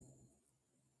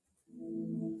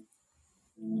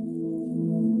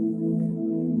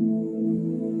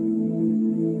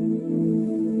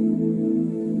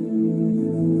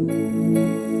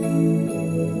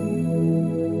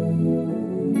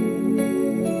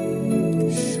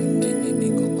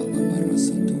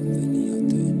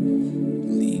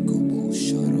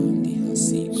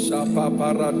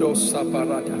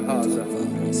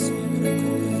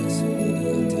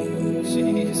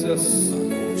Jesus.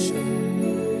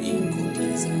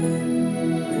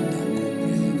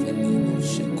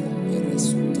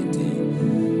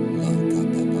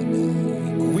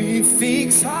 We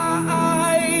fix our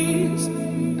eyes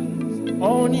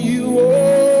on you,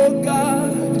 oh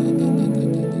God,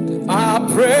 our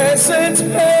present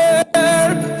help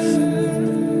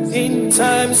in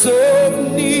times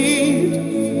of need.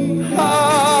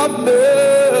 Have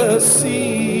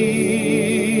mercy.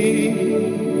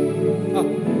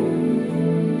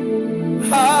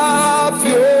 Have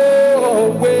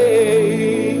your way.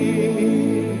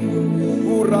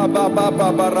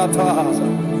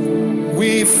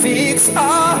 We fix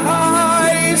our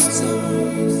eyes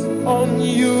on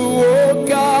you, oh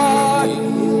God,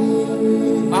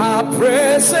 our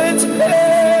present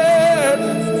help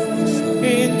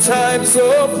in times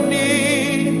of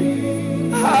need.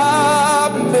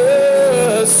 Have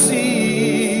mercy.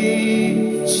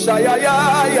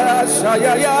 Shayaya,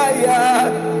 shayaya,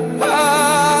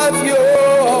 have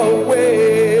your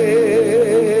way.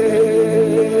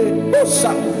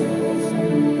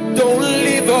 Don't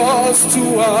leave us to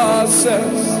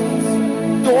ourselves.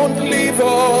 Don't leave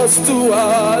us to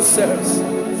ourselves.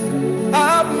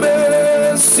 Have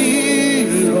mercy,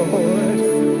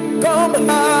 Lord. Come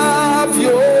have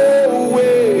your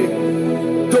way.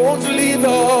 Don't leave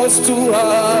us to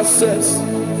ourselves.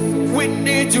 We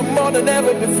need you more than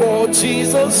ever before,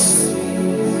 Jesus.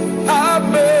 Have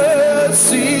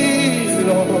mercy,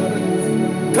 Lord.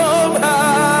 Come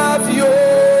have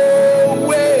your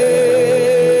way.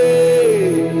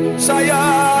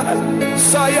 Saya,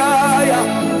 saya,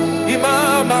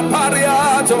 Imama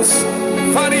Pariatos,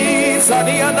 Farisa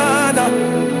Nianana,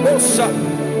 Osha,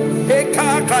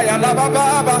 Ekakaya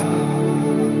Lababa.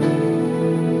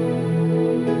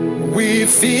 We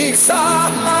fix our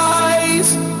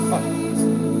eyes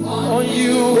on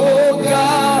you, oh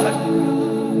God,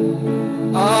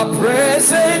 our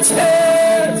present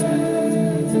help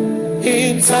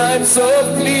in times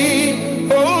of need.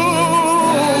 Oh,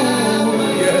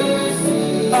 yeah.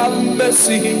 Have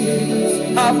mercy,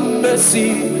 have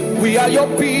mercy. We are your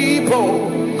people.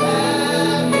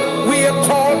 We are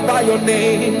called by your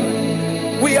name.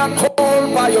 We are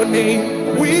called by your name.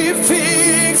 We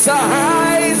fix our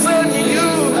eyes on you.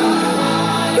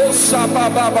 Oh,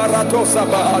 Shababarato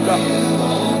Sabada.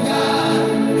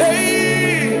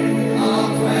 Hey,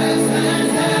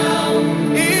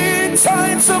 in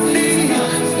times of need,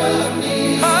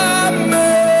 have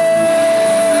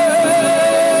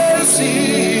mercy.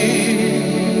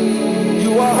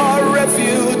 You are our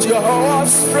refuge, you are our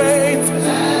strength.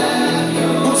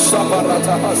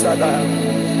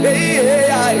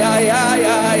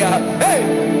 Hey,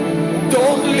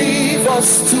 don't leave us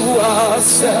to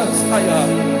ourselves.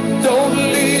 Don't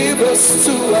leave us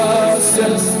to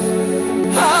ourselves.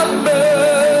 Have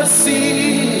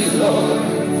mercy, Lord.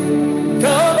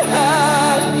 Come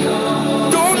have.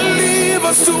 Don't leave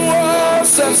us to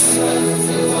ourselves.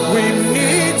 We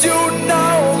need you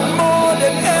now more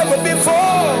than ever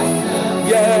before.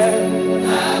 Yeah.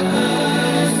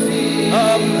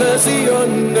 Have mercy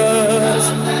on us.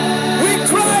 We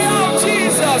cry out,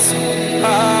 Jesus. I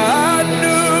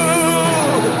knew.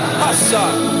 Asha.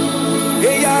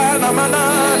 Eyana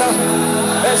manana.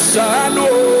 Eshanu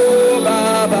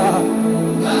Baba.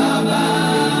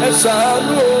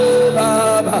 Eshanu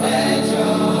Baba.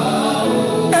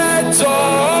 Ejo.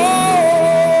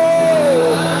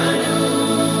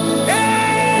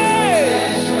 Hey.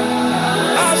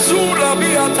 Azura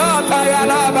biatata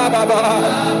yana Baba.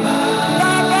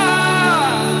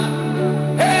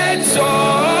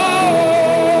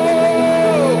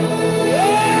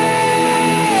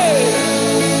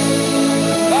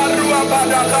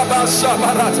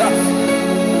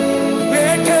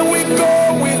 Where can we go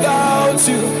without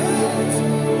you?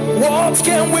 What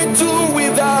can we do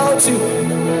without you?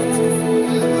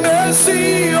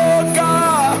 Mercy, oh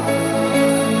God.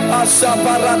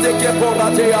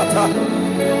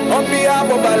 On behalf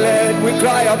of our land, we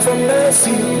cry out for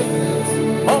mercy.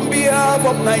 On behalf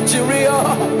of Nigeria,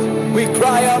 we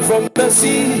cry out for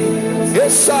mercy.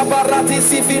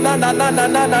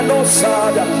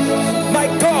 My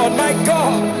God, my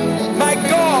God, my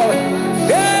God.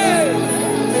 Hey!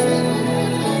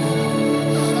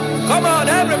 Come on,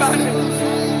 everybody.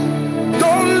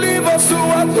 Don't leave us to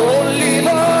us. Don't leave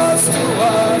us to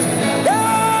us.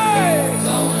 Hey!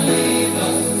 Don't leave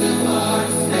us to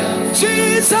ourselves.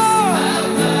 Jesus!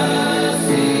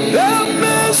 Have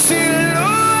mercy,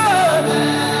 Lord.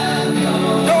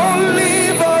 Don't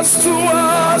leave us to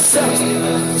ourselves.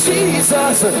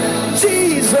 Jesus.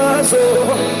 Jesus,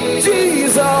 oh,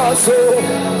 Jesus,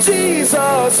 oh,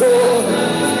 Jesus, oh.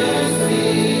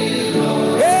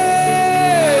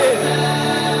 Hey,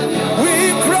 we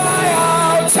cry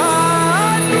out,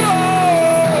 Anu,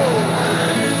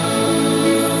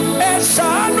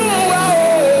 Eshanu,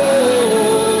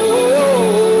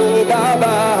 oh,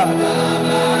 Baba,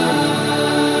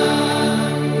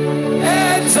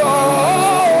 Eto,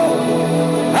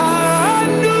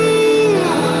 Anu,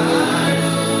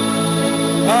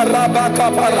 Arabaka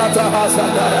parata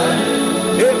hazada,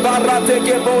 Ebarate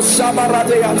kebo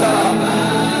shabarate yata,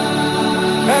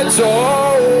 Eto,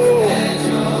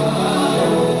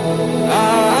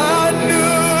 Anu,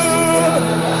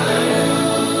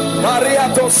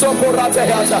 Mariato sokorate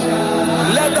yata.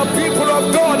 Let the people of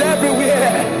God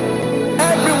everywhere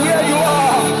you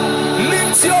are,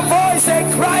 lift your voice and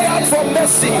cry out for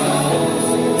mercy.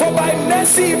 For by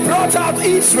mercy he brought out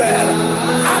Israel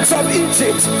out of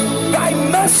Egypt. By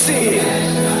mercy,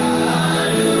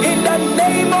 in the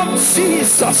name of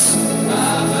Jesus,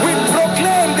 we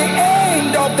proclaim the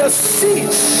end of the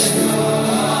siege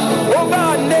over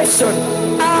our nation.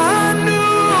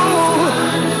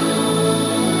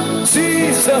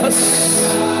 Jesus.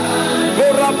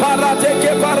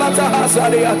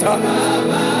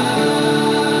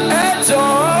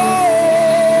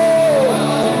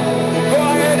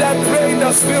 Pray in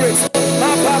the spirit.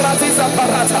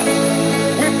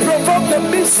 We provoke the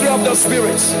mystery of the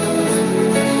spirit.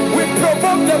 We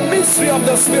provoke the mystery of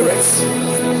the spirit.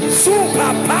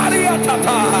 Super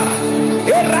pariatata.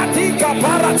 Eratika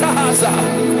paratahaza.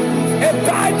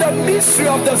 Abide the mystery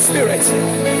of the spirit.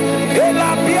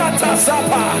 Elabiata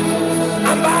zapa.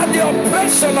 About the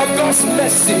oppression of God's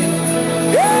mercy.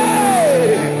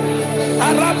 Hey!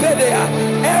 Arapedea.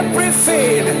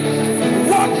 Everything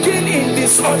walking in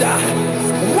disorder,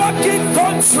 walking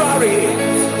contrary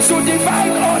to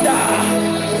divine order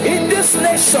in this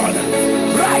nation,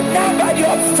 right now by the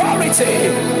authority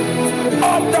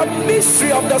of the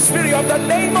mystery of the spirit of the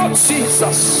name of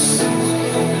Jesus,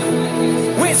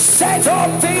 we set all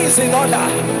things in order.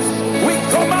 We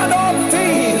command all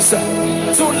things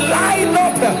to line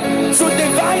up to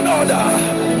divine order.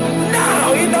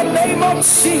 Now in the name of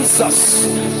Jesus.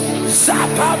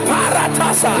 Zapa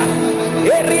paratasa,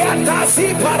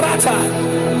 eriatasi parata.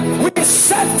 We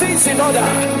set things in order.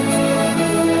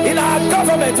 In our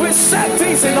government, we set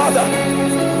things in order.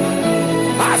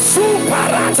 Asu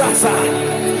paratasa.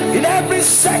 In every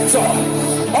sector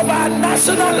of our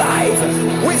national life,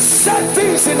 we set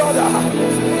things in order.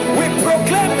 We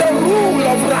proclaim the rule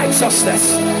of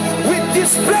righteousness. We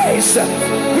displace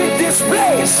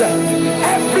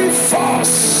every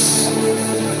force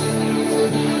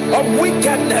of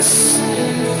wickedness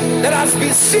that has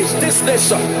besieged this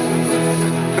nation.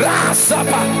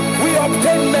 Rasapa, we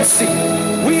obtain mercy.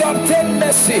 We obtain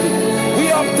mercy. We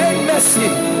obtain mercy.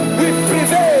 We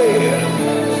prevail.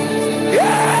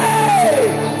 Yay!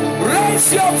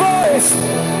 Raise your voice.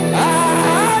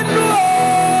 I know.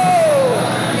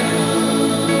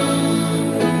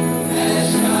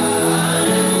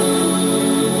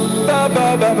 Ba ba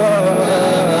ba ba.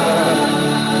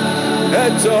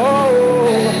 It's all.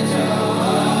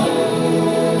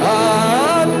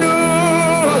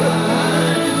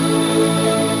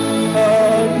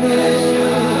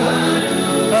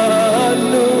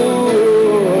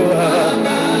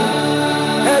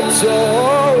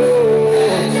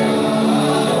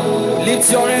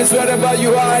 Lift your hands wherever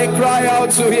you are and cry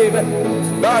out to him.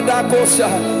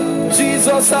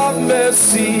 Jesus, have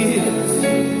mercy.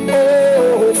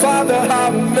 Oh, Father,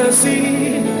 have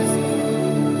mercy.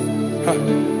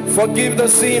 Forgive the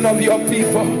sin of your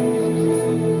people.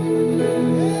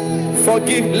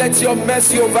 Forgive, let your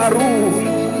mercy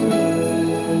overrule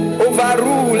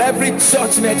every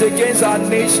judgment against our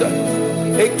nation,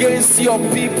 against your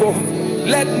people.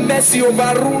 Let mercy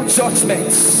overrule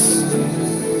judgments.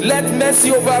 Let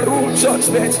mercy overrule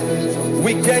judgment.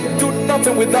 We can do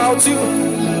nothing without you.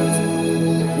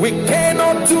 We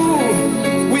cannot do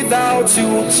without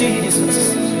you,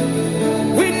 Jesus.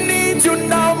 We need you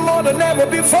now more than ever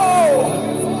before.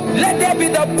 Let there be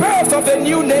the birth of a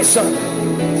new nation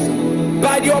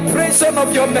by the operation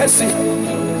of your mercy.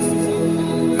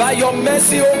 By your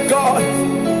mercy, oh God,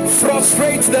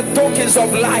 frustrate the tokens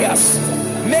of liars.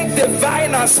 Make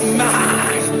diviners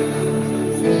mad.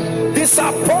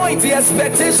 Disappoint the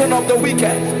expectation of the wicked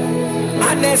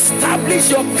and establish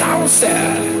your counsel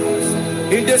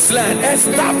in this land.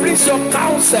 Establish your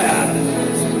counsel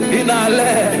in our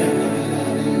land.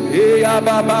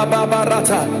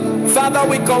 Father,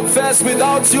 we confess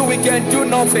without you we can do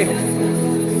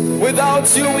nothing.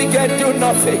 Without you we can do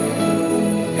nothing.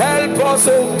 Help us,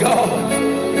 oh God.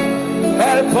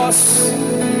 Help us.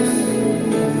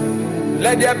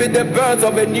 Let there be the birth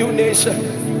of a new nation.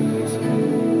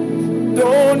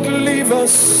 Don't leave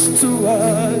us to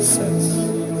ourselves.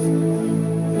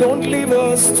 Don't leave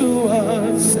us to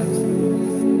ourselves.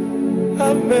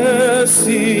 Have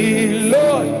mercy,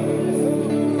 Lord.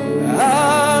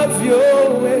 Have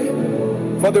your way.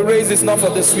 For the race is not for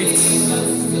the swift.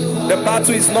 The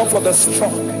battle is not for the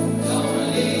strong.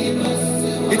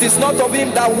 It is not of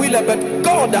him that willeth, but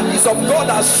God that is of God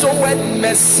that showeth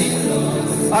mercy.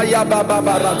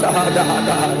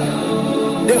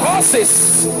 The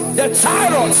horses, the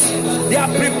chariots, they are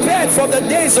prepared for the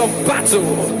days of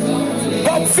battle.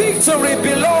 But victory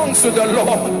belongs to the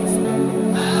Lord.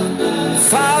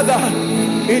 Father,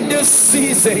 in this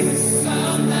season,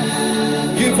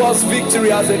 give us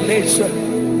victory as a nation.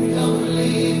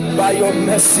 By your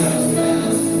mercy,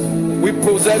 we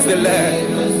possess the land.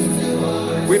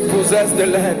 We possess the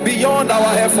land beyond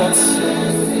our efforts,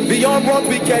 beyond what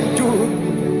we can do.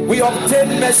 We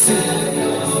obtain mercy.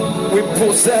 We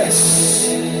possess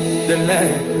the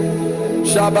land.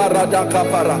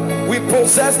 We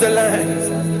possess the land.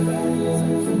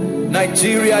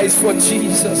 Nigeria is for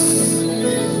Jesus.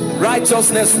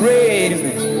 Righteousness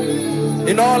reign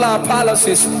in all our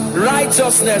palaces.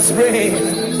 Righteousness reign.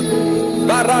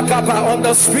 Barakapa on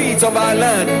the streets of our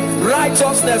land.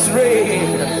 Righteousness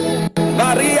reign.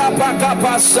 Maria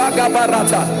Pakapa Saga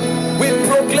Barata. We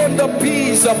proclaim the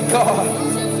peace of God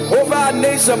over our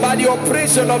nation by the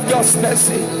operation of God's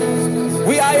mercy.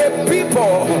 We are a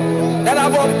people that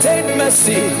have obtained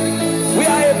mercy. We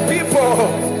are a people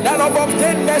that have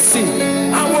obtained mercy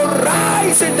and will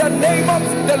rise in the name of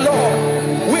the Lord.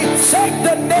 We take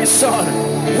the nation.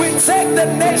 We take the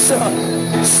nation.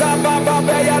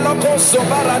 Sabababeya loko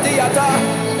sobaradiata.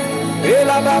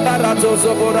 Ela babarato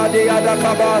soboradiata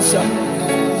kabasha.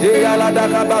 Eyala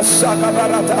kabasha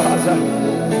kabarata.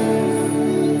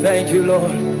 Thank you,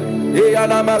 Lord.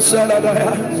 Eyala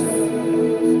masaladaya.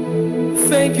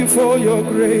 Thank you for your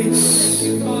grace.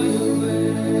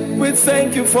 We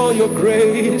thank you for your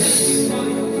grace.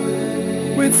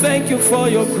 We thank you for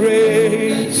your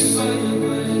grace.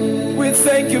 We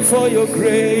thank you for your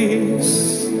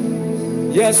grace.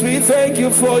 Yes, we thank you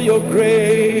for your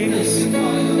grace.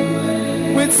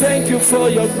 We thank you for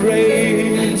your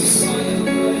grace.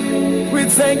 We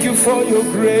thank you for your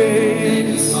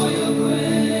grace.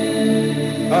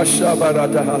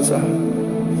 Ashabaratahaza.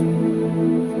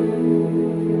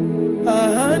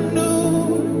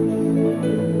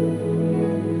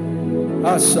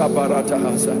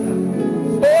 Asabaratahaza.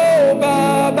 Oh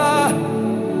Baba,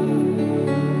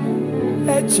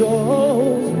 Ejo.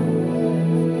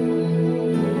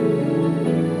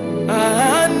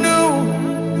 Anu,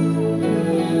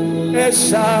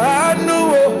 Esanu,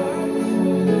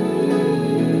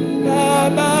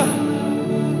 Baba,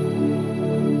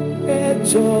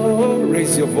 Ejo.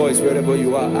 Raise your voice wherever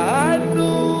you are.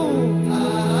 Anu,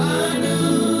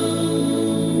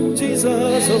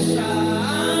 Jesus, oh,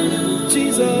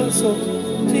 Jesus, oh,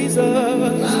 Jesus,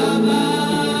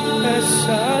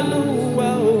 Esanu, oh,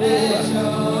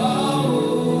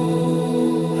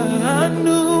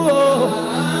 Anu, oh.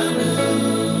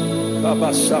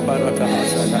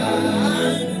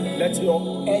 Let your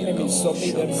enemies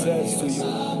submit themselves to you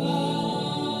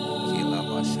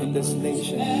in this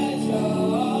nation.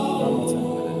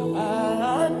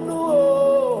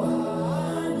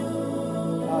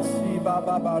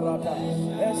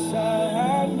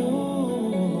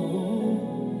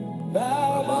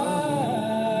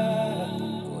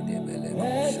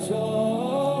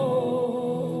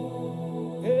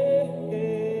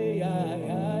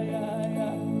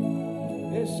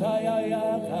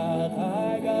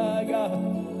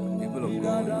 People of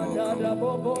God,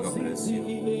 welcome. God bless you.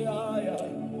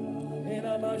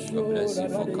 God bless you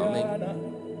for coming.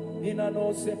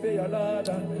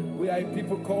 We are a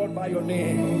people called by your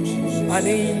name, and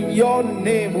in your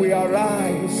name we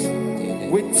arise.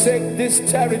 We take this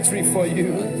territory for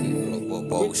you. For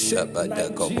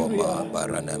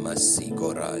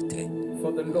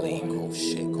the Lord,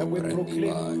 and we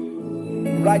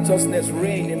proclaim righteousness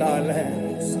reign in our land.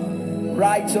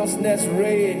 Righteousness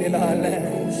reign in our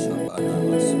land.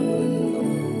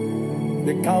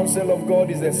 The counsel of God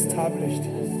is established.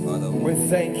 We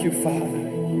thank you, Father.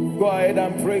 Go ahead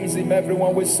and praise him,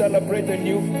 everyone. We celebrate a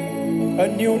new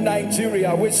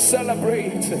Nigeria. We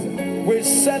celebrate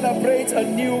a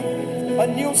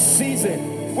new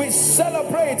season. We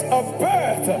celebrate a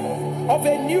birth of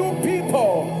a new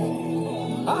people.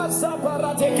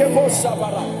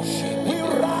 We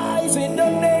rise in the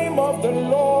name of the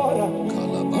Lord.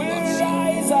 We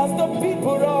rise as the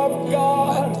people of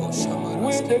God.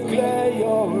 We declare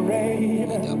your reign.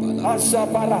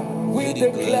 Ashapara, we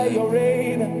declare your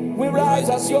reign. We rise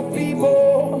as your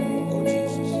people.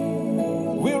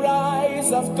 We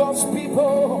rise as God's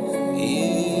people.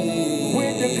 We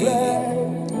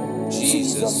declare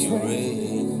Jesus you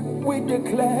reign. We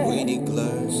declare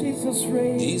Jesus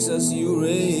reign. Jesus you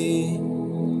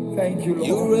reign. Thank you, Lord.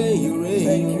 You reign, you reign,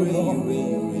 Thank you you, reign, Lord. you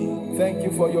reign, you reign. Thank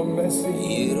you for your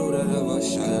mercy.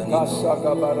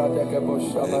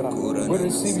 We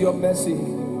receive your mercy.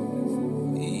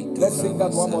 Let's sing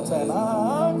that one more time.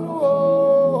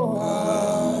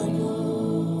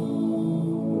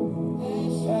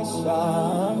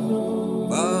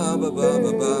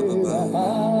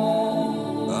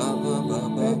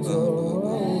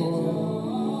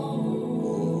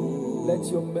 Let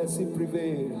your mercy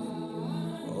prevail.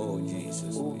 Oh,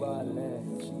 Jesus. Over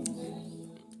land.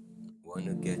 Want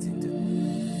to get into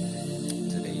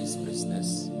today's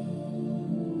business.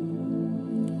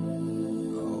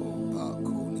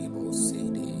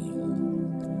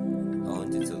 I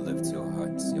want you to lift your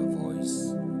heart, your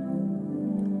voice,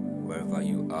 wherever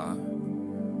you are.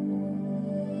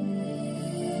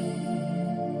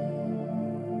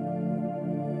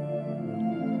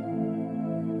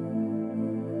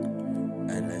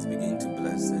 And let's begin to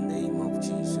bless the name of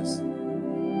Jesus.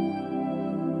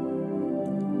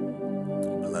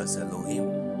 Bless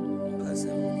Elohim. Bless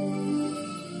him.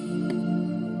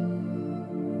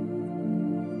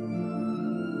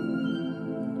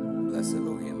 Bless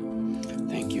Elohim.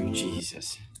 Thank you,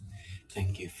 Jesus.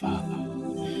 Thank you, Father.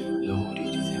 Lord,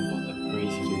 you deserve all the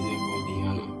praise, you deserve all the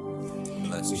honor.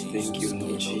 We thank you,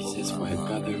 Lord Jesus, for a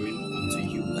gathering unto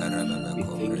you. We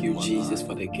thank you, Jesus,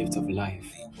 for the gift of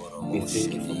life. We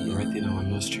thank you for breath in our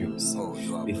nostrils.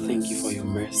 We thank you for your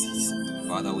mercies.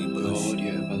 Father, we bless Lord,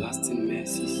 your everlasting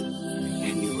mercies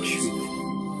and your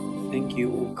truth. Thank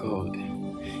you, O God.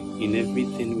 In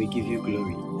everything we give you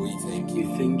glory. We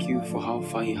thank you for how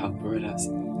far you have brought us.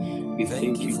 We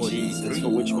thank you, Jesus, for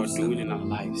what you are doing in our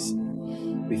lives.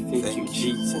 We thank you,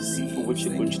 Jesus, for what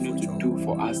you continue to do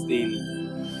for us daily.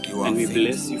 And we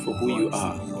bless you for who you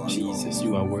are. Jesus,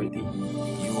 you are worthy.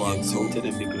 Be exalted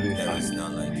and be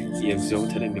glorified. Be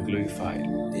exalted and be glorified.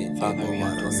 Father, we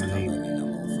adore your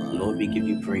name. Lord, we give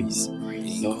you praise.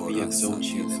 Lord, we exalt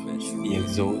you. Be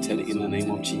exalted in the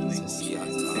name of Jesus.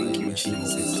 Thank you,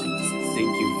 Jesus.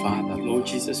 Thank you, Father. Lord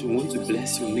Jesus, we want to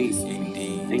bless your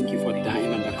name. Thank you for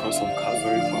dying on the cross of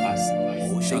Calvary for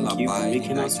us. Thank you for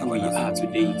making us who we are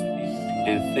today.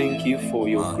 And thank you for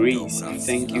your grace.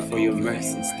 Thank you for your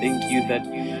mercies. Thank you that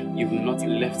you've not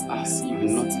left us. You've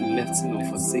not left nor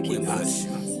forsaken us.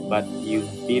 But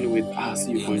you've been with us.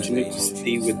 You continue to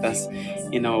stay with us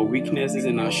in our weaknesses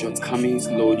and our shortcomings,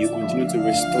 Lord. You continue to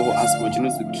restore us, continue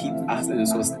to keep us and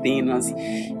sustain us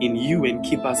in you and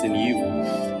keep us in you,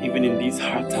 even in these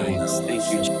hard times.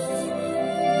 Thank you, Jesus.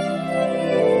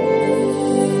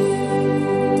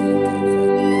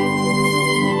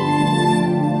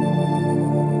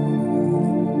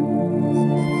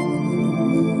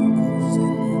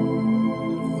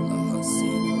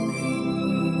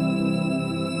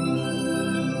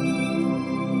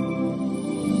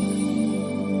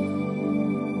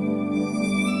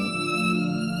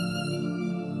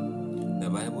 The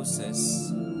Bible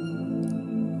says,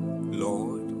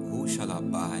 Lord, who shall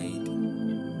abide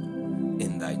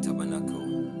in thy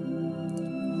tabernacle?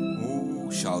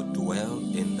 Who shall dwell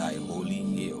in thy holy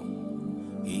hill?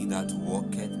 He that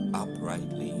walketh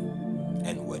uprightly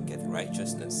and worketh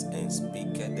righteousness and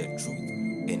speaketh the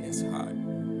truth in his heart.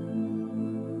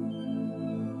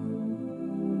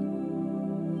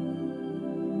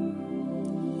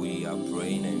 We are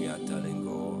praying and we are telling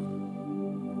God,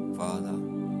 Father,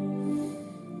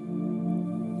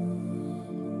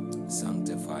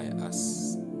 sanctify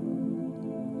us,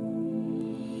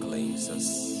 cleanse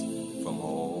us from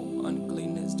all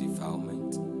uncleanness,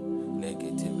 defilement,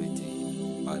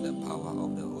 negativity, by the power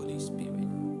of the Holy Spirit,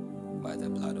 by the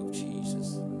blood of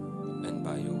Jesus, and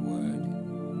by your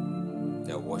word,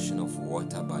 the washing of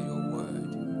water by your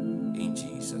word, in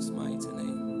Jesus' mighty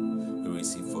name. We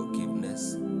receive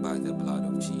forgiveness by the blood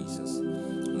of Jesus.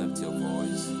 Lift your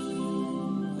voice,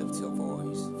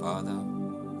 Father.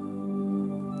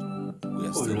 We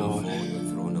are still Lord, before your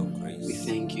throne of grace. we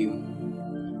thank you.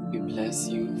 We bless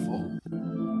you for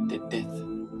the death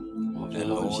of the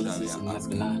Lord Jesus and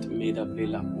the blood made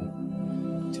available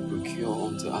to procure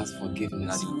unto us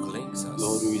forgiveness. That you cleanse us.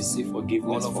 Lord, we receive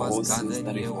forgiveness for all sins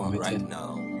that we've committed. Right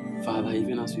now. Father,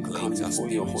 even as we've come before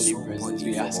your holy presence,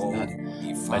 we ask that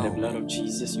by the blood of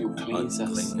Jesus, you cleanse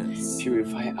us,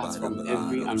 purify us from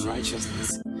every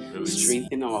unrighteousness,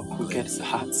 strengthen our crooked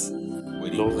hearts.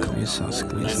 Lord,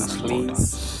 cleanse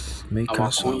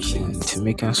our conscience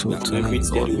from every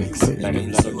dead works by the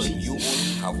blood of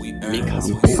Jesus. Make us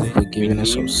whole,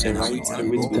 renew the right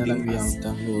spirit within us.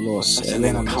 Such an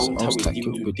encounter with you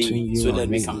today, so that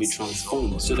we can be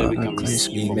transformed, so that we can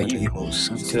receive from you,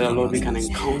 so that, Lord, we can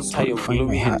encounter your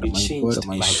glory and be changed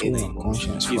by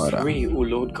it. We pray, O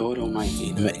Lord God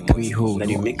Almighty, that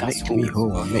you make us whole.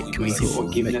 We receive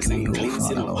forgiveness and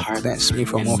cleansing of heart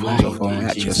and mind in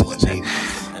Jesus' name.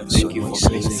 Thank you for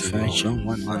cleansing, Lord.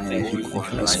 Thank you for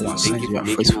cleansing. Thank you for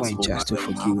making us whole.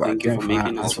 Thank you for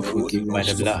making us whole by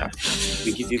the blood.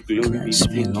 We give you glory. We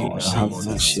thank you,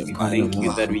 Jesus. We thank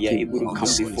you that we are able to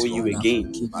come before you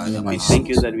again. We thank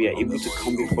you that we are able to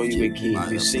come before you again.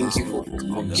 We thank you for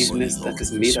forgiveness that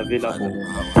is made available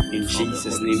in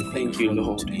Jesus' name. Thank you,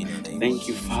 Lord. Thank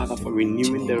you, Father, for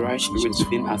renewing the right spirit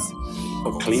within us,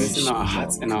 for cleansing our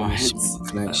hearts and our hands.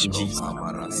 In Jesus'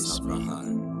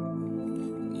 name.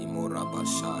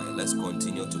 Let's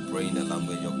continue to pray in the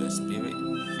language of the Spirit.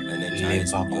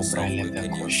 Energize yourself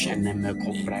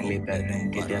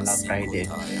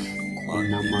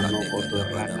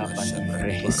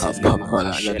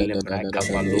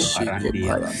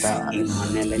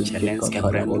Imanele Chelenska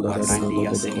Brandu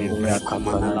Barandia Celebre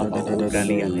Comana La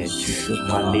Bahuraliane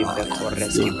Malive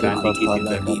Koreski Brandi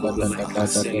Gidiveruba Laka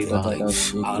Selivai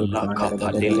Allah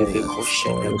Kapadele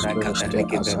Koshe de Braka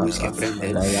Reke Veruske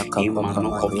Brende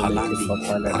Imanoko Palandi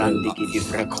Randi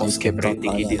Gidivrekoske Brandi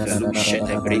Gidivelushe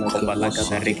de Breko Balaga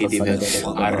Reke Dive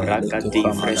Araga di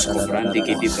Fresco Brandi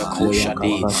Gidivekosha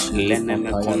di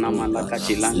Leneme Konama Laka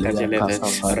Chilanka Jeleve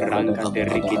Ranga de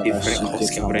Reke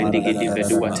Divrekoske Brandi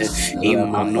Gidiveduate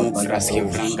Imanu Kraske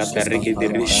Vranga de Reke de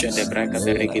Risha de Braka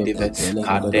de Reke Dive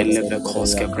Kadele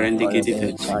Vekoske Brandi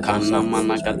Gidive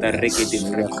Kanamanaga de Reke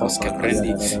Divrekoske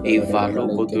Brandi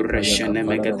Ivalogo du Reshene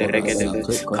Mega de Reke Dive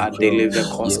Kadele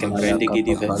Vekoske Brandi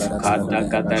Gidive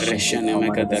Kadaga de Reshene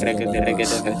Mega de Reke de Reke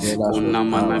Dive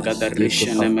Kunamanaga de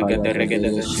Reshene Mega de Reke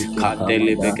Dive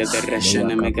Kadele Vega de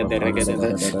Reshene Mega de Reke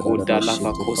Dive Kudala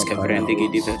Vakoske Brandi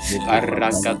Gidive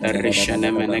Araga de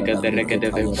Reshene Mega de Reke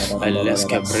Dive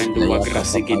Aleska Brendu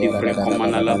Agrasigi di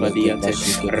Vrekomana Lavadiate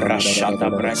Rashada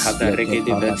Brakada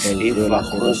Regedive Eva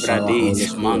Cobradi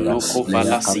Manoko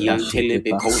Valasian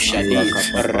Telebe Koshadi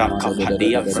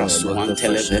Rakapadia Frasuan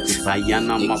Telebe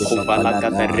Ayana Makovalaga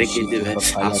de Regedive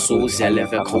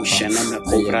Azuzeleve Kosheneme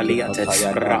Kovraliate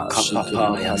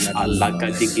Rakapapaya Alaga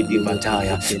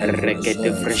Digidivataya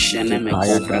Regede Fresheneme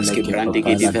Kovraski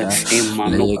Brandigidive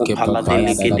Imanoko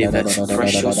Paladeligidive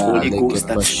Precious Holy Ghost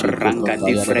Ranga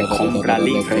di Frekombra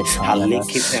Livre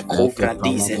Halekipe Kovra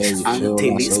Dize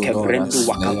Antelis Kebrendu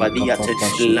Wakavadiate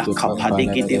La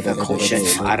Kapadigedive Koshe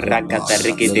Aragata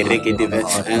Regedive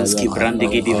Enski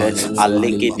Brandigidive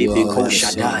Alegedive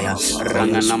Koshadaya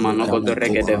Rangana Manogo de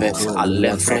Regedive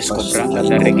Ale Fresco Branga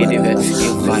de Regedive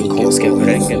Ivakoske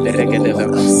Brenge de Regedive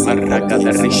Maraga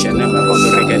de Rishene Mago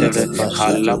de Regedive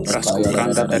Hala Prasco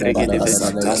Branga de Regedive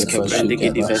Laske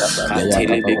Brandigidive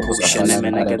Katelebe Koshene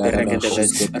Menega de Regedive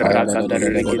Raga de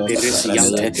Regedive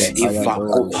Siante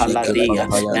Ivako Paladia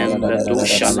Embedo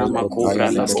Shana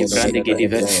Makovra Laski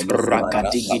Brandigidive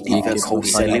Rakadigidive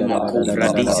Koselema Kovra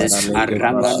Dize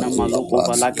Arangana Maloko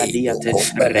Valagadiate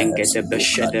Rengede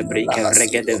Beshede Breke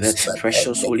Regedeve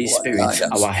Precious Holy Spirit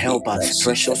our helper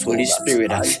Precious Holy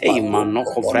Spirit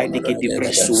Manoko Vradiki di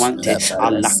Bresuante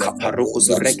Alaka Paroko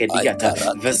to Regediata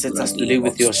visit us today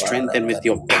with your strength and with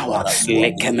your power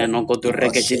Lekemenogo to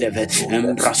Regedeve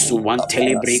Embrasuante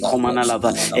Libre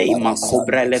Comanalava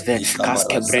Makobra Leve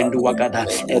Kaske Brendu Wagada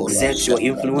exert your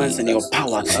influence and your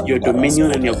power your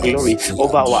dominion and your glory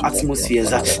over our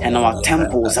atmospheres and our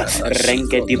temples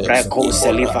Renge di Breko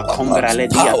Seliva Combra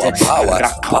Lediate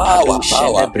Rakapado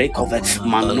Shede Breakove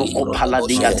Manoko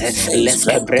Paladiate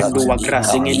Leske Brendu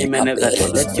Wagrasing in Meneve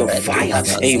let your fire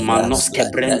Manoske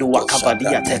Brendu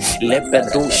Wakavadiate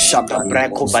Lebedo Shada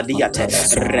Breko Vadiate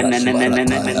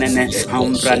Renenenenenenene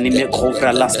Ambra Nime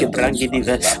Kovra Laske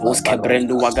Brangidive Oske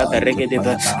Brendu Wagada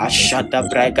Regedive Ashada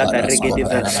Braga the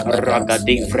Regedive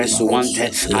Ragadi Fresuante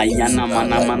Ayana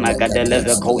Manamana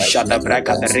Gadeleve Koshada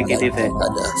Braga the Regedive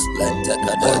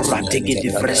Ratigi di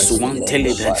Fresuante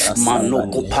Live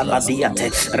Manoko Paladiate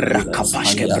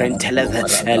Rakapashke Brenteleve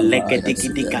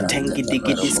Legedigidiga Tengi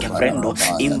Digidiske Brendo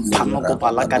Impanoko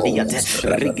Palagadiate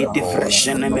Rigidi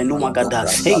Freshene Menumagada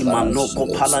Manoko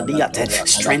Paladiate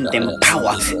strength and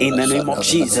power in the name of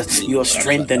Jesus. Your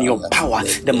strength and your power,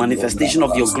 the manifestation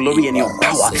of your glory and your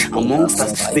power amongst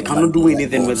us. We cannot do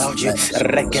anything without you.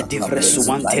 Regedive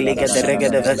suanteliga de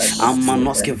regedive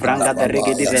amanoske vranga de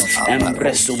regedive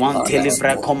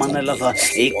embresuantelivra comanelava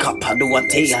e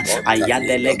capaduatea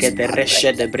ayadelega de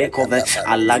reshe de brekove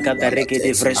alaga de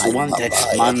regedive suante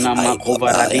manama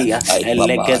covaradia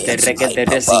elega de regede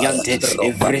resiante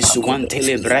evresuante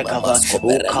librekava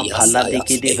o capala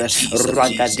dikidive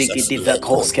raga dikidive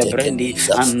koske brendi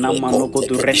anamanogo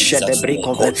du reshe de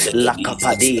brekove la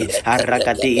capadi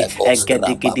aragadi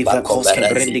egedikidive koske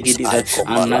brendi gidive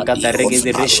anaga de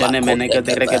regede reshene menega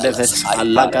de regedeve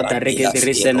alaga de regede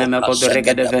resene meko de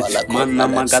regedeve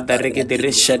manamaga de regede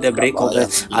reshe de brekove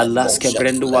alaske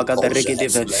brendu waga de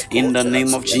regedive in the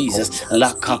name of Jesus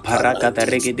la caparaga de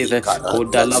regedive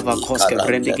kodalava koske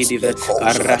brendi gidive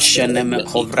karashene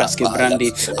mekovraske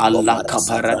brandi alla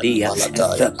caparadia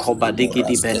the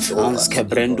kobadigidive anske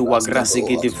brendu wagrasi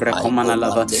gidive komana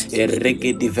lava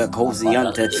erregedive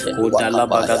koziante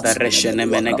kodalava gada reshene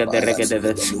menega de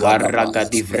regedeve karaga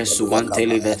divresuante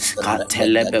live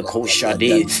katelebe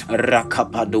koshadi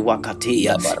rakapadu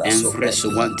wakatia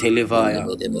envresuante livaya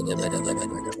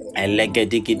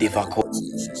elegedigidiva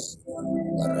Jesus.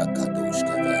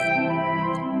 Barakadoshkava.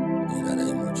 In the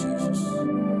name of Jesus.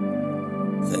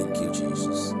 Thank you,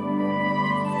 Jesus.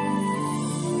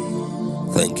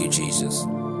 Thank you, Jesus.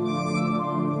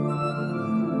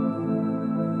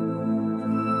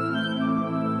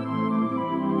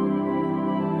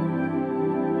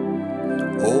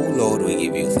 Oh Lord, we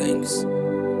give you thanks.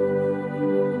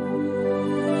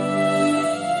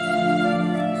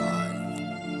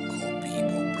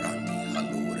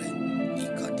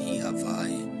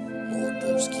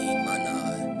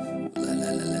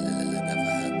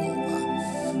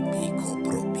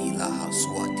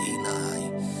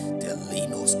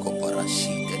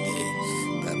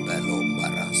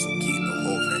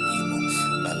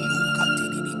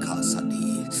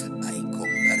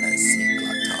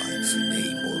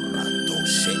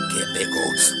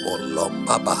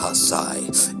 Olomba bahasai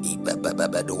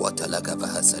ibebebebe do watalaga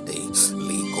bahasade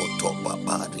liko topa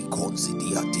bari konzi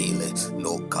diatile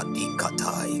no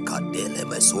kadikatai kadele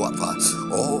meswapa.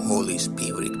 Oh Holy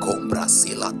Spirit kompra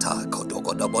silata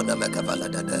kodogo dobona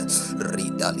mekavalada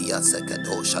ridalia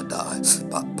sekedo shada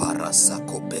paparasa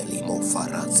kopeli mo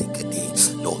farazikedi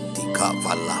notika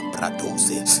vala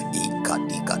pradoze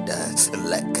ikadikade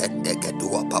lekendeke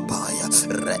dua papaya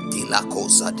retila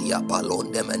cosa dia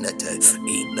palonde menete.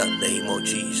 In the name of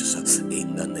Jesus,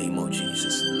 in the name of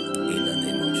Jesus, in the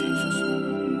name of Jesus,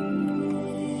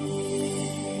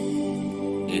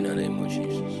 in the name of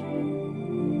Jesus.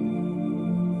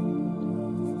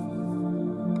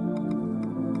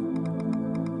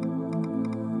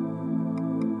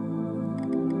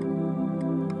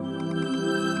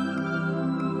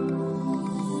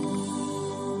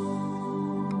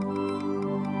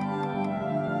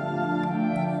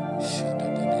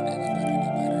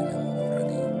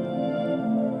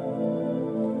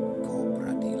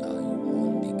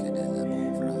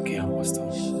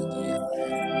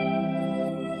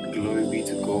 Glory be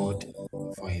to God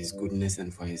for his goodness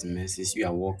and for his mercies. You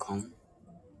are welcome.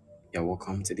 You are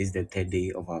welcome. Today is the third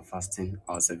day of our fasting,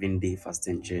 our 7-day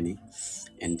fasting journey,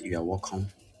 and you are welcome.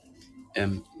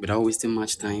 Without wasting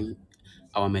much time,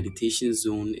 our meditation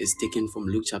zone is taken from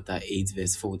Luke chapter 8,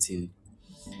 verse 14.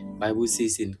 Bible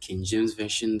says in King James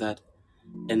Version that,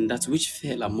 and that which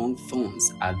fell among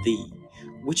thorns are they,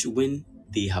 which when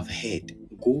they have heard,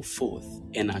 go forth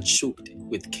and are choked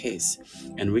with cares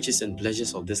and riches and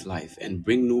pleasures of this life, and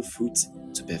bring no fruit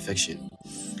to perfection.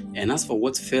 And as for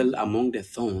what fell among the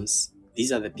thorns,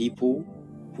 these are the people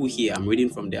who hear. I'm reading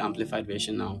from the Amplified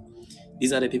Version now.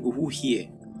 These are the people who hear,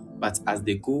 but as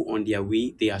they go on their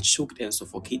way, they are choked and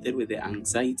suffocated with the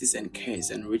anxieties and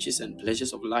cares and riches and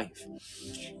pleasures of life,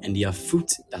 and their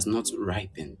fruit does not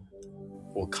ripen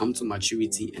or come to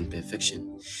maturity and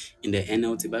perfection. In the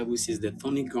NLT Bible says the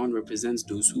thorny ground represents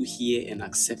those who hear and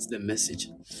accept the message,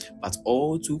 but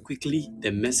all too quickly the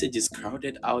message is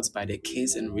crowded out by the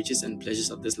cares and riches and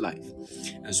pleasures of this life,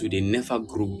 and so they never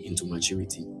grow into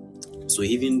maturity. So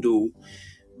even though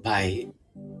by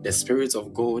the Spirit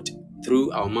of God,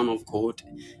 through our man of God,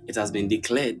 it has been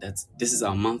declared that this is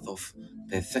our month of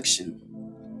perfection,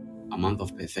 a month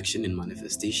of perfection in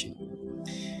manifestation,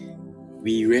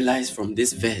 we realize from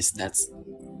this verse that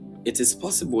it is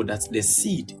possible that the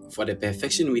seed for the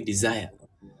perfection we desire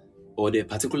or the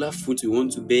particular fruit we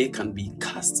want to bear can be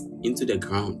cast into the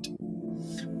ground.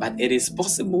 But it is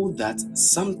possible that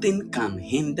something can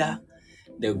hinder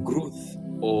the growth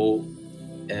or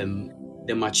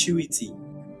the maturity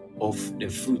of the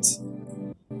fruit.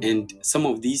 And some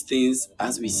of these things,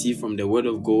 as we see from the word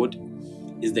of God,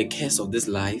 is the curse of this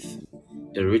life,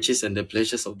 the riches and the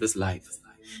pleasures of this life.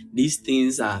 These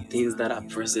things are things that are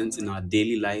present in our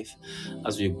daily life.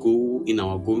 As we go in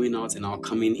our going out and our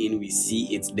coming in, we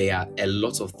see it. There are a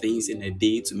lot of things in a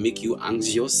day to make you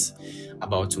anxious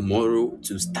about tomorrow,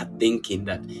 to start thinking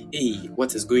that, hey,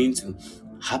 what is going to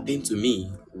happen to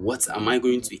me? What am I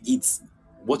going to eat?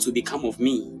 What will become of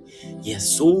me? Yes,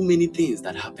 so many things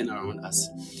that happen around us.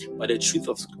 But the truth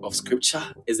of Scripture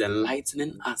is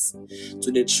enlightening us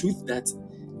to the truth that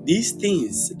these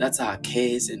things that are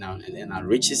cares and our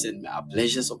riches and our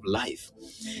pleasures of life,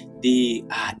 they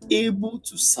are able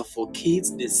to suffocate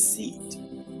the seed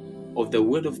of the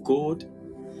word of God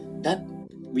that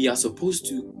we are supposed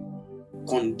to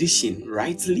condition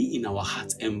rightly in our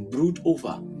heart and brood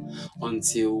over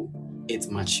until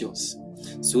it matures.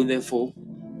 So therefore,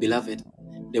 beloved,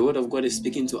 the word of God is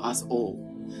speaking to us all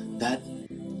that,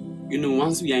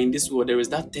 once we are in this world, there is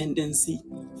that tendency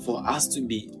for us to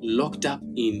be locked up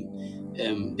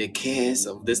in the cares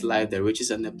of this life, the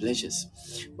riches and the pleasures.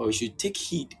 But we should take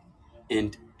heed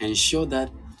and ensure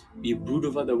that we brood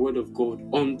over the word of God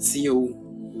until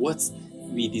what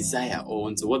we desire or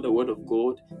until what the word of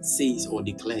God says or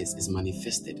declares is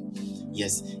manifested.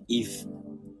 Yes, if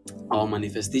our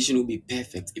manifestation will be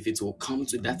perfect, if it will come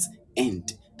to that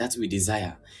end that we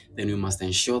desire, then we must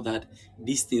ensure that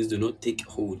these things do not take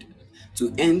hold.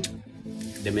 To end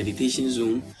the meditation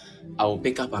zone, I'll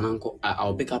pick up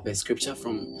a scripture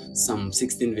from Psalm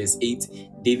 16 verse 8.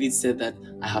 David said that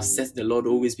I have set the Lord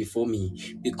always before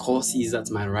me. Because he is at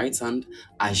my right hand,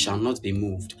 I shall not be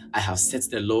moved. I have set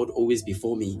the Lord always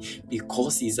before me.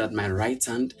 Because he is at my right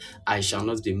hand, I shall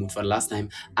not be moved. For the last time,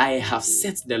 I have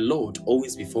set the Lord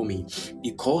always before me.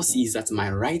 Because he is at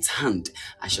my right hand,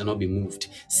 I shall not be moved.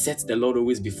 Set the Lord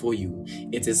always before you.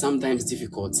 It is sometimes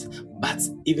difficult, but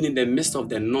even in the midst of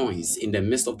the noise, in the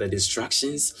midst of the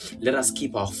distractions, let us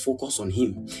keep our focus on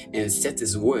him and set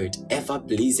his word ever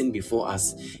blazing before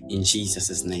us in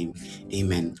Jesus' name.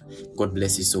 Amen. God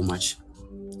bless you so much.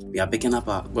 We are picking up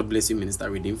God bless you, Minister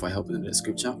Redeem, for helping in the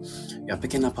scripture. We are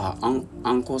picking up our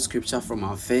anchor scripture from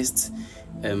our first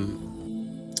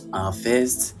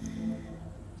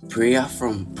prayer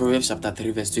from Proverbs chapter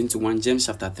 3 verse 21, James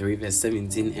chapter 3 verse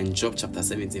 17, and Job chapter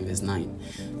 17 verse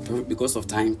 9. Because of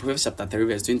time, Proverbs chapter 3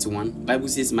 verse 21, Bible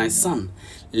says, my son,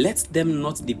 let them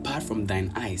not depart from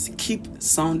thine eyes. Keep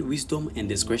sound wisdom and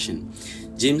discretion.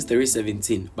 James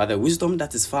 3:17, but the wisdom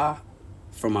that is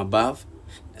from above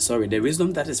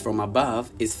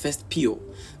is first pure,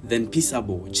 then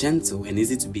peaceable, gentle, and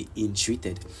easy to be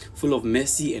entreated, full of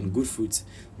mercy and good fruits,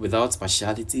 without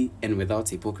partiality and without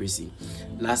hypocrisy.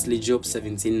 Lastly, Job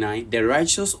 17:9, the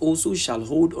righteous also shall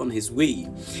hold on his way,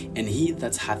 and he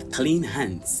that hath clean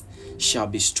hands shall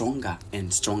be stronger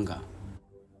and stronger.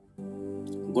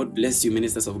 God bless you,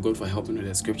 ministers of God, for helping with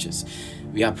the scriptures.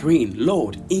 We are praying,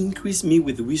 Lord, increase me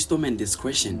with wisdom and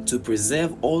discretion to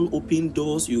preserve all open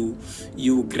doors you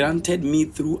granted me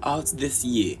throughout this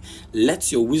year.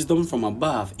 Let your wisdom from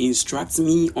above instruct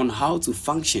me on how to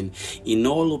function in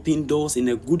all open doors in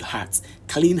a good heart,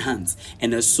 clean hands,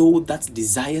 and a soul that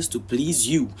desires to please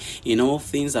you in all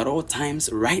things at all times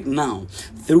right now,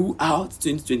 throughout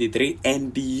 2023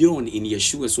 and beyond, in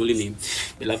Yeshua's holy name.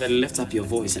 Beloved, lift up your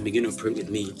voice and begin to pray with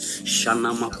me. Lord,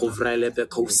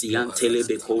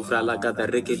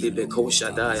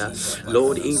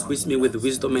 increase me with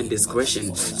wisdom and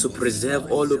discretion to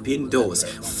preserve all open doors.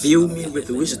 Fill me with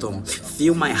wisdom.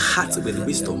 Fill my heart with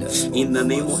wisdom in the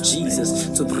name of Jesus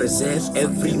to preserve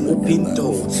every open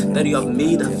door that you have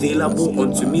made available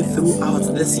unto me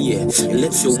throughout this year.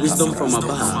 Let your wisdom from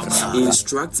above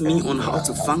instruct me on how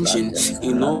to function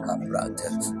in all. In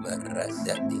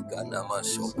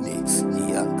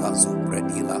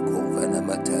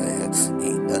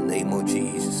the name of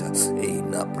Jesus,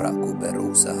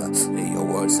 your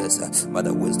word says, but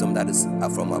the wisdom that is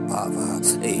from above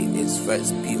is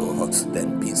first pure,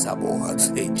 then peaceable,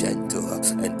 gentle,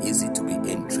 and easy to be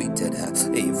entreated,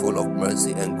 full of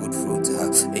mercy and good fruit,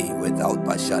 without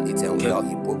partiality and without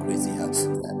hypocrisy.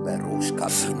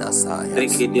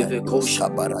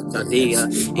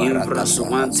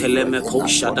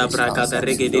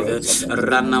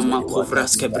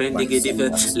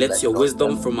 Let your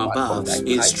wisdom from above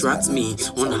instruct me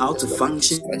on how to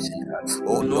function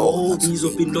on all these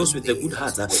open doors with a good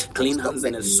heart, clean hands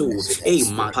and a soul.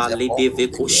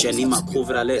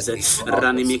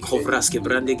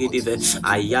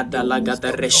 Ayada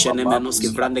lagada reshene menoski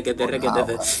vrande gede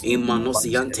regedeve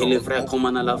imanosi antele vre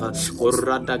komana lava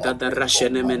korada gada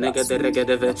rashene menega de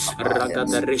regedeve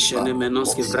ragada rishene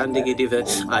menoski vrandigidive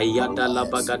ayada la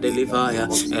baga de livaya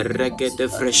regede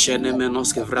freshene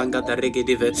menoski vranga da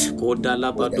regedive koda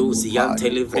la baduzi yante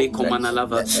livre komana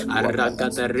lava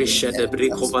aragada rishe de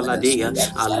briko valadia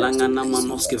alangana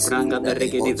manoski vranga da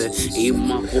regedive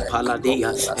ima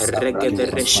kopaladia regede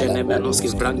rishene menoski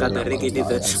vranga da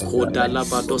regedive koda la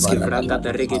badoski vranga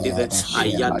da regedive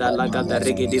ayada la gada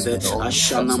regedive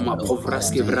ashana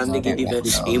mapovraski vrandigidive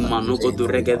imanugo du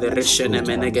regede rishene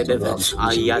menegedeve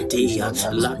ayadia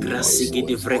la grasigi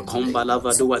di vrekomba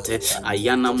lava duate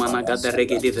ayana managada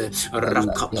regedive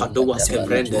rakapaduas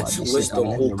kevrende wisdom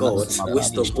oh God,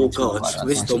 wisdom oh God,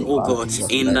 wisdom oh God,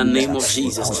 in the name of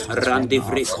Jesus randi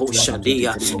vreko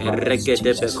shadia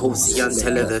regede bekosi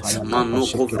anteleve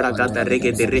manuko vragada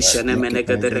regede rishene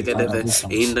menegede regedeve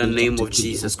in the name of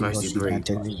Jesus Christ we pray.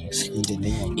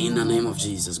 In the name of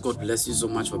Jesus. God bless you so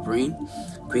much for praying.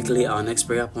 Quickly, our next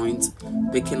prayer point,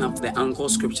 picking up the anchor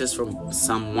scriptures from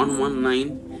Psalm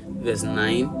 119, verse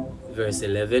 9, verse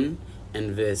 11,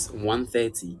 and verse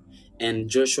 130, and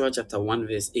Joshua chapter 1,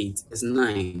 verse 8, verse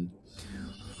 9.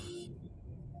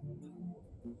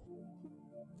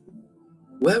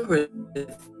 Wherewith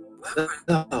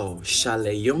thou shall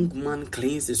a young man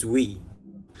cleanse his way?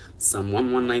 Psalm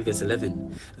 119 verse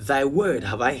 11. Thy word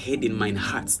have I hid in mine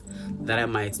heart, that I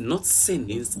might not sin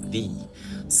against thee.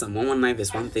 Psalm 119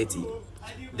 verse 130.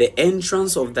 The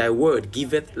entrance of thy word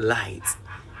giveth light,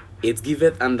 it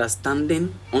giveth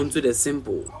understanding unto the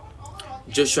simple.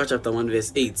 Joshua chapter 1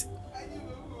 verse 8.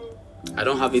 I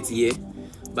don't have it here,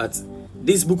 but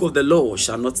this book of the law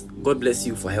shall not, God bless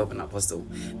you for helping, Apostle.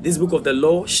 This book of the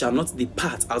law shall not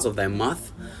depart out of thy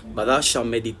mouth, but thou shalt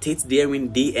meditate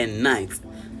therein day and night,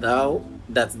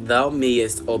 that thou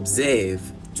mayest observe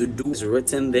to do as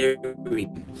written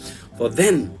therein. For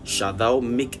then shalt thou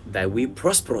make thy way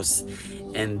prosperous,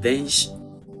 and then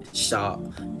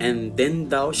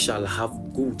thou shalt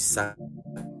have good success.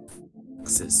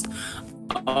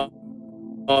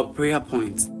 Our prayer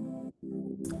point.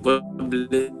 God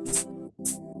bless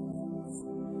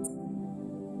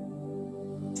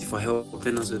for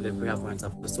helping us with the prayer points,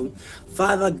 Apostle.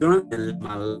 Father, grant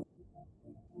my life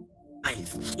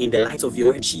in the light of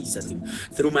your Jesus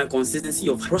through my consistency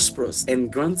of prosperous,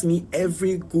 and grant me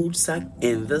every good sack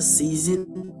in this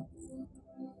season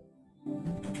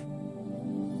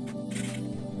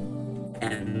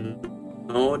and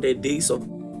all the days of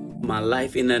my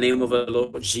life in the name of the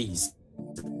Lord Jesus.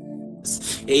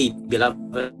 Hey,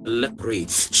 beloved, let's pray.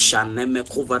 Father,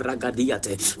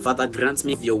 grant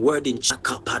me your word in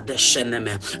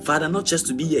Father, not just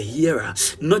to be a hearer,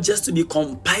 not just to be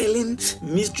compiling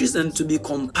mysteries and to be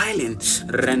compiling.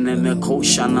 Wherewithal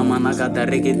shall a young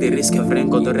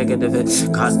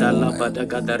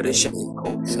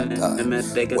man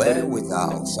cleanse his way by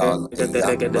taking that according to thy word. Wherewithal shall a young man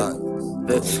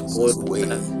cleanse his way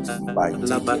by taking thy word have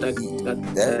I hid in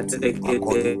my heart, that I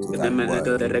might not sin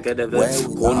against thee. For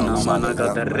the entrance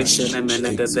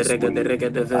of thy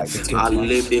word giveth light, it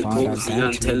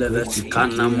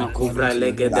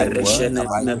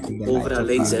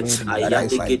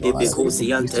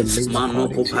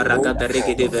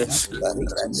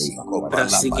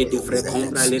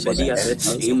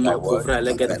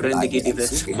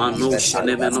giveth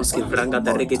understanding unto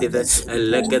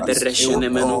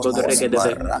the simple.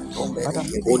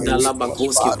 Odala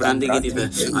bakoski vrandigidive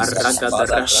aragada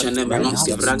rashene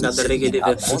menoski vranga de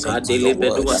regedive adele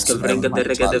beduaske vranga de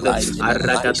regedive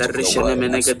aragada reshene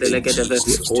menega de regedive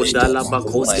odala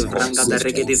bakoski vranga de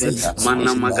regedive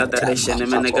mana magada reshene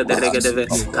menega de regedive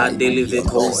kadele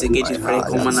vekosi gidi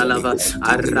vreko manalava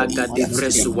aragadi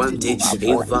vresuante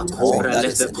eva cobra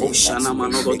leve koshana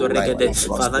manogo de regede.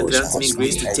 Father, grant me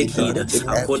grace to take heed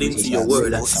according to your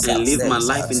word and live my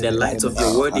life in the light of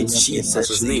your word in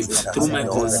Jesus' name, through my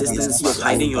consistency of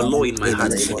hiding your law in my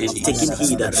heart and taking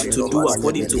heed to do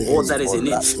according to all that is in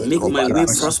it. Make my way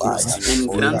prosperous and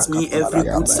grant me every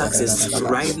good success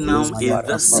right now in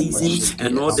this season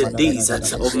and all the days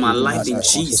of my life in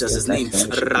Jesus' name.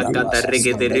 Ragada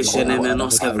regede reshene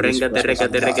menoska vrenga de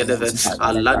regede regede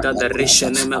alaga de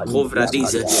reshene me kovra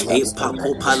dize e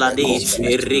pako palade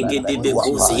e regede de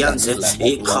kosiante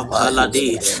e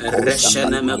kapalade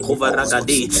reshene me kovra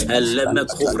gadi ele me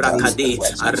kovra Kade,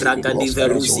 Aragadi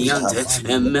Veruziante,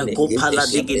 Emeko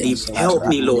Paladigidi. Help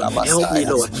me, Lord. Help me,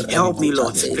 Lord. Help me,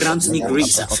 Lord. Grant me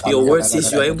grace. Your word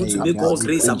says you are able to make all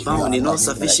grace abound in all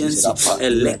sufficiency.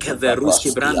 Eleke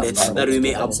Veruski Brande, that we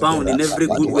may abound in every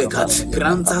good work.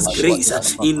 Grant us grace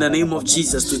in the name of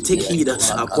Jesus to take heed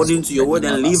according to your word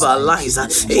and live our lives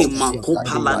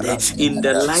in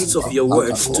the light of your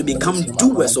word, to become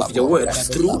doers of your word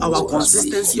through our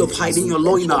consistency of hiding your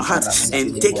law in our hearts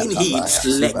and taking heed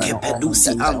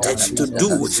to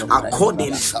do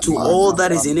according to all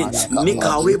that is in it. Make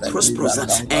our way prosperous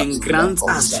and grant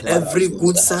us every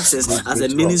good success as a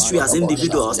ministry, as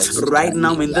individuals, right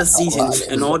now in this season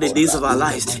and all the days of our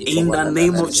lives. In the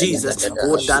name of Jesus.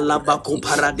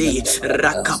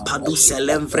 Rakapadu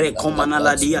selemvre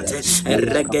komanala diate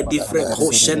regedifre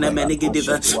koshene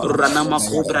menigidive ranama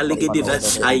cobra ligidive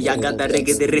ayaga da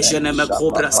regedirishene me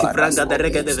cobra skivranga da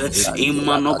regedive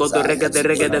imanogo da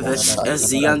regedeve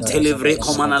ezian telivre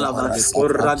komanalava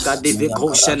oraga dive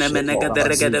koshene menega da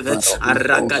regedive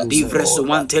araga divre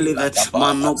suan telive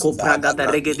manoko praga da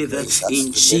regedive.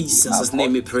 In Jesus'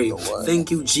 name we pray.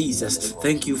 Thank you, Jesus.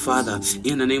 Thank you, Father.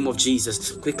 In the name of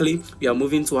Jesus. Quickly, we are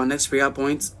moving to our next prayer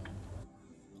point.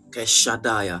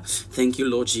 Keshadaya. Thank you,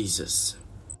 Lord Jesus.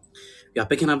 We are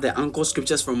picking up the anchor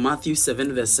scriptures from Matthew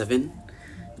 7 verse 7,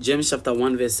 James chapter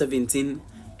 1 verse 17,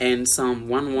 and Psalm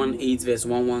 118 verse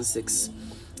 116.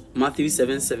 Matthew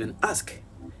 7:7. Ask,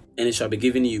 and it shall be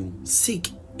given you.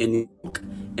 Seek, and knock,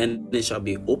 and it shall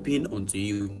be opened unto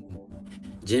you.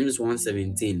 James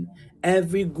 1:17.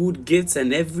 Every good gift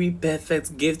and every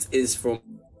perfect gift is from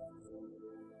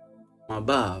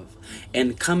above,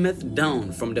 and cometh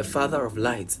down from the Father of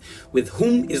lights, with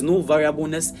whom is no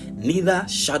variableness, neither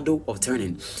shadow of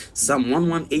turning. Psalm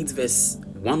 118 verse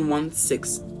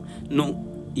 116.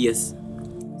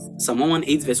 Psalm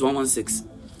 118 verse 116.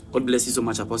 God bless you so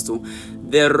much, Apostle.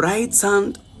 The right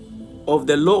hand of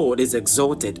the Lord is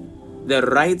exalted. The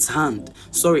right hand.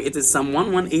 Sorry, it is Psalm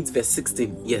 118 verse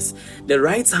 16. Yes. The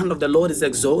right hand of the Lord is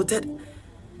exalted.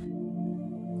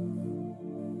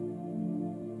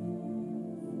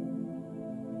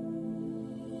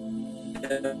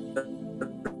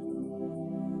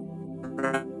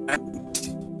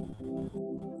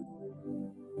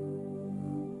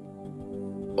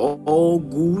 All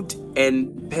good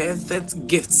and perfect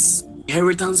gifts,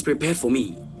 inheritance prepared for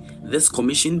me, this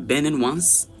commission burning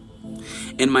once,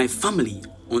 and my family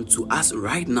unto us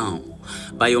right now.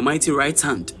 By your mighty right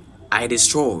hand, I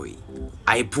destroy,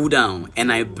 I pull down,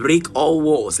 and I break all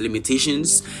walls,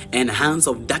 limitations, and hands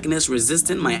of darkness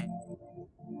resisting my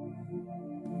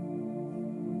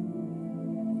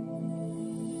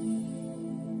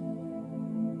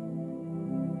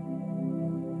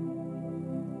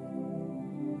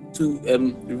to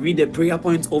read the prayer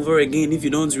point over again. If you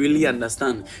don't really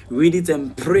understand, read it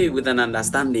and pray with an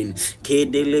understanding.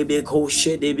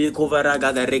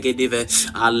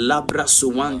 Alabra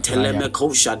suwan teleme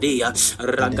koshadea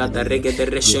ragada regede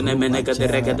reshene menega de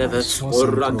regedeve or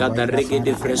ragada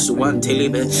regede fresuwan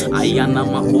telebe ayana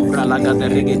makobra lagada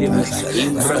regedeve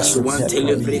infra suwan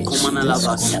televre komana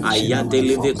lava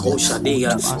ayadeleve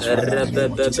koshadea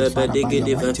rebebebe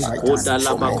degedeve oda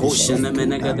lava koshene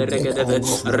menega de regedeve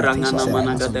rangana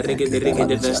managa de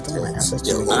regedeve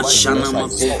ashana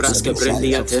makobra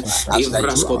brendiate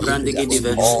ifrasko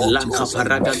brandigedive la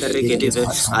kaparaga de regedeve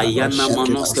ayana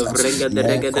manoske vrega de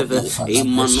regedeve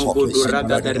imanogo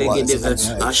duraga de regedeve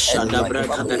ashada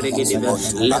braka de regedeve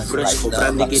le fresko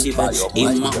brandigedive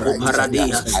imako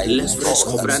paradia le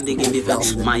fresko brandigedive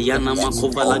mayana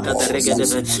makova laga de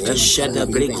regedeve shada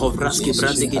breko vraski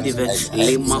brandigedive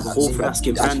le mako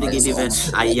vraski brandigedive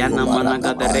ayana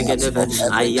managa de regedeve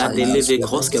ayade leve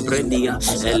koske brandia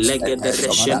lege de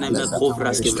reshene mako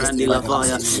vraski brandi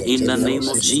lavaya. In the name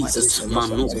of Jesus,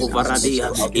 Manuko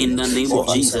Varadia, in the name of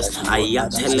Jesus,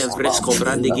 Ayatele Fresco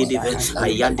Brandigidive,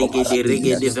 Ayadigidi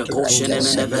Rigidive,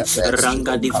 Koshenemeneve,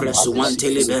 Ranga di Fresuan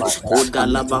Telive, Koda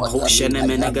Lava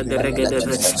Koshenemenega de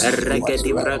Regedeve,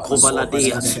 Regedivra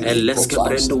Kovaladia, Eleske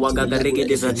Brenduaga de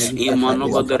Regedive,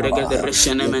 Imanogo de Regede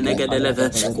Reshenemenega de Leve,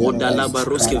 Koda Lava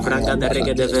Ruski Vraga de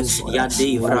Regedeve,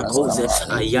 Yadi Vrakose,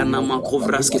 Ayana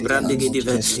Makovraski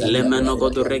Brandigidive, Lemenogo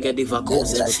de Regediva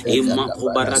Kose,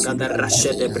 Imako Baraga de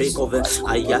Rashede Brekove,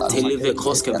 Ayatelive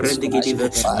Koske Brandigidive,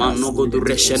 Manogo de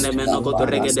Reshene Menogo de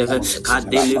Regedeve,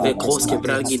 Kadelive Koske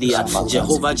Bragidia,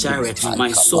 Jehovah Jireh,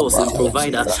 my source and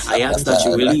provider. I ask that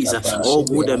you release all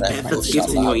good and perfect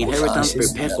gifts in your inheritance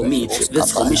prepared for me,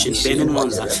 this commission burning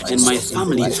ones and my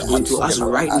family unto us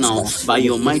right now. By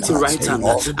your mighty right hand,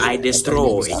 I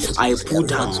destroy, I pull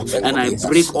down, and I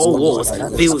break all walls.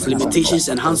 veils, limitations,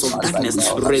 and hands of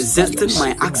darkness resisting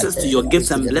my access to your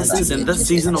gifts and blessings in this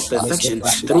season of perfection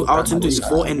throughout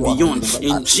 2024 and beyond.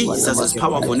 In Jesus'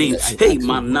 powerful name. Hey,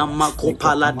 manama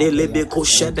kopala delebe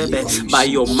koshedebe. By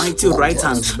your mighty right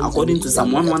hand, according to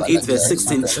Psalm 118 verse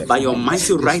 16, by your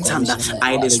mighty right hand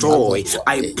I destroy,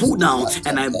 I pull down,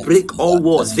 and I break all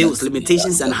walls, veils,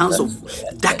 limitations, and hands of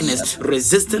darkness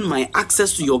resisting my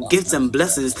access to your gifts and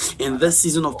blessings in this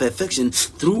season of perfection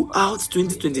throughout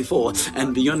 2024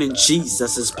 and beyond. In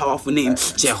Jesus' powerful name.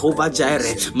 Jehovah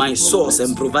Jireh, my source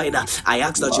and provider, I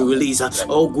ask that you release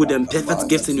all good and perfect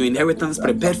gifts in your inheritance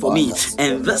prepared for me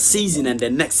and this season and the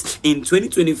next in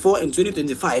 2024 and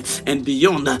 2025 and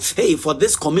beyond. Hey, for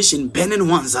this commission burning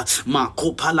ones,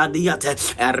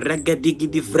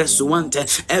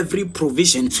 every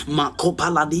provision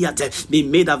be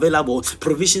made available,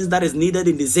 provisions that is needed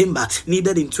in December,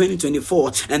 needed in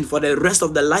 2024, and for the rest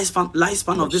of the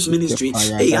lifespan of this ministry.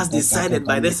 He has decided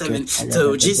by this heaven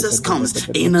till Jesus comes.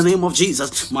 In the name of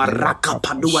Jesus,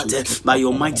 by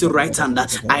your mighty right hand,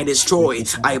 I destroy,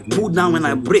 I pull down, and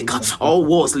I break all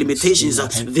walls, limitations,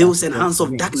 veils, and hands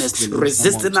of darkness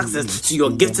resisting access to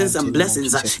your giftings and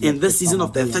blessings in this season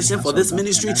of perfection for this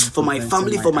ministry, for my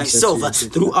family, for myself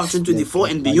throughout 2024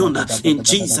 and beyond. In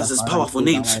Jesus' powerful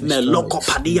name.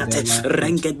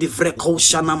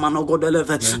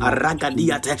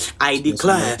 I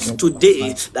declare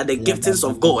today that the giftings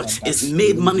of God is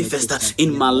made manifest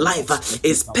in my life,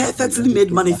 is perfectly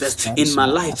made manifest in my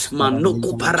life.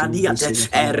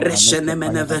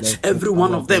 Every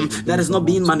one of them that is not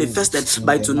being manifested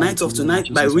by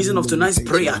by reason of tonight's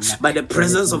prayer, by the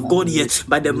presence of God here,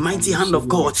 by the mighty hand of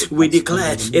God, we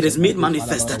declare it is made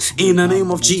manifest in the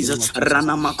name of Jesus.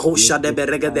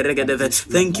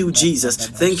 Thank you, Jesus.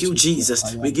 Thank you,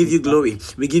 Jesus. We give you glory.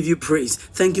 We give you praise.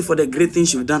 Thank you for the great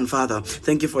things you've done, Father.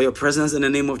 Thank you for your presence in the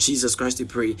name of Jesus Christ, we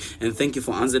pray. And thank you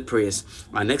for answered prayers.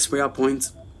 Our next prayer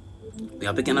point, we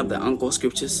are picking up the anchor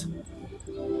scriptures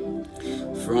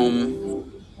from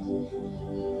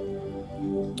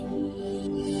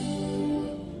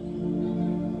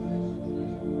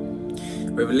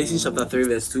Revelation chapter 3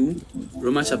 verse 2,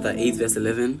 Romans chapter 8 verse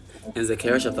 11, and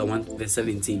Zechariah chapter 1 verse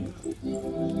 17.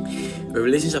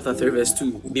 Revelation chapter 3 verse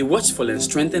 2, be watchful and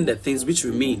strengthen the things which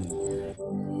remain.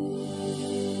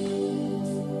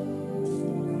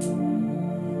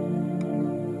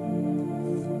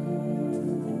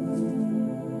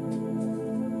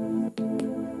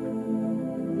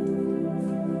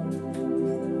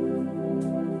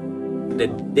 The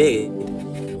dead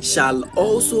shall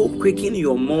also quicken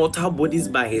your mortal bodies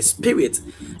by his spirit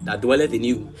that dwelleth in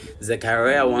you.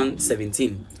 Zechariah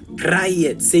 1:17. Cry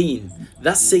yet, saying,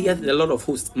 thus saith the Lord of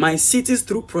hosts, my cities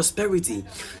through prosperity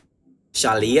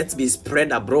shall yet be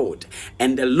spread abroad,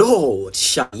 and the Lord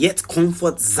shall yet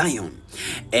comfort Zion,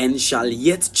 and shall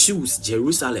yet choose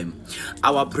Jerusalem.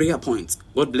 Our prayer point.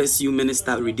 God bless you,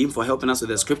 Minister Redeemed, for helping us with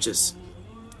the scriptures.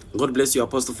 God bless you,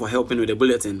 Apostle, for helping with the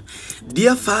bulletin.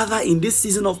 Dear Father, in this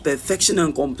season of perfection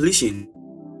and completion,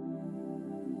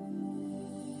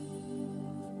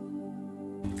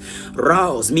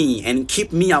 rouse me and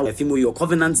keep me out of your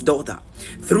covenant daughter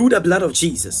through the blood of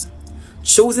Jesus,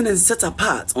 chosen and set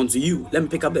apart unto you. Let me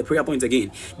pick up the prayer point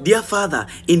again. Dear Father,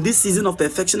 in this season of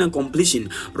perfection and completion,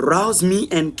 rouse me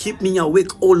and keep me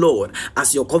awake, O Lord,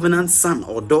 as your covenant son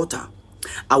or daughter.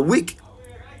 Awake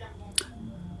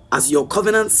as your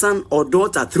covenant son or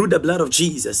daughter through the blood of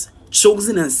Jesus,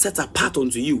 chosen and set apart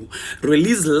unto you.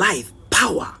 Release life,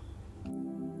 power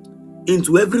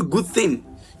into every good thing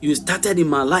you started in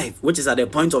my life, which is at the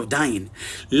point of dying.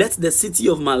 Let the city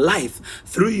of my life,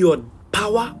 through your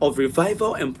power of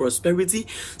revival and prosperity,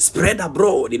 spread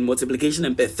abroad in multiplication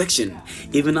and perfection,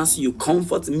 even as you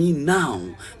comfort me now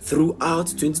throughout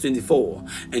 2024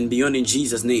 and beyond, in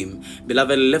Jesus' name.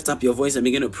 Beloved, lift up your voice and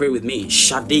begin to pray with me.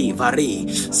 Shade Vari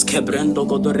Skebrendo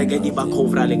Godoregedi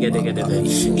Bakovra Legedegede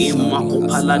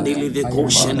Imakopala Delive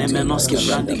Koshene Menoski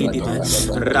Brandigedive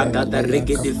Ragada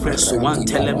Regedi Fresh one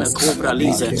Telemekovra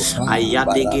Lise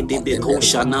Ayadege de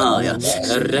Koshanaya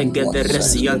Regede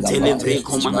Resian Televre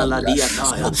Komanaladia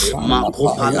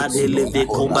Makopala de Leve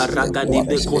Kobaraga de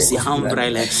Becosi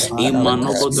Hambrele,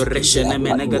 Imanogo de Reshene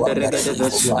Menega de Regade,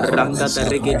 Ranga de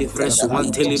Regedi Fresh one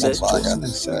Telibe,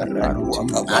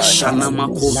 Ashana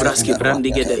Makovraski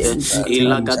Brandigede,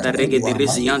 Ilaga de Regedi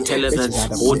Resian Televe,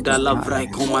 Oda Lavrai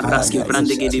Komaraski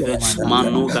Brandigedive,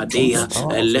 Manoga Dea,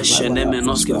 Leshene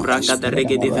Menoski Braga de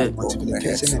Regedive,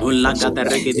 Ulaga de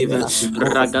Regedive,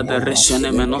 Raga de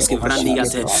Reshene Menoski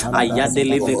Brandiate, Ayade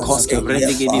Leve Koski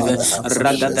Brandigedive.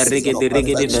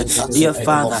 Dear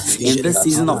Father, in this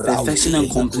season of perfection and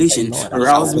completion,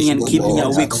 rouse me and keep me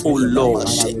awake, O Lord,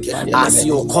 as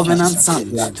your covenant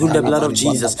son through the blood of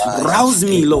Jesus. Rouse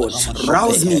me, Lord,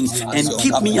 rouse me and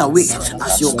keep me awake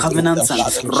as your covenant son.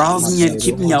 Rouse me and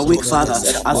keep me awake, Father,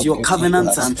 as your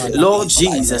covenant son, Lord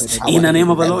Jesus, in the name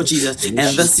of the Lord Jesus.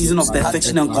 And this season of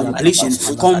perfection and completion,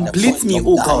 complete me,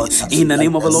 O God, in the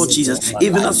name of the Lord Jesus.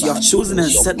 Even as you have chosen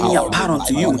and set me apart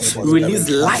unto you, release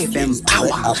life and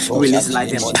power, release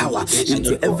life and power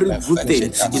into every good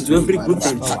thing, into every good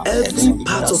thing, every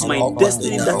part of my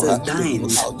destiny that is dying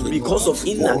because of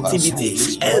inactivity,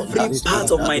 every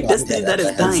part of my destiny that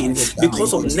is dying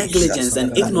because of negligence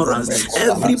and ignorance,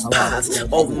 every part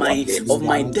of my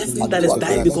destiny that is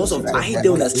dying because of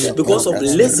idleness, because of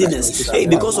laziness, hey,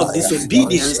 because of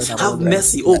disobedience. Have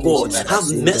mercy, oh God, have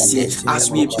mercy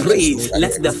as we pray.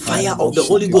 Let the fire of the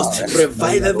Holy Ghost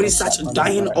revive every such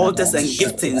dying altars and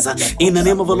giftings in the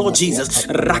name of the Lord Jesus.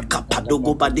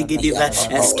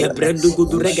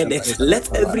 Let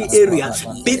every area,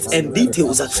 bits and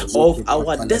details of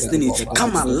our destiny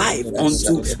come alive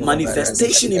unto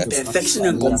manifestation in perfection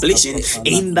and completion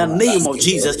in the name of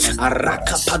Jesus.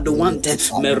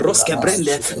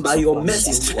 By your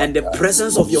mercies and the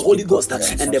presence of your Holy Ghost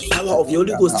and the power of your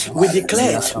Holy Ghost, we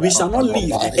declare we shall not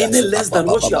live any less than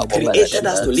what you have created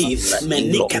us to live.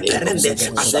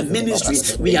 As a ministry,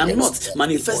 we are not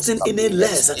manifesting any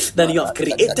less than you have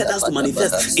created us to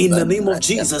manifest in the name of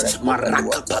Jesus.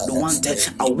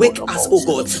 Awake us, oh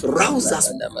God, rouse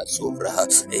us,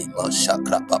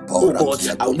 oh God,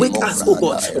 awake us, oh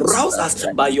God, rouse us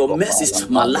by your mercies.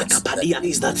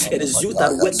 Is that it is you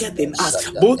that worketh in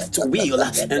us both to will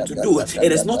and to do.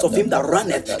 It is not of him that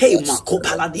runneth, hey,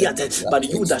 but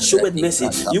you that showeth mercy.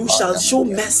 You shall show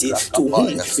mercy to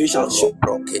whom you shall show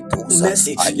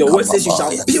mercy. Your word says you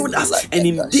shall build us, and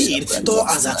indeed restore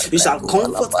us. You shall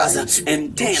comfort us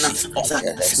and turn us.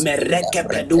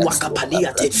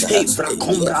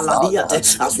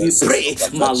 As we pray,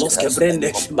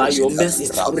 by your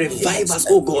mercies, revive us,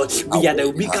 oh God. We are the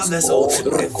weaker vessel.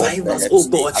 Revive us, oh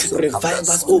God. Revive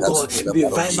us, oh God.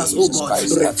 Revive us, oh God.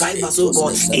 Revive us, oh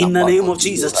God. In the name of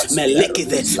Jesus.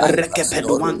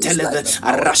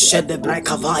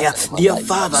 Dear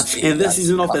Father, in this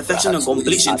season of perfection and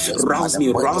completion, rouse me,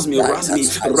 rouse me, rouse me,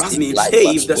 rouse me.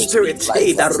 Hey, if the spirit,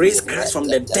 hey, that raised Christ from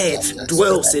the dead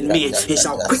dwells in me, he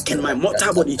shall quicken my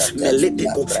mortal body.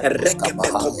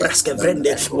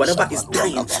 Whatever is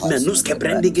dying,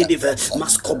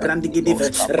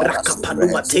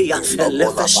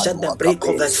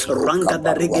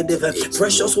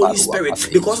 precious Holy Spirit,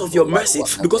 because of your mercy,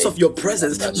 because of your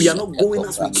presence, we are not going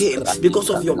as we came. Because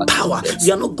of your power,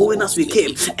 we are not going as we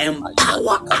came.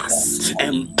 Empower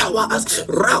us,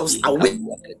 rouse, awaken,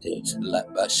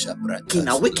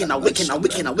 awaken.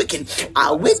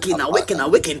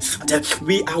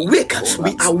 We awake,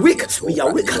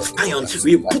 Ion.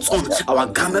 We put on our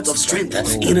garment of strength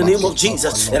in the name of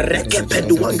Jesus,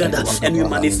 and we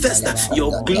manifest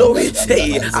your glory,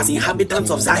 hey, as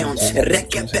inhabitants of Zion.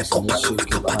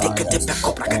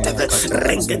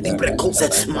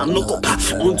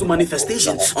 Unto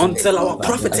manifestation, until our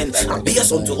profiting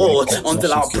appears unto all,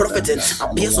 until our profiting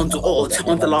appears unto all,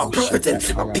 until our profiting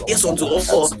appears unto all,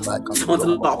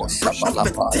 until our profiting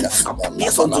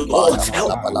appears unto all.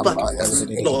 Help us, Lord.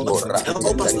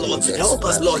 Help us, Lord. Help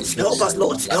us, Lord. Help us,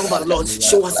 Lord. Help us, Lord.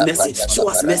 Show us mercy. Show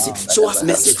us mercy. Show us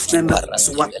mercy. Remember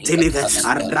what deliver.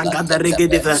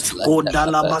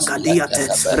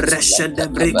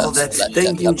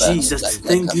 Thank you, Jesus.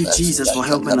 Thank you, Jesus, for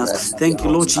helping us. Thank you,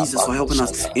 Lord Jesus, for helping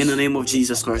us. In the name of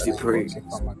Jesus Christ, we pray.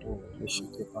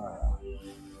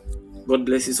 God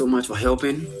bless you so much for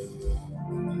helping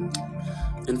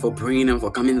and for praying and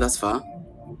for coming thus far.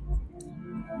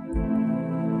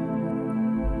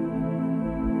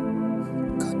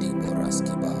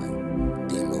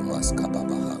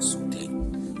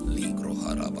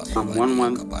 Psalm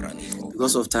 1:1.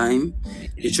 Because of time,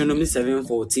 Deuteronomy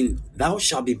 7:14. Thou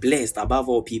shalt be blessed above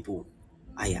all people.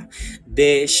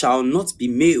 There shall not be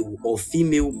male or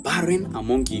female barren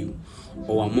among you,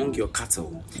 or among your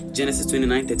cattle. Genesis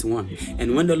 29:31.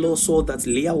 And when the Lord saw that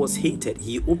Leah was hated,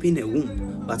 he opened a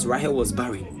womb, but Rahel was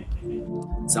barren.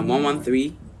 Psalm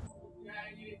 113,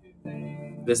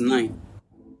 verse 9.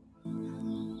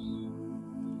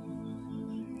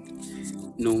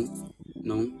 No.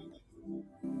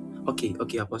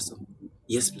 Okay, Apostle.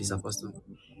 Yes, please, Apostle.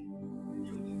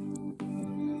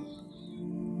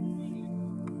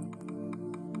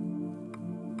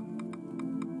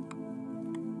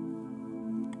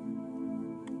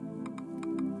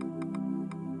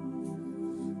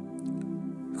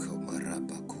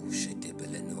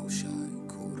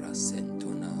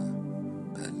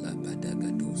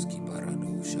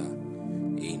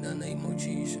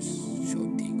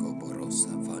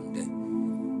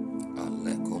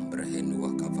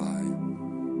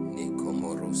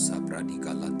 In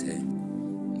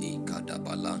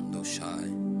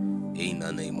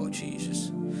the name of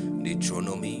Jesus.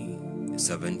 Deuteronomy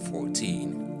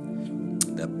 7:14.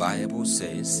 The Bible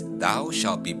says, "Thou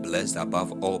shalt be blessed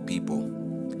above all people.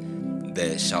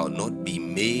 There shall not be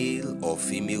male or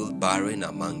female barren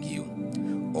among you,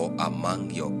 or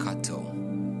among your cattle."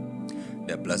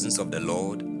 The blessings of the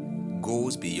Lord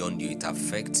goes beyond you. It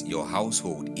affects your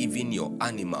household, even your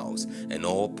animals and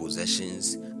all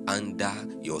possessions under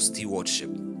your stewardship.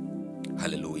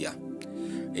 Hallelujah.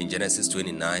 In Genesis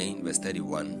 29 verse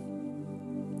 31,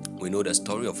 we know the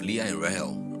story of Leah and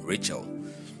Rachel.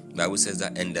 The Bible says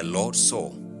that, "And the Lord saw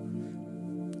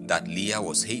that Leah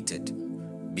was hated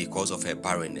because of her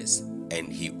barrenness,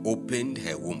 and he opened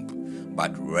her womb.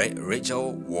 But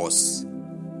Rachel was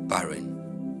barren.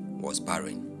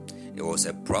 It was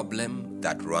a problem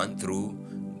that ran through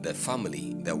the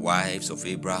family, the wives of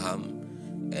Abraham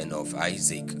and of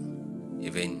Isaac,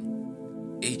 even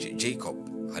Jacob.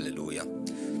 Hallelujah.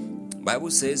 Bible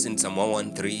says in Psalm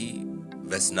 113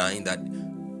 verse 9 that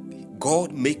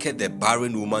God maketh the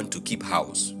barren woman to keep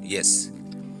house, yes,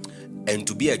 and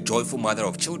to be a joyful mother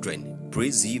of children.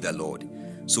 Praise ye the Lord.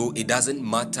 So it doesn't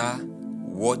matter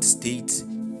what state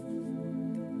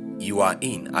you are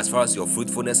in as far as your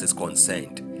fruitfulness is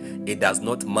concerned. It does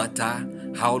not matter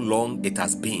how long it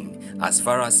has been as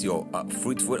far as your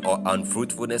fruitful or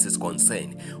unfruitfulness is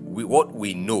concerned. What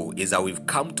we know is that we've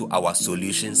come to our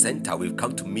solution center. We've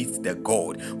come to meet the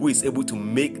God who is able to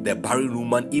make the barren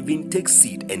woman even take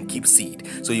seed and keep seed.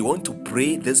 So you want to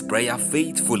pray this prayer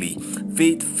faithfully,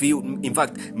 faith-filled. In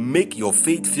fact, make your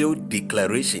faith-filled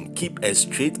declaration. Keep a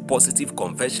straight positive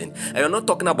confession. And we're not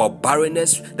talking about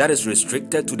barrenness that is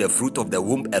restricted to the fruit of the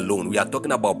womb alone. We are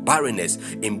talking about barrenness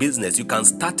in business. You can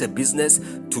start a business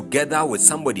together with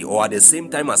somebody or at the same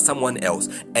time as someone else,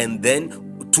 and then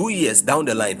 2 years down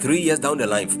the line, 3 years down the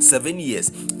line, 7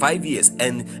 years, 5 years,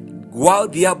 and while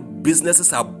their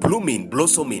businesses are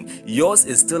blossoming, yours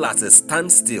is still at a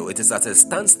standstill. It is at a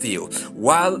standstill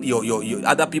while your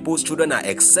other people's children are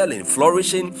excelling,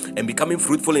 flourishing, and becoming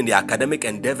fruitful in their academic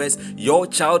endeavors. Your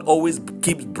child always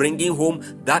keeps bringing home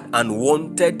that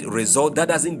unwanted result that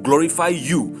doesn't glorify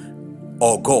you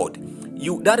or God.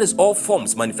 That is all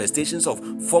manifestations of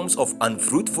forms of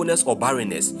unfruitfulness or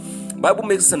barrenness. Bible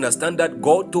makes us understand that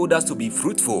God told us to be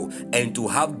fruitful and to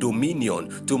have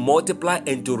dominion, to multiply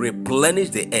and to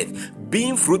replenish the earth.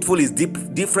 Being fruitful is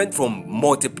different from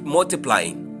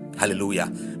multiplying. Hallelujah.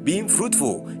 Being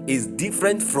fruitful is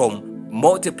different from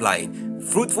multiplying.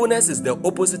 Fruitfulness is the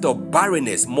opposite of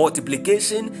barrenness.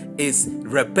 Multiplication is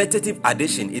repetitive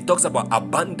addition. It talks about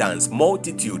abundance,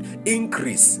 multitude,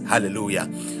 increase. Hallelujah.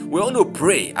 We want to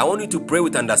pray. I want you to pray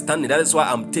with understanding. That is why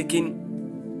I'm taking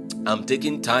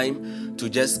time to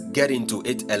just get into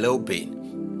it a little bit.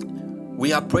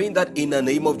 We are praying that in the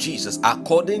name of Jesus,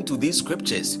 according to these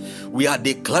scriptures, we are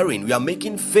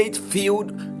making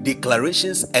faith-filled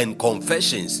declarations and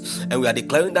confessions, and we are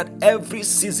declaring that every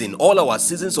season, all our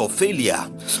seasons of failure,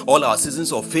 all our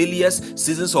seasons of failures,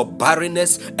 seasons of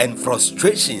barrenness and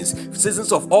frustrations,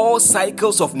 seasons of all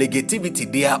cycles of negativity,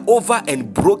 they are over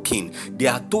and broken. They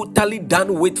are totally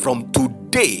done with from today.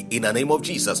 In the name of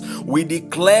Jesus, we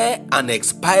declare an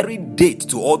expiry date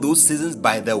to all those seasons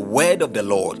by the word of the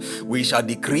Lord. We shall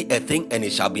decree a thing and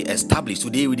it shall be established.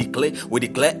 Today we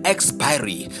declare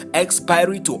expiry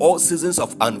to all seasons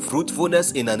of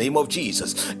unfruitfulness in the name of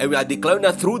Jesus. And we are declaring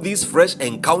that through these fresh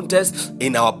encounters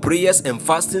in our prayers and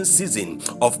fasting season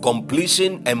of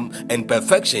completion and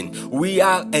perfection, we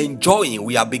are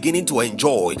beginning to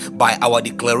enjoy by our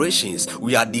declarations.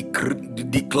 We are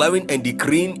declaring and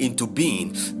decreeing into being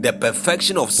the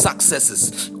perfection of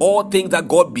successes, all things that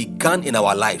God began in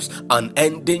our lives,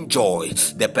 unending joy,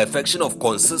 the perfection of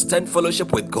consistent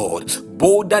fellowship with God,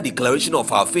 bolder declaration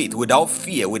of our faith without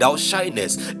fear, without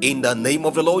shyness, in the name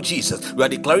of the Lord Jesus. We are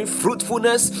declaring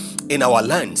fruitfulness in our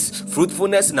lands,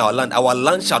 fruitfulness in our land. Our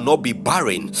land shall not be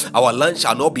barren. Our land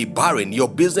shall not be barren. Your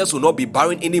business will not be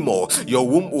barren anymore. Your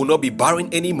womb will not be barren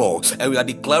anymore. And we are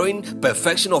declaring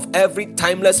perfection of every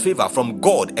timeless favor from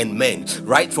God and men,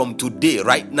 right from today,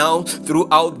 right now,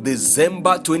 throughout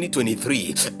December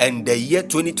 2023 and the year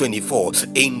 2024,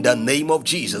 in the name of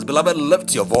Jesus. Beloved,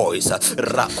 lift your voice.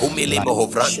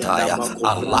 Movrantaya,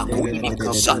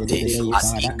 Alakudikusate,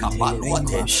 Adika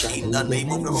Paluate, in the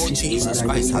name of the Lord Jesus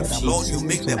Christ. Lord, you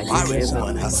make the barren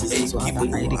woman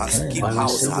give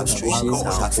house,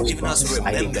 even as you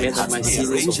I remember declare that my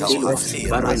seasons of Rachel, failure,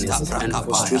 barrenness, and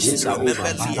frustrations are over.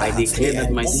 I declare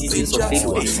that my seasons of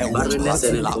failure, barrenness,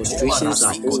 and frustrations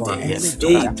are over.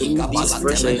 Hey, through these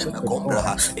fresh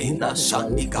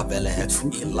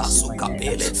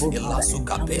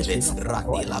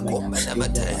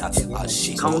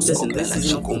encounters in this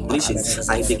season of completion,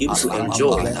 I begin to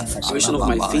enjoy the expression of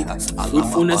my faith,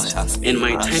 fruitfulness, and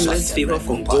my timeless favor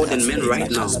from God and men right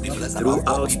now,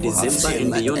 throughout December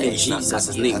and beyond in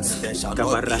Jesus' name.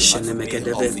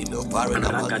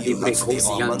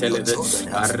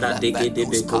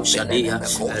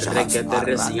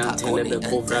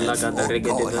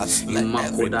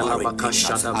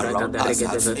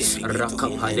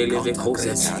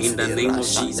 In the name of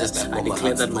Jesus, I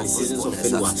declare that my seasons of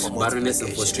failure, barrenness,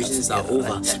 and frustrations are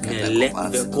over.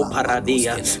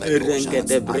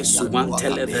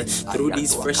 Through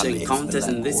these fresh encounters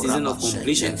in this season of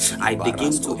completion, I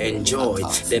begin to enjoy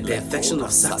the perfection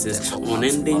of success,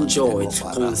 unending joy,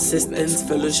 consistent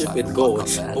fellowship with God,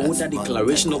 bolder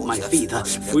declaration of my faith,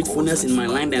 fruitfulness in my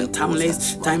land, and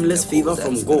timeless favor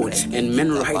from God and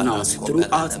men right now,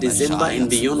 throughout December and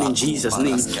beyond in Jesus'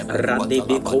 name.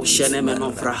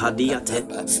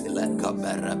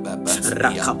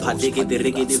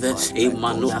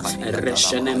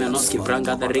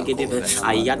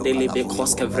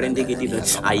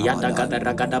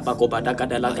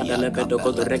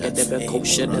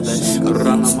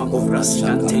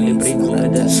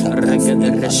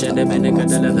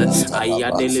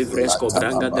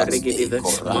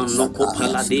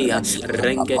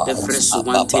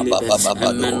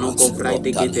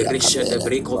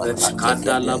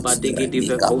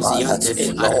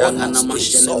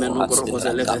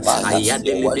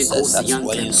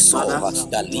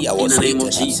 In the name of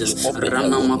Jesus,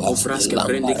 Ranama Kovraske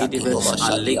Brendigidive,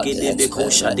 Allegede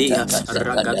Koshadia,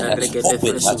 Ragada Regede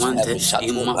Fresuante,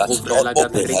 Imakovra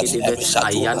Lagada Regidive,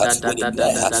 Ayada da da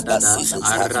da da da da,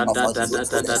 Arada da da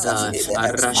da da da,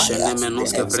 Arashane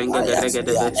Menoske Vrenga de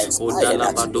Regedeve, Udala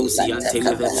Badusi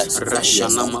Antelive,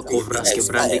 Rashanama Kovraske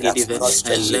Brandigidive,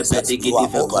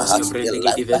 Elebedigidive Koske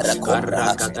Brandigidive,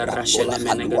 Aragada Rashane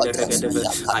Menega de Regedeve,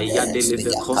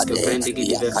 Ayadelive Koske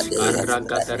Brandigidive,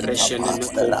 Aragada Rashane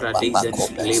Mekovra Dize,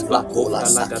 Liba Kovra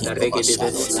Lagada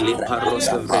Regedive, Lipa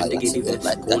Roske Vrendigidive,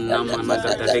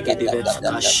 Kunamanaga Regedive,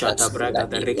 Ashata Braga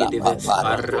the Regedive,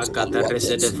 Aragada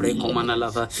Resede Frekomana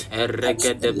Lava,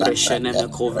 Erregede Breshene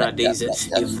Mekovra Dize,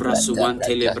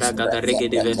 Ivrasuantele Braga the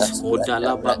Regedive,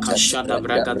 Odala Bakashada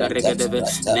Braga the Regedive,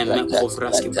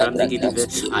 Nemekovraski Brandigidive,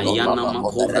 Ayana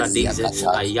Makovra Dize,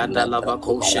 Ayada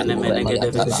Labako Shene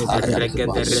Menegedive,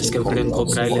 Erregede Reske Vrenko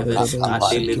Braileve,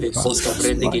 Adelive Koska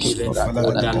Brandigidive,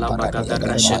 Odala Bagada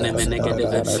Rashene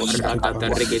Menegedive, Ragada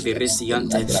Regedi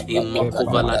Resiante,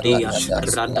 Imokovaladia,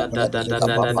 Rada da da da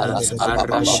da da da,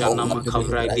 Arashana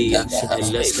Makavradia,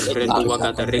 Eleska Vrendo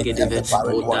Wagada Regedive,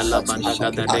 Odala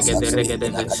Badagada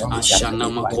Regedeve, Ashana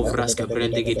Makovraska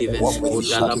Brandigidive,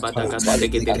 Odala Badagada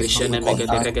Regedi Rishene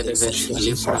Megade Regedeve,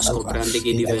 Lifrasco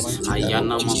Brandigidive,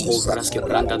 Ayana Makovraska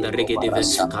Branga da Regedive,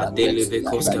 Kadelive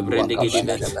Koska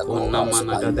Brandigidive,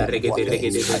 Unamanagada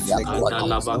Regedive,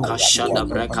 Kadala Bakashada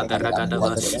Brakada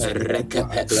Ragadava,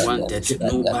 Rekepeduante,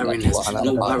 no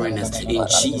barrenness, in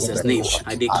Jesus' name.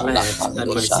 I declare that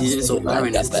my seasons of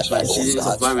barrenness,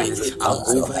 are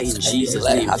over in Jesus'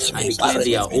 name. I declare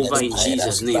they are over in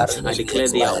Jesus' name. I declare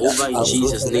they are over in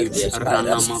Jesus' name.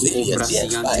 Ranama Kovra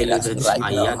Sianteleve,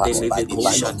 Ayadeleve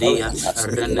Koshadea,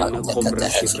 Reneme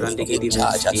Kovraski Brandigedive,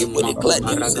 Imako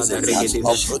Paraga the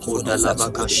Regedive,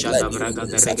 Kodalabaka Shada Braga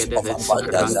the Regedeve,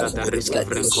 Ranga the Risk of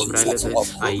Renkovreleve,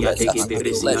 Ayadegi the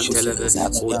Risianteleve,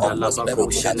 Kodalabako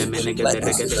Shenemenega the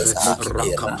Regedeve,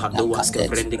 Rakapaduaska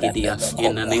Brandigedia.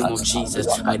 In the name of Jesus,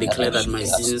 I declare that my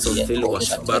seasons of failure,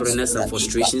 barrenness, and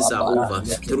frustrations are over.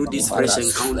 Through these fresh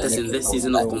encounters in this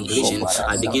season of completion,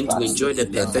 I begin to enjoy the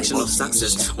perfection of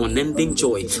success, unending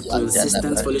joy,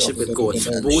 consistent fellowship with God,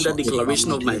 bolder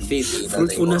declaration of my faith,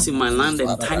 fruitfulness in my land,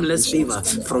 and timeless favor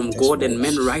from God and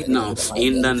men right now.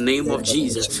 In the name of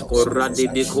Jesus.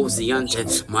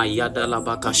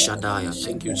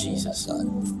 Thank you, Jesus.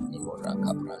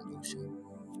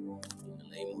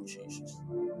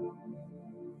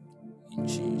 In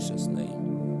Jesus'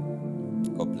 name.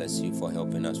 God bless you for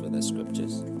helping us with the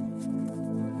scriptures.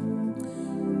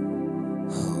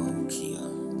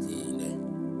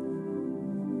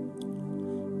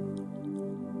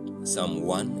 Psalm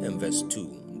 1 and verse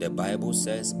 2. The Bible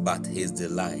says, but his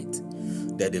delight,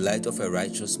 the delight of a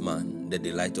righteous man, the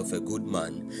delight of a good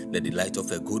man, the delight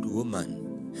of a good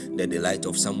woman, the delight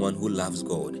of someone who loves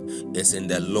God is in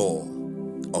the law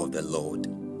of the Lord,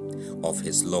 of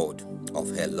his Lord, of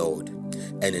her Lord.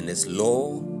 And in his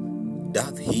law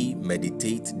doth he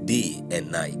meditate day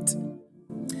and night.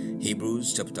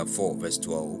 Hebrews chapter 4 verse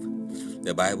 12.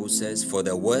 The Bible says, for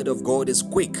the word of God is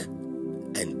quick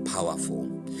and powerful.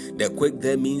 The quick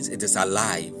there means it is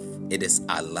alive. It is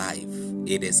alive.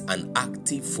 It is an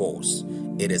active force.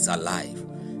 It is alive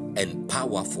and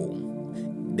powerful.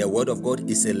 The word of God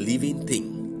is a living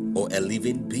thing or a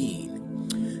living being,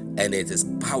 and it is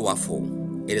powerful.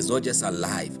 It is not just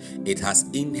alive, it has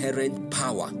inherent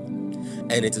power,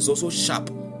 and it is also sharp.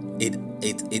 It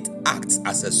acts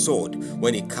as a sword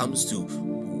when it comes to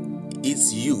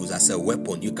its use as a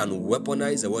weapon. You can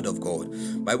weaponize the word of God.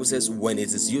 Bible says when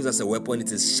it is used as a weapon,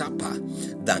 it is sharper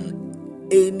than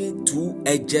any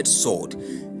two-edged sword,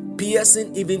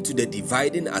 piercing even to the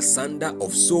dividing asunder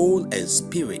of soul and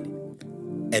spirit,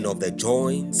 and of the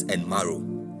joints and marrow,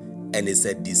 and is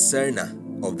a discerner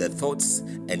of the thoughts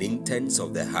and intents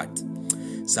of the heart.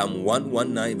 Psalm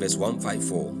 119 verse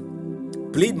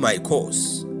 154. Plead my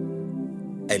cause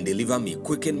and deliver me,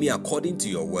 quicken me according to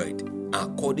your word.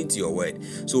 According to your word.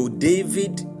 So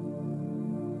David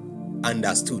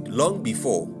understood long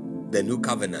before the new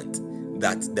covenant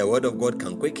that the word of God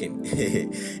can quicken.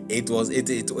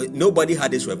 Nobody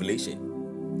had this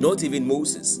revelation, not even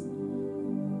Moses,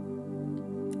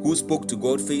 who spoke to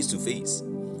God face to face.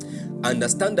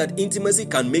 Understand that intimacy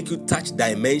can make you touch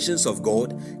dimensions of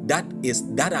God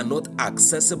that are not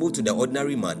accessible to the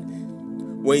ordinary man.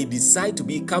 When you decide to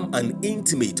become an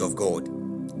intimate of God,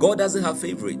 God doesn't have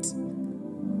favorites.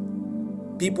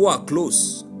 People are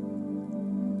close,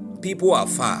 people are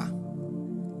far,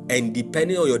 and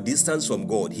depending on your distance from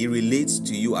God, he relates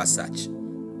to you as such.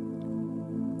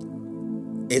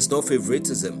 It's not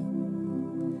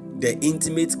favoritism. The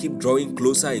intimates keep drawing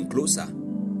closer and closer,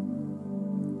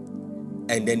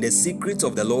 and then the secrets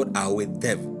of the Lord are with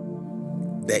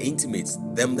them. The intimates,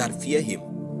 them that fear him.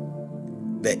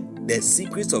 The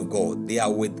secrets of God, they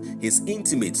are with his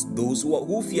intimates, those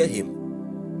who fear him.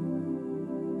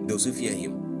 Those who fear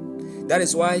him. That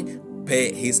is why,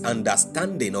 per his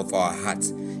understanding of our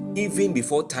hearts, even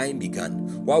before time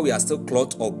began, while we are still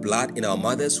clothed of blood in our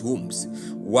mother's wombs,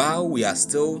 while we are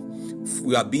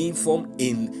being formed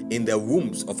in the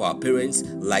wombs of our parents,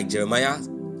 like Jeremiah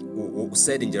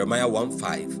said in Jeremiah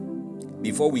 1:5,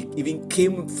 before we even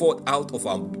came forth out of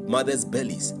our mother's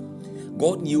bellies,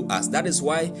 God knew us. That is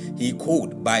why he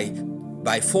called by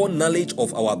foreknowledge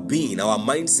of our being, our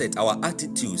mindset, our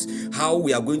attitudes, how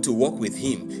we are going to walk with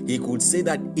him. He could say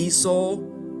that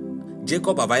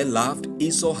Jacob have I loved,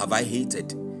 Esau have I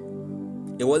hated.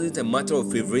 It wasn't a matter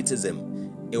of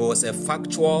favoritism. It was a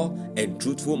factual and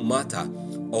truthful matter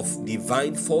of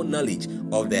divine foreknowledge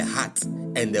of the heart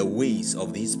and the ways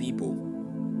of these people.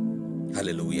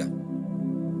 Hallelujah.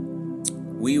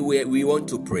 We want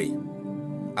to pray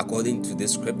according to the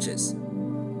scriptures.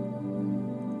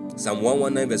 Psalm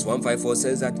 119 verse 154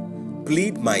 says that,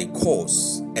 plead my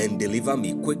cause and deliver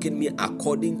me, quicken me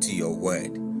according to your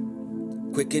word.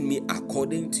 Quicken me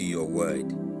according to your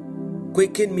word.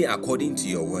 Quicken me according to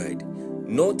your word.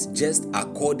 Not just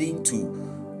according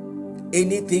to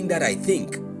anything that I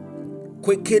think.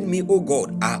 Quicken me, O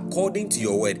God, according to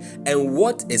your word. And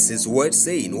what is his word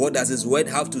saying? What does his word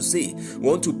have to say? We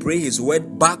want to pray his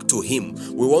word back to him.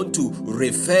 We want to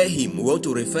refer him. We want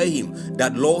to refer him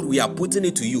that, Lord, we are putting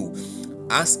it to you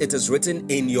as it is written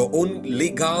in your own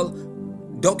legal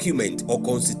document or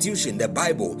constitution, the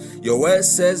Bible. Your word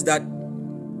says that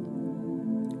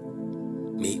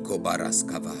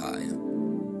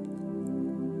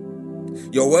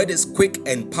your word is quick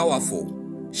and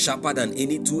powerful, sharper than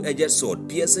any two-edged sword,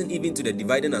 piercing even to the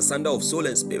dividing asunder of soul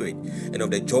and spirit, and of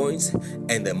the joints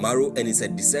and the marrow, and is a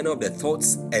discerner of the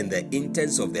thoughts and the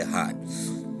intents of the heart.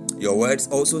 Your word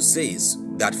also says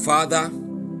that, Father,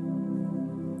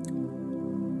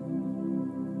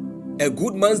 a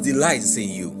good man's delight is in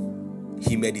you.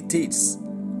 He meditates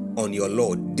on your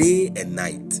law day and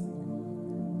night.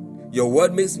 Your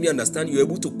word makes me understand you're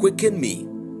able to quicken me.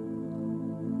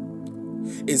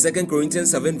 In 2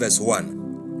 Corinthians 7 verse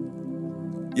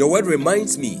 1, your word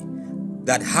reminds me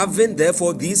that having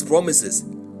therefore these promises,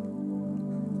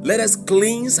 let us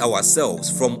cleanse ourselves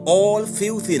from all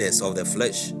filthiness of the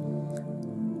flesh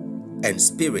and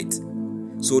spirit.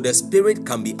 So the spirit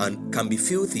can be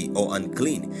filthy or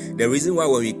unclean. The reason why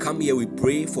when we come here we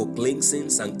pray for cleansing,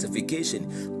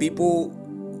 sanctification. People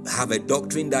have a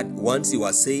doctrine that once you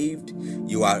are saved,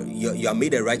 you are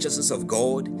made a righteousness of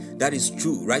God. That is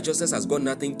true. Righteousness has got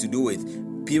nothing to do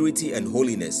with purity and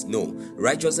holiness. No,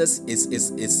 righteousness is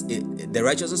the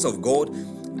righteousness of God,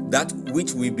 that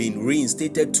which we've been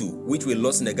reinstated to, which we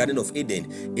lost in the Garden of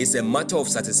Eden, is a matter of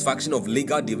satisfaction of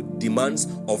legal demands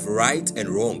of right and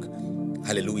wrong.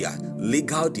 Hallelujah.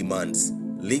 Legal demands.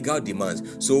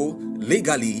 So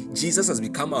legally, Jesus has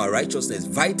become our righteousness.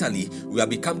 Vitally, we have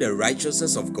become the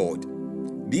righteousness of God.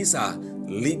 These are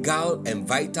legal and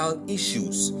vital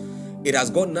issues. It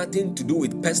has got nothing to do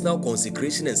with personal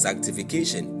consecration and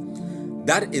sanctification.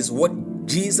 That is what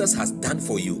Jesus has done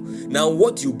for you. Now,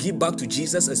 what you give back to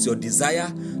Jesus is your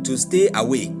desire to stay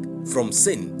away from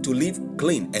sin, to live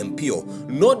clean and pure,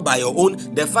 not by your own.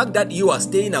 The fact that you are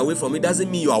staying away from it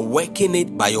doesn't mean you are working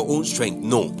it by your own strength.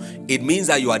 No, it means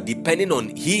that you are depending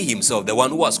on He Himself, the one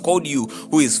who has called you,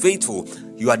 who is faithful.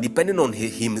 You are depending on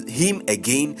him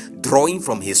again, drawing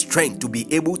from His strength to be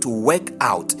able to work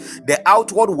out. The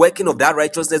outward working of that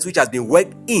righteousness which has been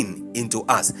worked into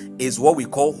us is what we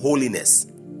call holiness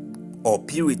or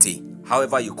purity,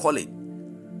 however you call it.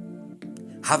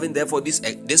 Having therefore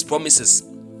these promises,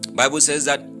 Bible says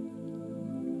that,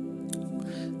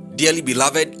 dearly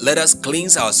beloved, let us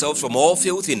cleanse ourselves from all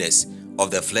filthiness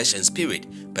of the flesh and spirit,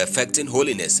 perfecting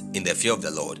holiness in the fear of the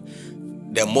Lord.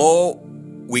 The more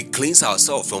we cleanse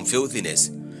ourselves from filthiness,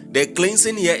 the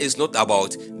cleansing here is not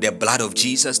about the blood of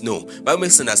Jesus. No, but we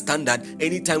must understand that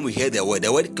anytime we hear the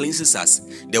word cleanses us.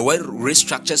 The word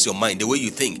restructures your mind, the way you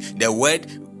think. The word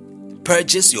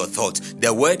purges your thoughts.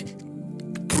 The word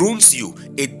prunes you.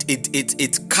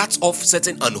 It cuts off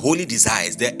certain unholy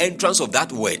desires. The entrance of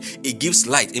that word, it gives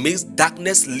light. It makes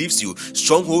darkness leaves you.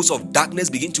 Strongholds of darkness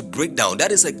begin to break down.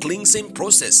 That is a cleansing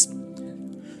process.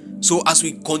 So as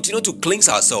we continue to cleanse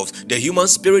ourselves, the human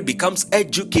spirit becomes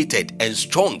educated and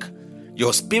strong.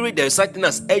 Your spirit, there is something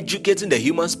as educating the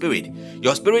human spirit.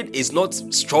 Your spirit is not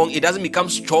strong. It doesn't become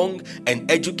strong and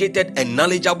educated and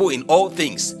knowledgeable in all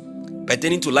things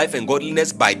pertaining to life and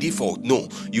godliness by default. No,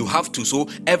 you have to. So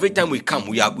every time we come,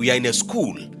 we are in a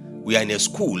school. We are in a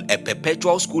school, a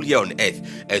perpetual school here on earth,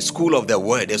 a school of the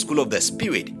word, a school of the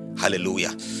spirit.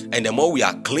 Hallelujah. And the more we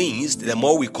are cleansed, the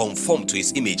more we conform to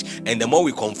His image. And the more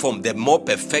we conform, the more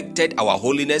perfected our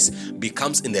holiness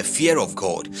becomes in the fear of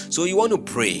God. So you want to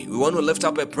pray. We want to lift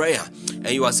up a prayer. And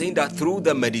you are saying that through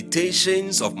the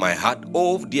meditations of my heart,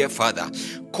 oh dear Father,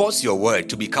 cause your word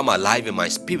to become alive in my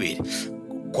spirit.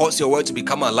 Cause your word to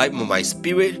become alive in my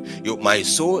spirit, my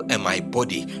soul, and my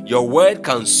body. Your word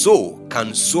can so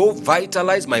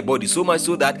vitalize my body, so much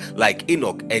so that, like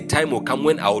Enoch, a time will come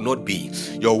when I will not be.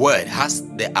 Your word has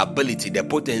the ability, the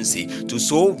potency to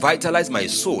so vitalize my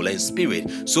soul and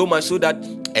spirit, so much so that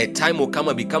a time will come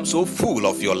and become so full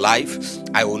of your life,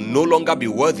 I will no longer be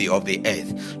worthy of the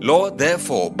earth. Lord,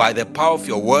 therefore, by the power of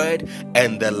your word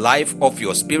and the life of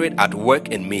your spirit at work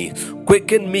in me,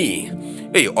 quicken me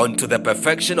unto the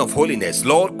perfection of holiness.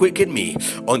 Lord, quicken me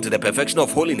unto the perfection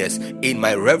of holiness in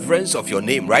my reverence of your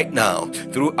name right now,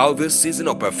 throughout this season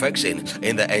of perfection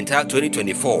in the entire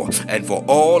 2024 and for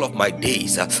all of my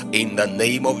days, in the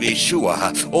name of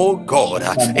Yeshua. Oh God,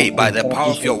 by the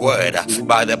power of your word,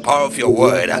 by the power of your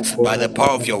word, by the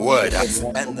power of your word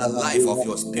and the life of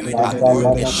your spirit at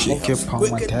work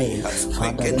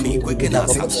in me, quicken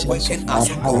us, God,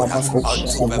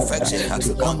 unto perfection,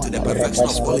 unto the perfection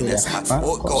of holiness.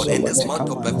 Oh God, in this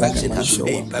month of perfection, a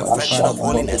perfection of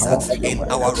holiness, in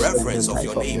our reverence of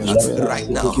your name, right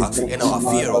now, in our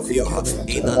fear of you,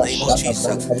 in the name of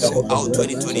Jesus, throughout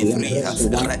 2023,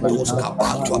 Redos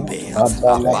Kapalwape,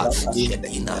 Abba,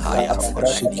 Kedina Haya,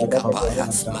 Redikapaya,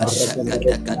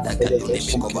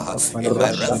 in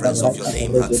my reverence of your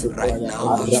name, right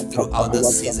now, throughout the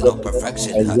season of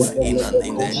perfection, in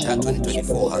the entire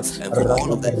 2024, and for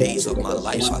all of the days of my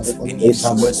life, in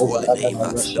Yeshua's holy name,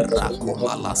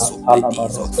 Mala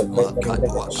Supedizo,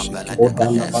 Makadua Capella de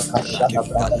Gale,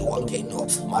 Radicadua Keno,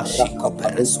 Mashiko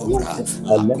Peresura,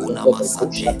 Lacuna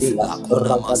Masate,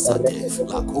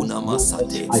 Lacuna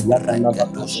Masate,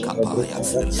 Regadush Capaya,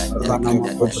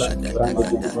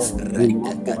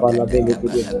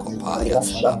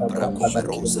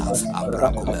 Abracomerosa,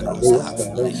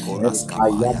 Lecoras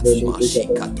Capaya,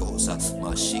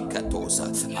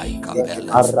 Mashikatosa,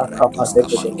 Aikapella,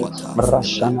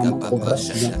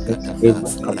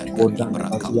 Redus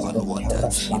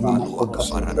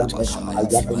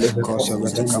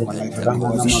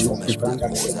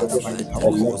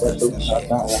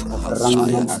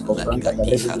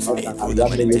through the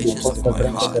meditations of my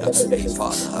heart,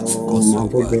 Father, cause your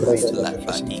word,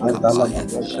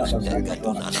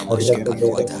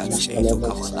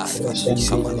 to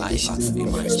come alive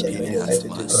in my spirit,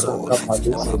 my soul,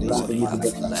 in my body,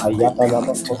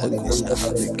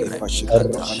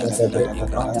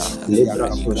 Libra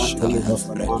Regigrataya, Suranteliva,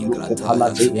 Manu Regigrataya,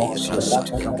 Paladia,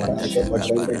 Rata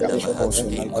Eratakatakatabaranaba,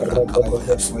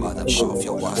 Ebarakapaya, by the power of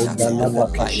your word, and the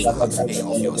life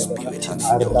of your spirit,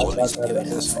 the Holy Spirit,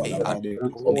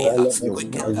 may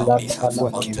quicken, help me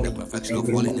unto the perfection of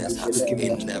holiness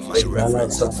in my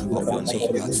reverence of your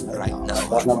name right now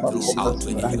throughout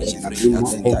 2023 and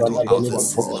throughout the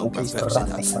season of perfection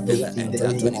and the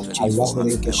entire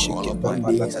 2024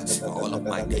 and all of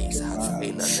my days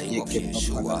in the name of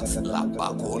Yeshua. La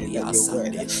Bacolia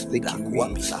Sande,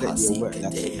 Dakwapila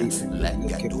Hasikete,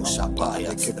 Legedo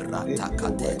Shapaya,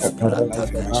 Ratakate,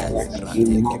 Ratakate,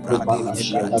 Rateko Braba,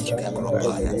 Ratike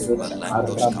Bropaya,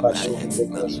 Melendos Kapaya,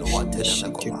 Meluatena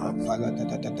Mekopa.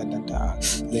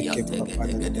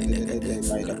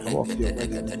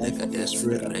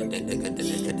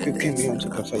 Quicken me unto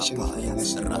perfection of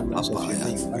holiness in the reverence of your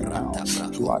name right now.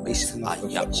 Throughout this season of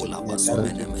perfection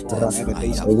in the latter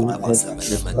days of my life.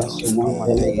 Command my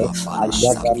day. Let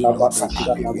shake it, lead me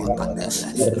to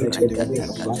the way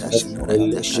of perfection, Lord.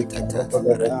 Let shake it,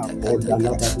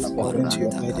 according to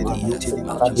your word in the mighty name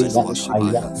of Jesus.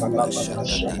 Let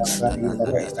shake it, in your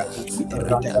word. Be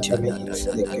evident to me.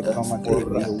 Be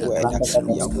your word.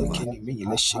 Be awakened in me.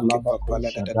 Let's shake it,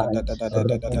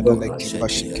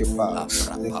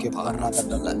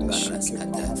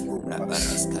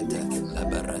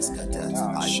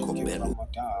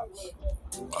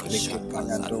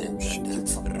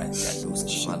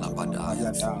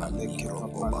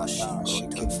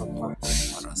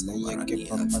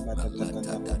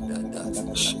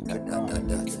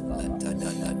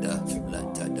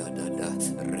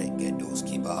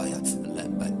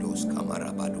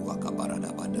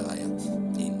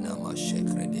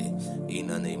 in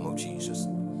the name of Jesus.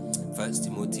 1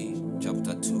 Timothy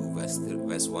chapter 2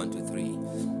 verse 1 to 3.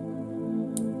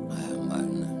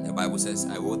 The Bible says,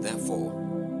 I will therefore,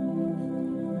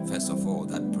 first of all,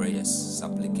 that prayers,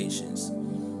 supplications,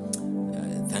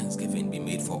 thanksgiving be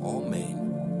made for all men,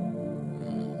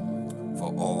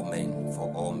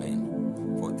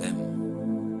 for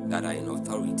them that are in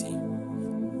authority.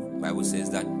 The Bible says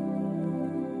that,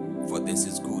 for this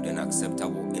is good and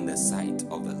acceptable in the sight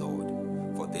of the Lord.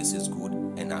 For this is good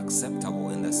and acceptable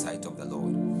in the sight of the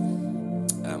Lord.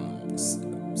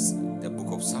 The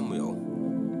book of Samuel,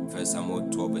 1 Samuel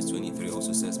 12 verse 23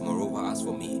 also says, moreover, as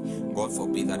for me, God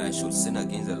forbid that I should sin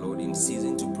against the Lord in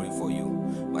season to pray for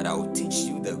you, but I will teach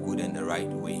you the good and the right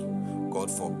way. God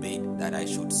forbid that I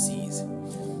should cease.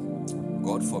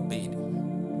 God forbid.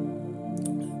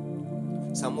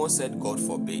 Someone said, God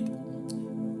forbid.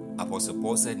 Apostle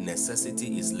Paul said,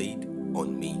 necessity is laid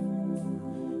on me.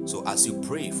 So as you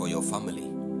pray for your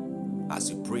family, as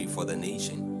you pray for the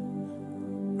nation,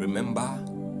 remember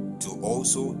to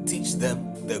also teach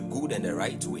them the good and the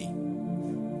right way.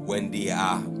 When they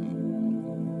are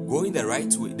going the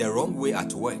right way, the wrong way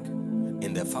at work,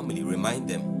 in the family, remind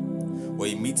them. When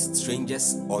you meet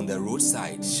strangers on the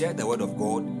roadside, share the word of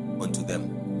God unto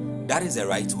them. That is the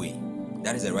right way.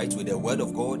 That is the right way. The word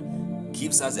of God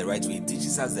gives us the right way. It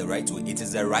teaches us the right way. It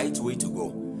is the right way to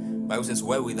go. The Bible says,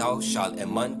 wherewithal shall a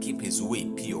man keep his way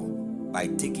pure, by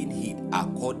taking heed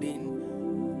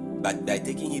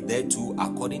thereto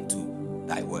according to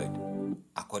thy word.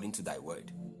 According to thy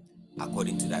word.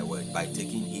 According to thy word. By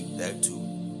taking heed thereto.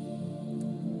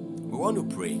 We want to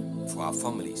pray for our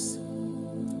families.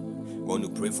 We want to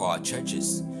pray for our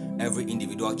churches. Every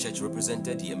individual church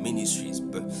represented here, ministries,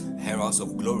 heralds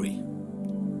of glory,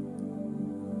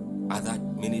 other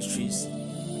ministries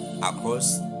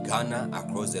across Ghana,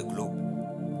 across the globe,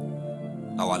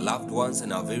 our loved ones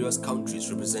in our various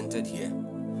countries represented here.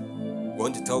 We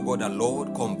want to tell God that,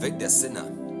 Lord, convict the sinner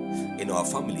in our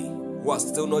family who are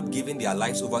still not giving their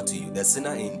lives over to you. The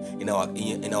sinner in our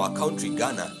country,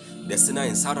 Ghana, the sinner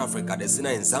in South Africa, the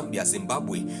sinner in Zambia,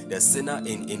 Zimbabwe, the sinner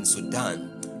in Sudan.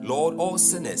 Lord, all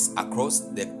sinners across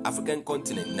the African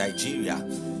continent, Nigeria,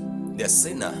 the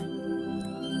sinner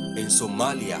in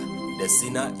Somalia, the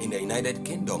sinner in the United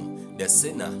Kingdom, the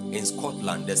sinner in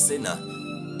Scotland, the sinner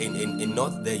in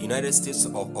the United States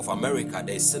of America,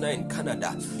 the sinner in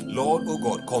Canada. Lord, oh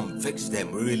God, convict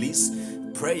them, release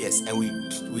prayers, and we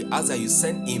ask that you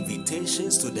send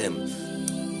invitations to them.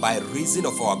 By reason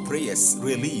of our prayers,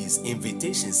 release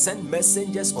invitations, send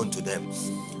messengers unto them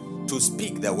to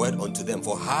speak the word unto them.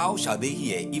 For how shall they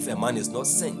hear if a man is not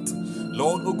sent?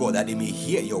 Lord, oh God, that they may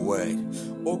hear your word,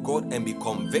 oh God, and be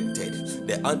convicted,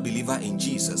 the unbeliever in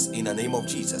Jesus, in the name of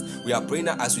Jesus. We are praying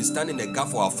that as we stand in the gap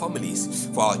for our families,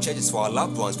 for our churches, for our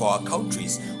loved ones, for our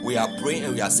countries, we are praying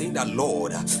and we are saying that,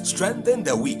 Lord, strengthen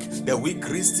the weak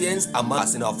Christians among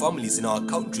us, in our families, in our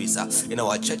countries, in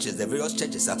our churches, the various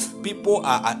churches. People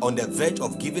are on the verge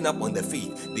of giving up on the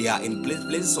faith. They are in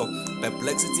places of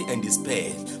perplexity and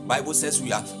despair. Bible says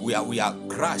we are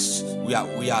crushed, we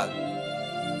are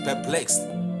perplexed.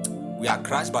 We are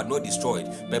crushed but not destroyed,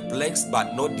 perplexed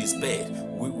but not despaired.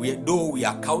 Though we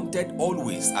are counted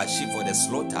always as sheep for the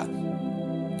slaughter.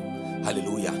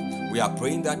 Hallelujah. We are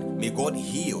praying that may God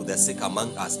heal the sick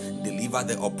among us, deliver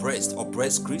the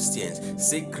oppressed Christians,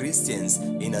 sick Christians,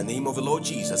 in the name of the Lord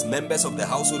Jesus, members of the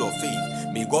household of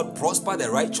faith. May God prosper the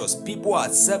righteous. People are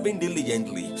serving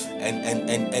diligently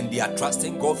and they are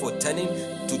trusting God for turning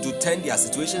their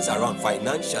situations around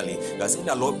financially. We are saying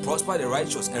that, Lord, prosper the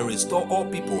righteous and restore all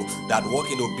people that walk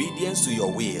in obedience to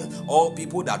your will. All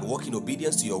people that walk in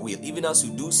obedience to your will, even as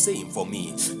you do same for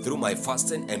me through my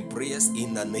fasting and prayers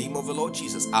in the name of the Lord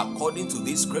Jesus. According to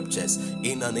these scriptures,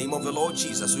 in the name of the Lord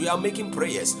Jesus, we are making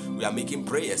prayers. We are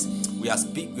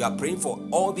praying for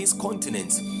all these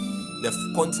continents, the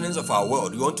continents of our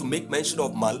world. You want to make mention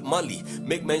of Mali,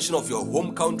 make mention of your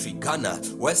home country, Ghana,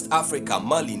 West Africa,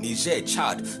 Mali, Niger,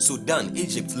 Chad, Sudan,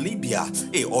 Egypt, Libya,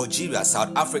 Algeria,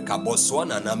 South Africa,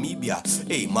 Botswana, Namibia,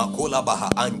 Makola Baha,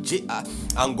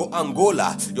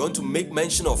 Angola. You want to make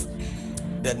mention of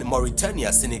the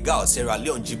Mauritania, Senegal, Sierra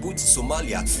Leone, Djibouti,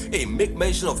 Somalia. Make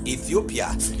mention of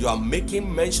Ethiopia. You are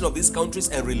making mention of these countries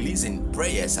and releasing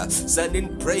prayers,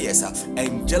 sending prayers,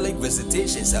 angelic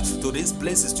visitations to these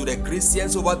places, to the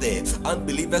Christians over there,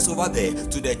 unbelievers over there,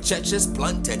 to the churches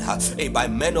planted by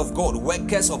men of God,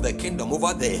 workers of the kingdom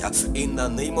over there, in the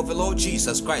name of the Lord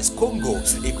Jesus Christ. Congo,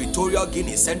 Equatorial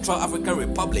Guinea, Central African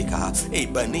Republic,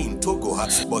 Benin, Togo,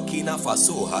 Burkina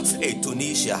Faso,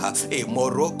 Tunisia,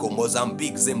 Morocco,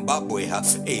 Mozambique, Zimbabwe,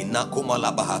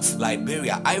 Nakumalaba,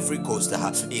 Liberia, Ivory Coast,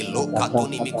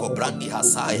 Lokatunimiko Brandi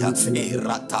Hasaya,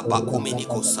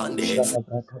 Ratabakuminiko Sande,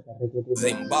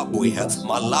 Zimbabwe,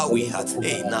 Malawi,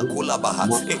 Nakulabaha,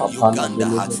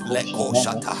 Uganda,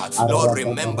 Lekoshata. Lord,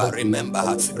 remember,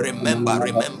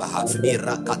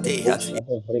 Irakatea,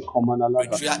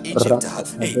 Eritrea, Egypt,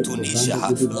 Tunisia,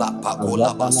 La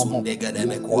Pacola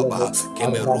Basundegademekwaba,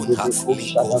 Cameroon,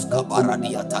 Likos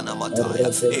Kabaradia Tanamataya,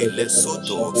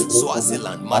 Lesotho,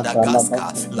 Swaziland,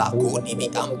 Madagascar, La Kodibi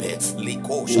Ampe,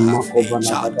 Likosha,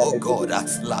 Chad, oh God,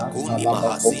 La Kuni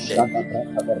Mahasinde,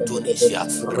 Tunisia,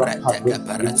 Reteke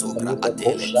Peretugra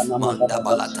Adele, Manda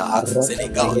Balata,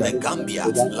 Senegal, the Gambia,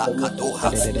 La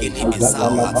Cadoha, Guinea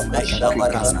Bissau,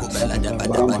 Namarasco Bella de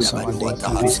Badabaduata,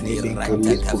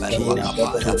 Reteke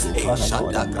Beluakapaya,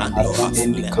 Shanda Grandoha,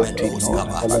 Lemenos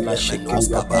Kaba,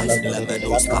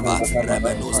 Lemenos Kaba,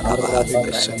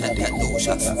 Reteke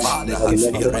Dosha. Father,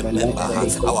 remember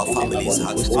our families,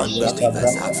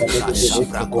 unbelievers, Rasha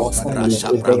Brako, Rasha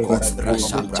Brako,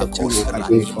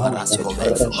 Rani Marasko,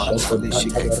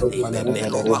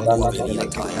 Melo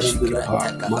Bakoviliataya,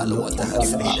 Retekabaluata,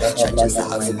 the churches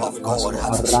of God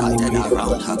scattered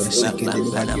around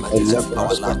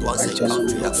our loved ones and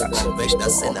country, convict the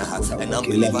sinner and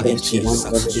unbeliever in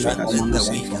Jesus, strengthen the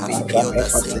weak, heal the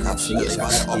sick, deliver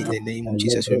the In the name of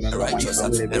Jesus, remember my righteous,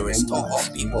 family, and restore all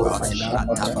people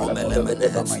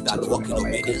that walk in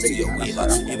obedience to your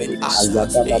will. Even us, you do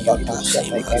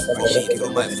same for me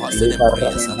through my fasting and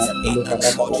prayers. In the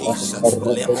name of Jesus,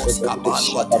 Lemos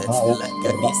Kabaluate,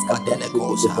 Lekemiska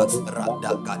Delekosa,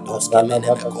 Radagadoske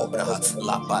Menemekobra,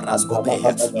 Labaraskope,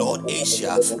 Lord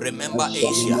Asia, remember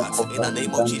Asia, in the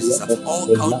name of Jesus, all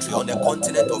country on the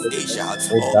continent of Asia,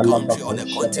 all country on the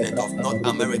continent of North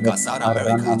America, South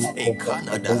America,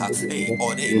 Canada,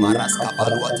 Ode Maraska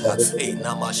Baluata,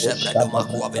 Nama Shebra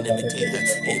Domakua Benemete,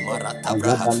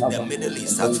 Maratabra, the Middle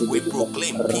East. We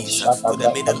proclaim peace to the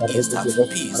Middle East,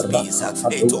 peace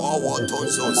to all war-torn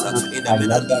zones in the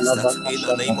Middle East, in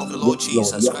the name of the Lord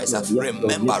Jesus Christ.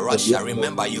 Remember Russia,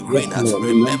 remember Ukraine,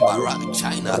 remember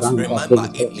China, remember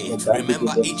Italy,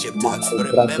 remember Egypt,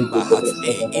 remember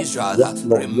Israel,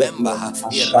 remember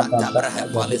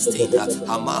Palestine,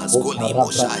 Hamas, Goli,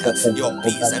 Moshai, your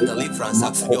peace and deliverance,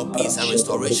 your peace and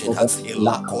restoration.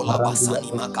 Ilakola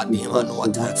basani makadema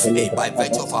nuata, by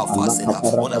virtue of our fasting,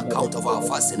 on account of our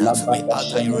fasting, we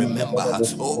ask that you remember,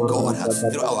 oh God,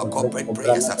 through our corporate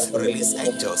prayers, release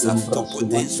angels to put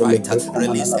things right,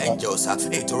 release angels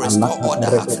to restore order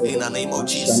in the name of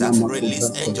Jesus,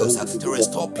 release angels to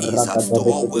restore peace to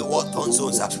all wayward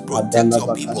zones, protect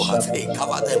your people,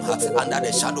 cover them under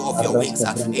the shadow of your wings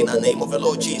in the name of the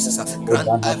Lord Jesus.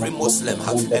 Grant every Muslim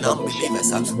and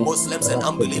unbelievers, Muslims and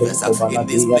unbelievers in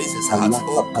these places,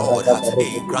 oh God,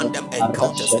 grant them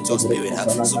encounters with your spirit,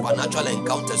 supernatural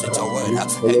encounters with your word,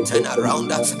 and turn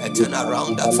around, in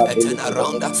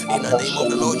the name of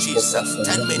the Lord Jesus.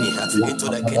 Turn many into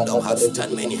the kingdom,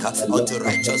 turn many unto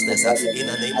righteousness in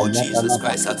the name of Jesus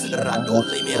Christ. Rado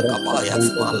lemia kabaya,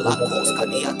 malakos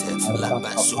kadiate,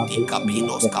 labasudi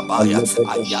kabinos kabaya,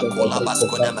 ayakola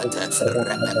baskonemate,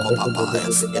 rebeko papaya,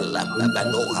 ilembe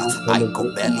benoha,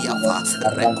 aikobeliafa,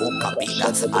 reko kabida,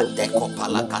 adeko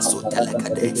palakasu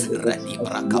telekade, redi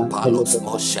brakapalo,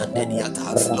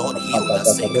 moshandediata. Lord, heal the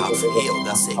sick, heal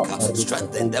the sick,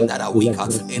 strengthen them that are weak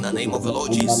in the name of the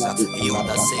Lord Jesus. Heal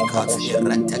the sick,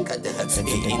 eretekade,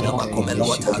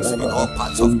 in all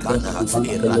parts of Ghana,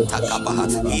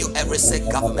 heal every sick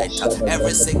government,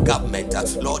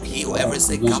 Lord, heal every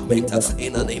sick government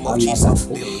in the name of Jesus.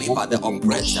 Deliver the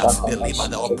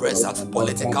oppressor,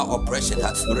 political oppression,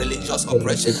 religious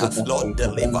oppression, Lord,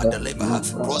 deliver,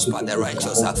 prosper the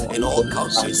righteous in all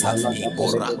countries.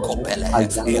 Restore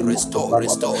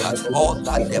all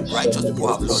that the righteous people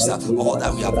have lost, all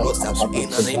that we have lost in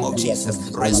the name of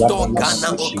Jesus. Restore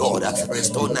Ghana, oh God,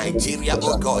 restore Nigeria,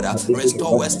 oh God,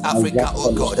 restore West Africa,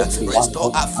 oh God,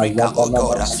 restore Africa, oh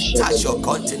God, touch your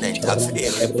continent,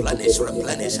 replenish,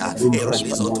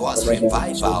 release unto us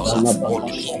revival,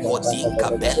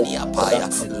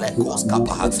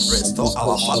 restore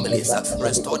our families,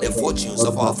 restore the fortunes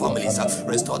of our families,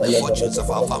 restore the fortunes of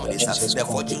our families, the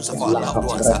fortunes of our loved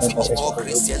ones, of all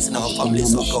Christians in our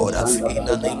families, oh God, in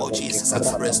the name of Jesus.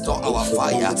 Restore our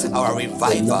fire, our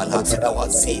revival, our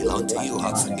zeal unto you,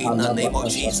 in the name of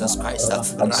Jesus Christ.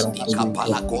 Radika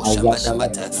palakosha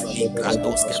menamate,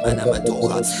 igradoske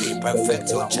menamatoha.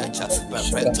 Perfect your church,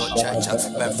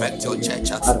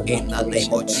 in the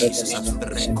name of Jesus.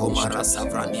 Rekomara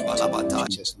savrani balabata.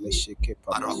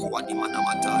 Arakwani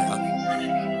manamataya.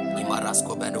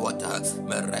 Imarasko benwata,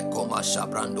 mereko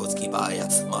mashabrandos kibaya,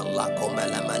 malako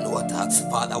melemenwata.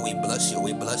 Father, we bless you,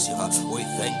 we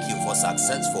thank you for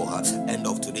successful end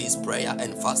of today's prayer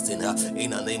and fasting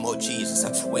in the name of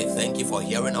Jesus. We thank you for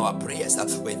hearing our prayers.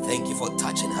 We thank you for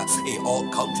touching in all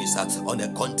countries on the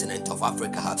continent of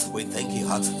Africa. We thank you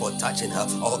for touching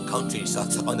all countries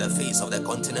on the face of the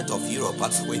continent of Europe.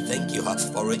 We thank you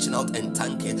for reaching out and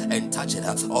touching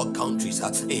all countries,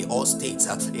 all states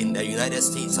in the United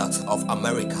States of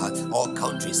America, all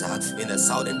countries in the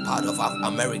southern part of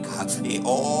America,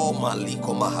 all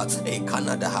Malikoma,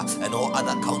 Canada, and all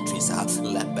other countries,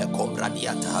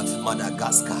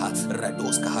 Madagascar,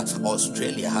 Redoska,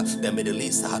 Australia, the Middle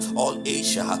East, all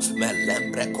Asia,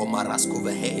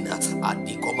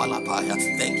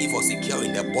 thank you for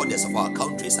securing the borders of our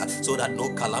countries so that no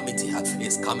calamity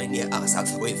is coming near us.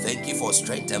 We thank you for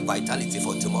strength and vitality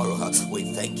for tomorrow.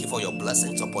 We thank you for your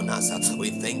blessings upon us. We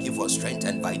thank you for strength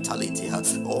and vitality.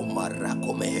 Oh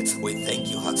Marakome, we thank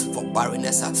you for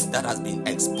barrenness that has been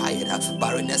expired,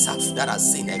 barrenness that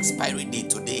has seen expiry date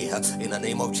today in the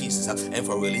name of Jesus, and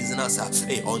for releasing us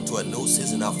onto a new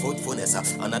season of fruitfulness,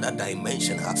 another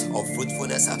dimension of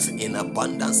fruitfulness in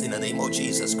abundance in the name of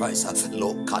Jesus Christ.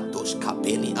 Lokatosh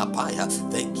kapeni apaya.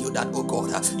 Thank you that, oh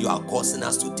God, you are causing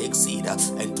us to take seed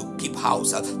and to keep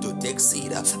house,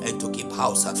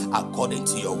 according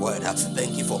to your word.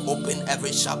 Thank you for opening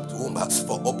every shut womb,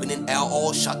 for opening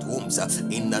all shut wombs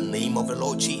in the name of the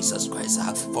Lord Jesus Christ,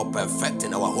 for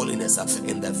perfecting our holiness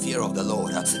in the fear of the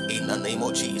Lord in the name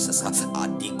of Jesus.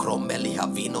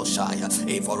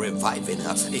 For reviving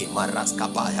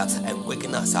and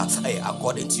quickening us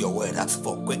according to your word,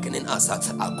 for quickening us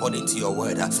according to your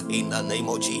word in the name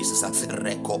of Jesus.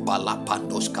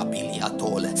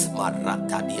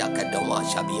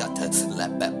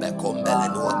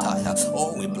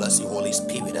 Oh, we bless you, Holy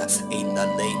Spirit, in the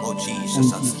name of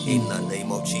Jesus, in the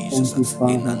name of Jesus,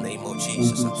 in the name of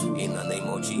Jesus, in the name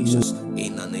of Jesus,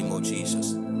 in the name of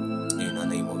Jesus, in the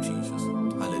name of Jesus.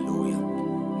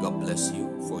 Hallelujah. God bless you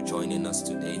for joining us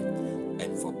today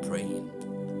and for praying.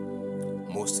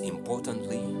 Most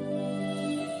importantly,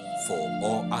 for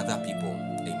all other people,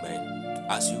 amen.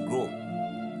 As you grow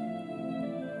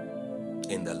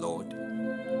in the Lord,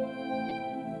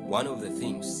 one of the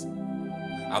things,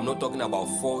 I'm not talking about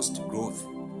forced growth.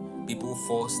 People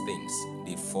force things.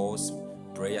 They force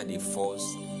prayer, they force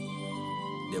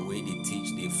the way they teach,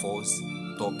 they force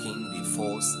talking the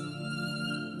false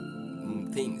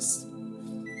things.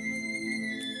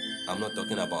 I'm not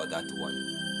talking about that one.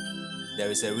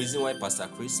 There is a reason why Pastor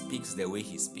Chris speaks the way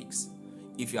he speaks.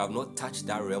 If you have not touched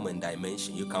that realm and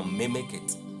dimension, you can mimic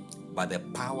it, but the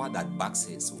power that backs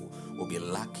his will be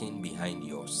lacking behind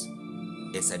yours.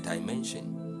 It's a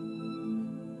dimension.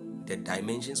 The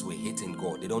dimensions we hit in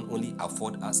God, they don't only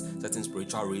afford us certain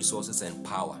spiritual resources and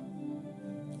power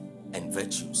and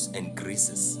virtues and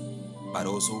graces, but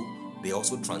also they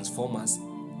also transform us,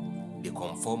 they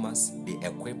conform us, they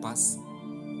equip us,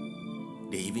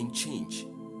 they even change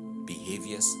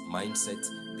behaviors, mindset.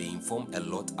 They inform a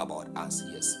lot about us.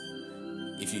 Yes.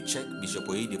 If you check Bishop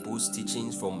Oyedepo's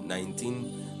teachings from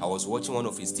I was watching one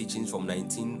of his teachings from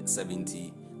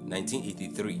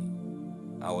 1983.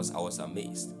 I was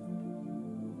amazed.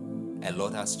 A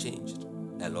lot has changed.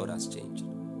 A lot has changed.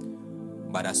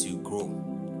 But as you grow,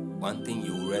 one thing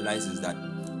you realize is that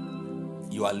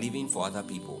you are living for other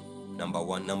people. Number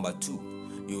one. Number two,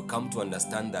 you come to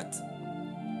understand that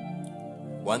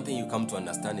one thing you come to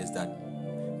understand is that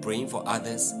praying for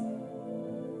others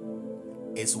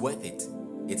is worth it.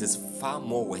 It is far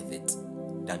more worth it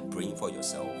than praying for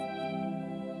yourself.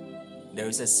 There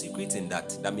is a secret in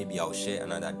that maybe I'll share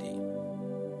another day.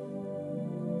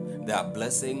 There are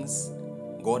blessings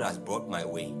God has brought my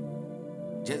way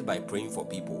just by praying for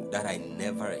people that I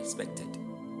never expected.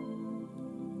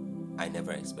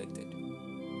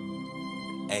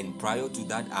 And prior to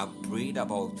that, I prayed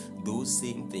about those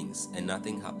same things and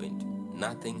nothing happened.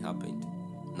 Nothing.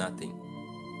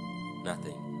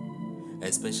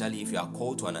 Especially if you are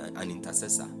called to an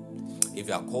intercessor. If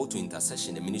you are called to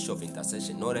intercession, the ministry of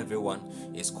intercession, not everyone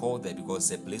is called there because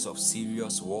it's a place of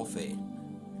serious warfare.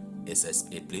 It's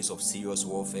a place of serious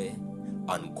warfare,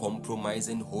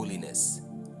 uncompromising holiness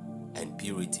and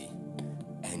purity,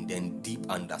 and then deep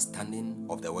understanding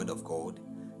of the Word of God,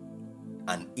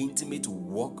 an intimate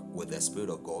walk with the Spirit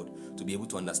of God to be able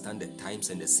to understand the times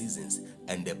and the seasons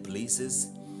and the places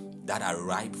that are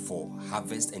ripe for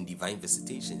harvest and divine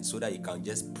visitation, so that you can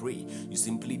just pray. You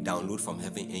simply download from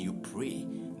heaven and you pray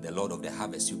the Lord of the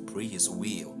harvest. You pray His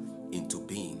will into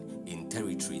being in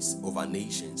territories over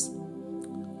nations.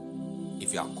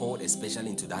 If you are called especially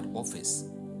into that office,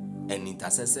 and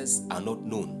intercessors are not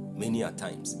known many a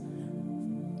times,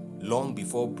 long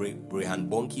before Brehan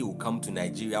Bonki will come to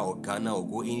Nigeria or Ghana or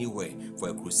go anywhere for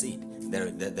a crusade,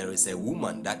 there is a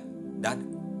woman that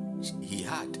he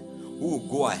had who will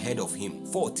go ahead of him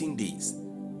 14 days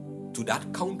to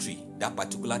that country, that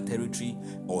particular territory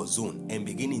or zone, and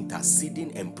begin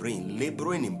interceding and praying,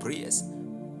 laboring in prayers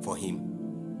for him.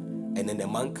 And then the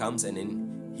man comes and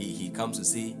then he comes to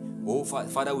say, "Oh,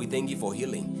 Father, we thank you for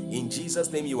healing. In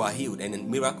Jesus' name you are healed." And then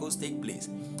miracles take place.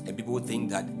 And people think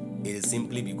that it is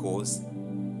simply because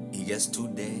he just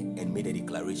stood there and made a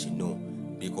declaration. No,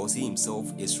 because he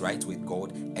himself is right with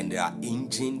God, and there are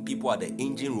people at the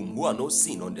engine room who are not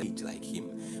seen on the stage like him,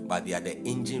 but they are the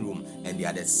engine room and they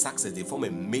are the success. They form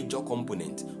a major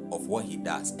component of what he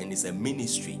does, and it's a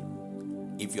ministry.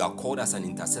 If you are called as an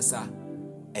intercessor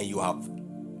and you have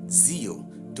zeal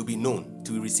to be known,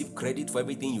 to receive credit for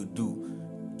everything you do,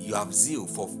 you have zeal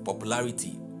for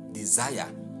popularity,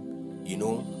 desire,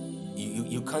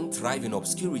 you can't thrive in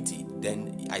obscurity,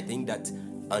 then I think that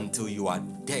until you are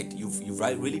dead, you've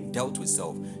really dealt with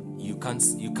self. You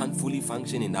can't fully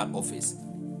function in that office.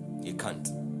 You can't.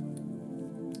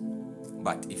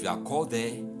 But if you are called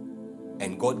there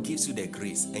and God gives you the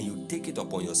grace and you take it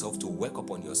upon yourself to work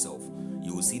upon yourself,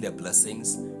 you will see the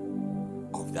blessings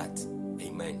of that.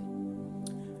 Amen.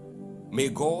 May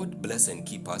God bless and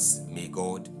keep us. May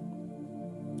God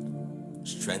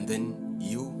strengthen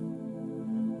you.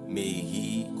 May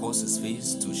He cause His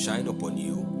face to shine upon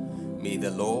you. May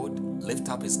the Lord lift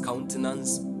up His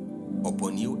countenance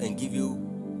upon you and give you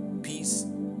peace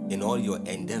in all your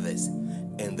endeavors.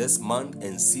 In this month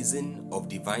and season of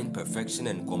divine perfection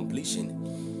and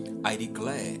completion, I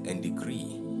declare and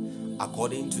decree,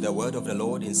 according to the word of the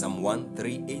Lord in Psalm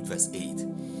 138 verse 8,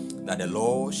 that the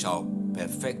Lord shall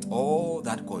perfect all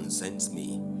that concerns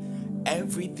me.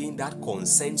 Everything that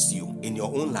concerns you in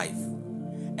your own life,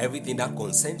 everything that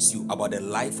concerns you about the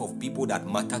life of people that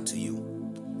matter to you,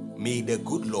 may the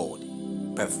good Lord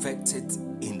perfect it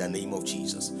in the name of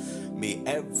Jesus. May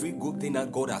every good thing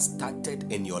that God has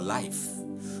started in your life,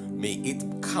 may it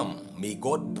come. May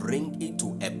God bring it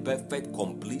to a perfect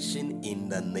completion in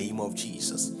the name of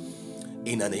Jesus.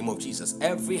 In the name of Jesus.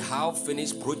 Every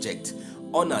half-finished project,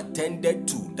 unattended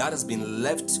to, that has been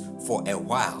left for a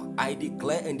while, I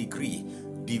declare and decree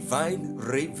divine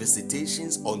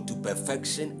revisitations unto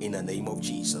perfection in the name of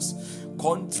Jesus.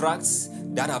 Contracts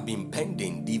that have been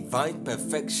pending, divine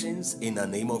perfections in the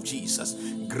name of Jesus.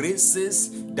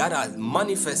 Graces that are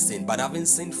manifesting but haven't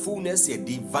seen fullness yet,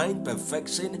 divine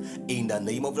perfection in the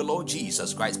name of the Lord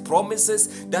Jesus Christ.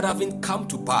 Promises that haven't come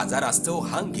to pass, that are still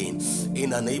hanging, in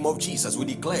the name of Jesus. We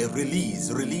declare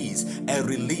release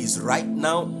right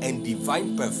now, and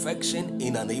divine perfection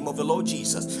in the name of the Lord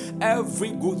Jesus.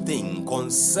 Every good thing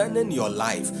concerning your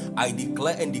life, I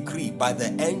declare and decree by the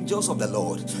angels of the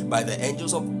Lord,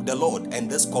 and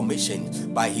this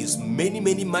commission by his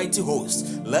many mighty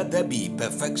hosts, let there be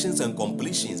perfections and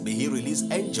completions. May he release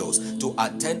angels to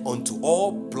attend unto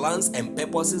all plans and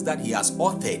purposes that he has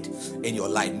authored in your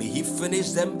life. May he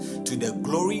finish them to the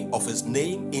glory of his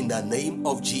name, in the name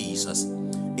of Jesus.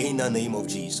 In the name of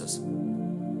Jesus.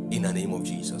 In the name of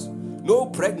Jesus. No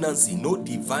pregnancy, no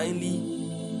divinely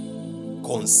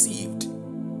conceived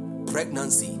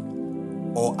pregnancy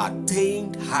or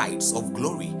attained heights of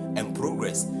glory and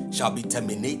progress shall be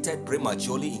terminated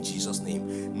prematurely in Jesus'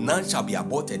 name. None shall be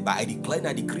aborted, but I declare and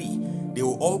I decree they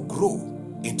will all grow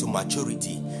into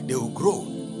maturity. They will grow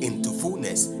into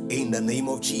fullness in the name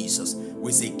of Jesus.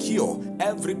 We secure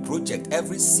every project,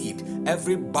 every seed,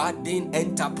 every budding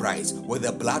enterprise with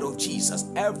the blood of Jesus.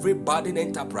 Every budding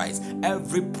enterprise,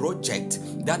 every project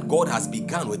that God has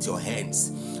begun with your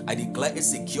hands, I declare it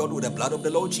secured with the blood of the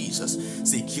Lord Jesus.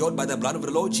 Secured by the blood of the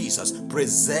Lord Jesus.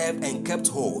 Preserved and kept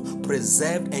whole.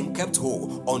 Preserved and kept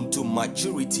whole unto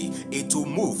maturity. It will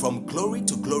move from glory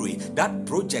to glory. That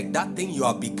project, that thing you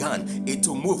have begun, it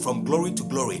will move from glory to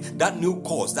glory. That new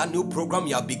course, that new program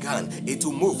you have begun, it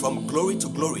will move from glory to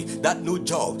glory. That new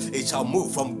job, it shall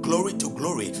move from glory to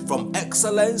glory. From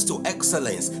excellence to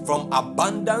excellence. From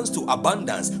abundance to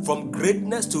abundance. From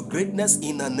greatness to greatness,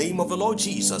 in the name of the Lord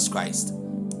Jesus Christ.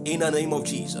 In the name of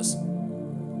Jesus.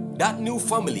 That new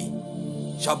family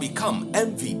shall become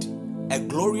envied, a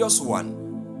glorious one,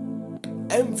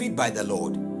 envied by the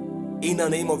Lord. In the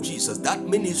name of Jesus. That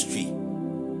ministry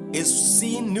is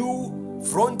seeing new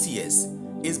frontiers,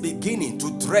 is beginning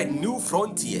to tread new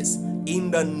frontiers in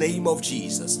the name of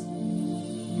Jesus.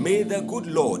 May the good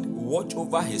Lord watch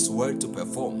over his word to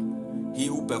perform. He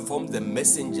who performs the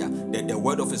messenger, the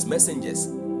word of his messengers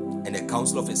and the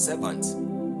counsel of his servants,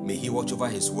 may he watch over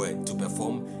his word to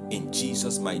perform in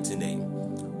Jesus' mighty name.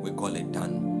 We call it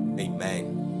done.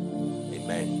 Amen.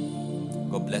 Amen.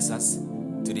 God bless us.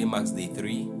 Today marks day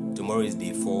 3. Tomorrow is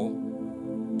day 4.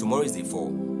 Tomorrow is day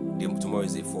 4. Tomorrow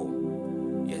is day 4.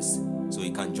 Yes. So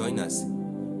you can join us.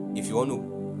 If you want to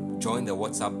join the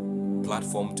WhatsApp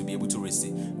platform to be able to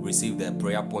receive the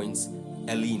prayer points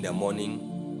early in the morning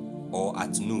or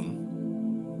at noon,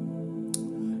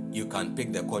 you can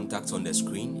pick the contacts on the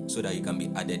screen so that you can be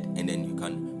added, and then you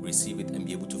can receive it and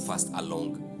be able to fast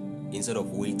along instead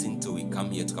of waiting till we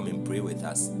come here to come and pray with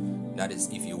us. That is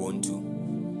if you want to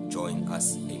join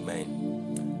us. Amen.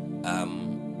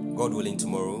 God willing,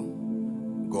 tomorrow,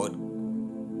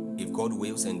 if God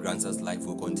wills and grants us life,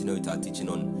 we'll continue with our teaching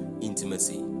on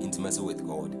intimacy with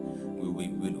God. We'll be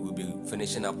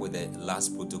finishing up with the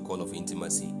last protocol of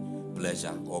intimacy,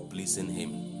 pleasure, or pleasing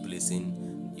him,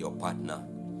 pleasing your partner.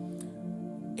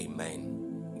 Amen.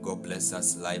 God bless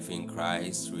us. Life in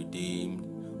Christ, Redeemed,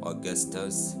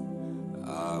 Augustus,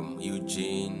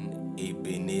 Eugene,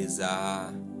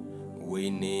 Ebenezer,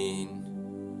 Winning,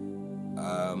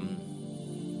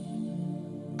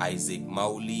 Isaac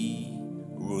Mauli,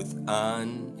 Ruth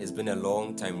Ann. It's been a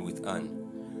long time, Ruth Ann.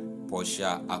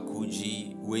 Portia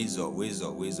Akuji, Wezo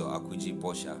Akuji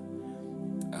Portia.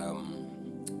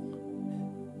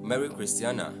 Mary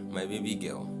Christiana, my baby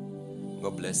girl.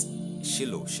 God bless.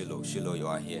 Shiloh, you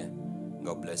are here.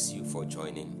 God bless you for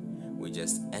joining. We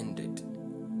just ended.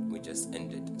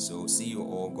 So see you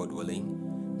all, God willing,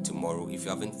 tomorrow. If you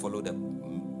haven't followed the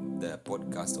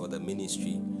podcast or the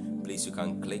ministry, please, you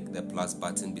can click the plus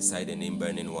button beside the name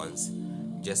Burning Ones,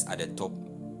 just at the top,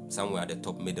 somewhere at the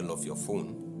top middle of your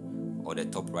phone, or the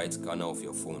top right corner of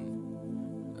your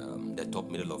phone, the top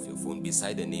middle of your phone,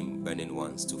 beside the name Burning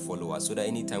Ones, to follow us, so that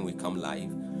anytime we come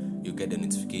live, you get the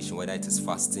notification, whether it is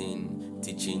fasting,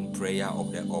 teaching, prayer,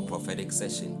 or prophetic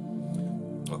session.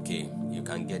 Okay, you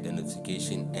can get the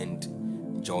notification and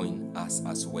join us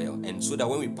as well. And so that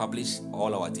when we publish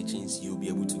all our teachings, you'll be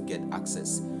able to get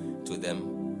access to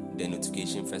them, the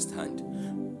notification firsthand.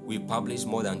 We publish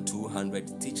more than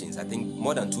 200 teachings, I think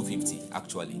more than 250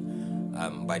 actually,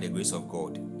 by the grace of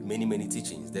God. Many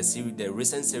teachings. The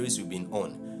recent series we've been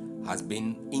on has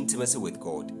been intimacy with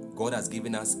God. God has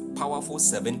given us powerful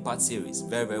 7-part series,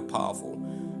 very powerful,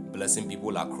 blessing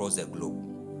people across the globe.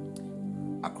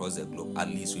 At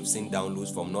least we've seen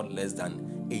downloads from not less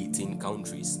than 18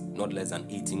 countries, not less than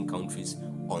 18 countries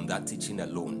on that teaching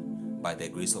alone by the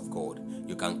grace of God.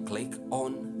 You can click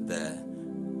on the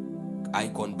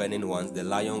icon burning ones, the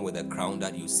lion with the crown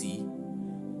that you see,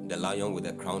 the lion with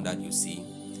the crown that you see,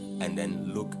 and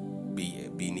then look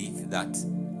beneath that.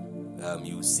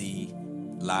 You see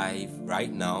live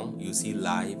right now, you see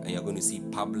live, and you're going to see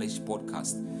published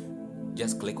podcast.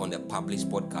 Just click on the published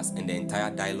podcast and the entire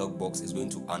dialogue box is going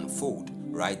to unfold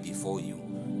right before you.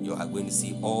 You are going to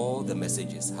see all the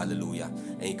messages. Hallelujah.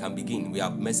 And you can begin. We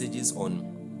have messages on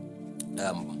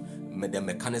the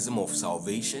mechanism of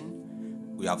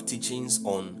salvation. We have teachings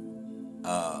on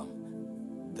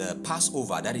the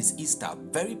Passover, that is Easter.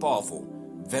 Very powerful,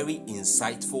 very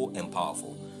insightful and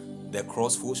powerful. The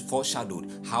cross foreshadowed,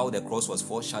 how the cross was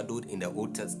foreshadowed in the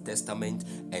Old Testament,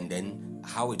 and then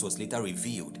how it was later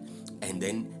revealed, and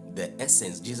then the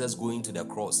essence, Jesus going to the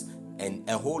cross, and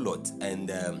a whole lot. And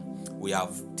we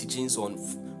have teachings on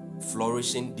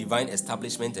flourishing, divine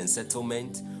establishment and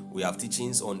settlement. We have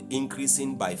teachings on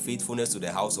increasing by faithfulness to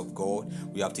the house of God.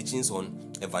 We have teachings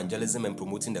on evangelism and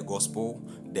promoting the gospel,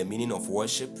 the meaning of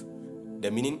worship, the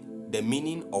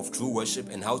meaning of true worship,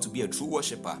 and how to be a true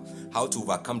worshiper, how to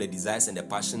overcome the desires and the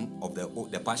passions of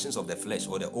the flesh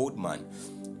or the old man.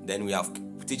 Then we have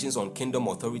teachings on kingdom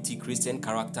authority, Christian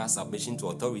character, submission to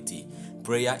authority,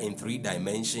 prayer in 3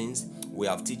 dimensions. We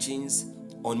have teachings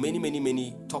on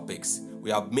many topics. We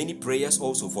have many prayers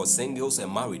also for singles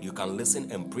and married. You can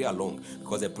listen and pray along,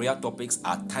 because the prayer topics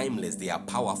are timeless. They are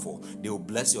powerful. They will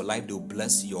bless your life. They will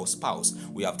bless your spouse.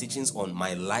 We have teachings on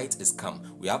my light is come.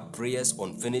 We have prayers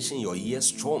on finishing your year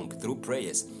strong through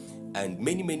prayers, and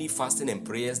many fasting and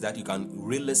prayers that you can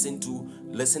listen to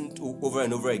over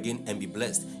and over again and be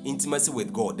blessed. Intimacy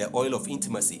with God, the oil of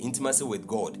intimacy with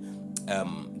God,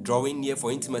 drawing near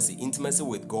for intimacy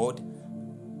with God.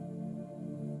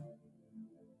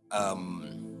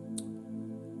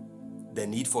 The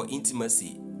need for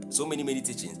intimacy. So many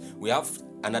teachings. We have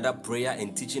another prayer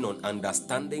and teaching on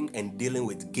understanding and dealing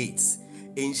with gates,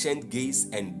 ancient gates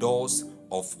and doors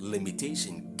of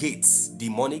limitation, gates,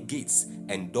 demonic gates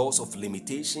and doors of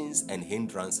limitations and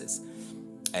hindrances.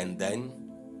 And then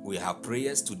we have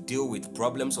prayers to deal with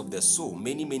problems of the soul.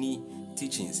 Many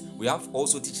teachings. We have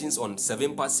also teachings on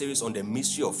 7-part series on the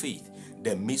mystery of faith.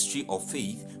 The mystery of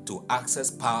faith to access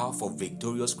power for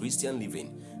victorious Christian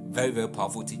living. Very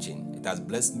powerful teaching. It has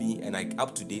blessed me, and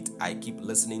up to date I keep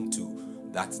listening to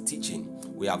that teaching.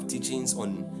 We have teachings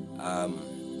on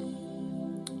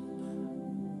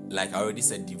like I already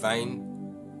said, divine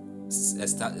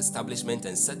establishment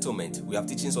and settlement. We have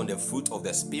teachings on the fruit of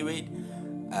the Spirit,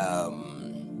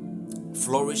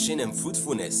 flourishing and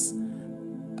fruitfulness,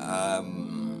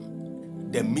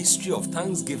 the mystery of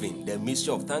thanksgiving.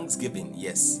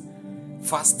 Yes.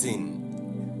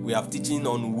 Fasting. We have teaching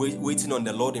on waiting on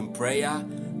the Lord in prayer.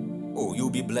 Oh, you'll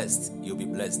be blessed.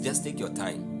 Just take your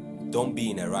time. Don't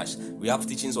be in a rush. We have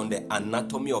teachings on the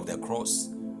anatomy of the cross.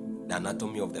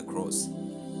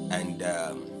 And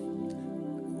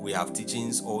we have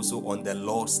teachings also on the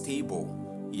Lord's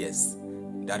table. Yes,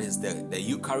 that is the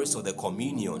Eucharist or the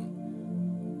communion.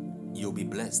 You'll be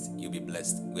blessed.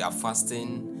 We are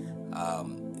fasting,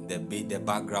 the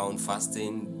background,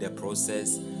 fasting, the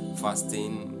process,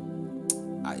 fasting.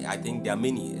 I think there are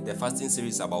many. The fasting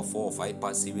series is about 4 or 5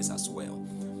 part series as well.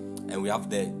 And we have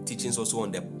the teachings also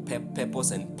on the purpose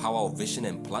and power of vision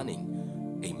and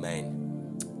planning.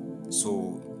 Amen.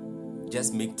 So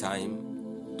just make time,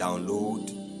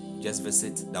 download, just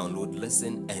visit, download,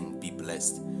 listen, and be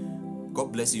blessed.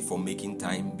 God bless you for making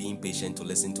time, being patient to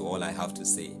listen to all I have to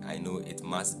say. I know it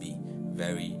must be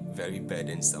very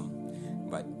burdensome,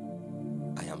 but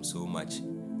I am so much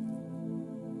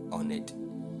honored.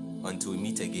 Until we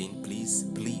meet again, please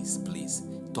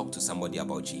talk to somebody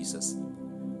about Jesus.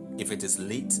 If it is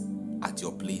late at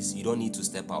your place, you don't need to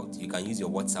step out. You can use your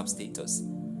WhatsApp status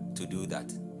to do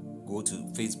that. Go to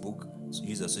Facebook,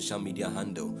 use a social media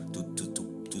handle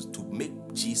to make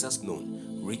Jesus known.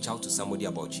 Reach out to somebody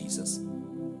about Jesus.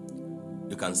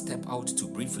 You can step out to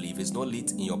briefly, if it's not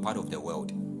late in your part of the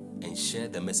world, and share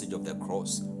the message of the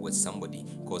cross with somebody,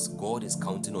 because God is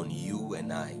counting on you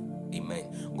and I.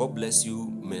 Amen. God bless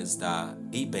you, Mr.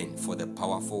 Eben, for the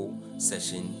powerful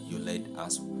session you led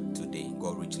us today.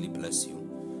 God richly bless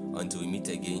you. Until we meet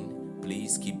again,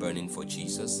 please keep burning for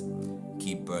Jesus.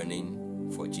 Keep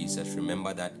burning for Jesus.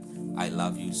 Remember that I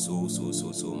love you so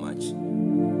much.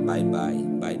 Bye bye.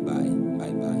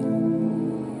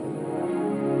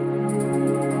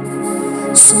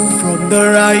 So from the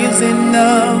rising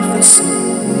of the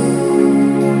sun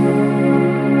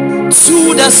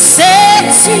to the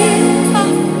setting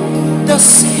of the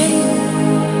same,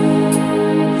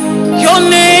 your Your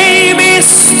name is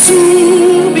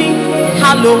to be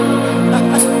hallowed.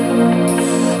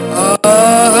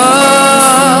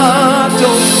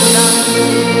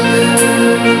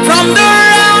 From the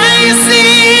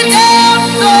rising of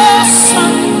the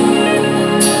sun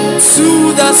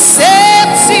to the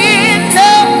setting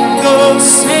of the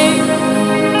same,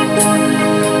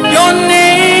 your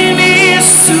name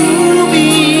is to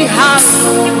be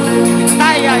hallowed.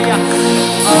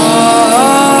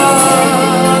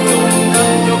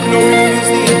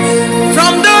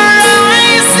 From the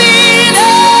rising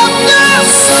of the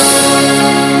sun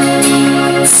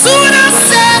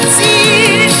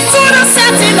to the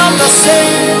setting of the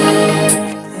same,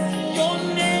 your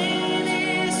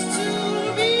name is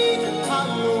to be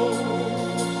hallowed.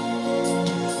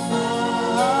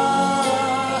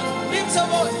 Lift your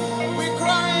voice, we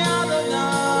cry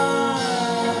Adonai,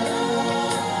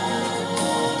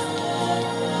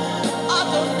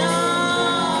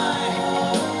 Adonai.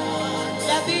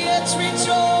 Let the earth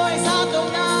rejoice,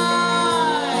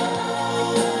 Adonai,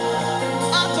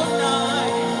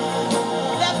 Adonai.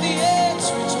 Let the earth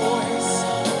rejoice.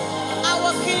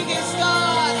 Our King is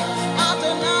God,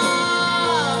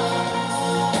 Adonai.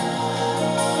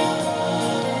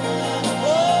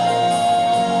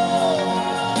 Oh,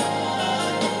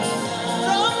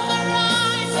 from the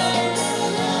rising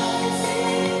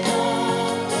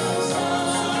to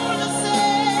the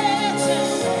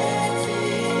setting,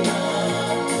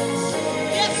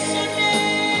 yes, your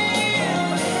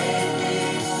name,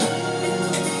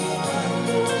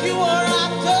 you are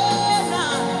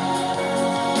Adonai.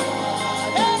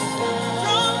 Hey,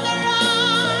 from the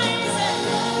rising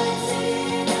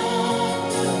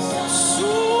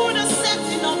to the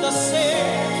setting of the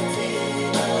same,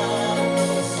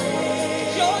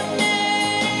 your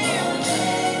name,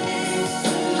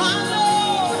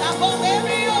 hallowed above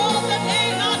every other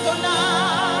name,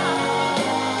 Adonai.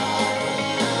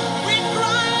 We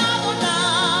cry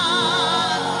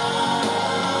Adonai,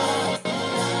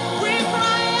 we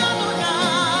cry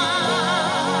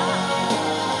Adonai.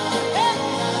 Hey,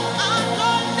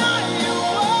 Adonai, you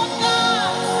are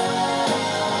God.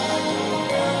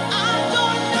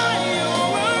 Adonai, you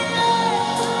are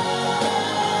reign.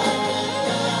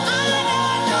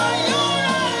 Adonai, you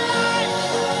are life.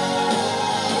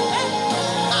 Hey,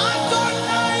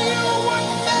 Adonai, you are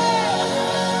fair.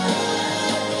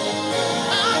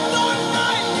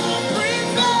 Adonai, you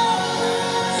prevail.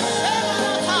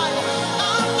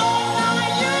 Adonai,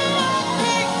 you are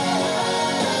king.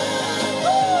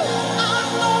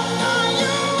 Adonai,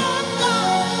 you are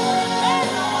God. Hey,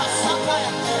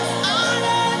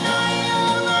 Adonai, you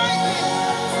are king.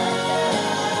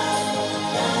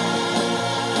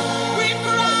 We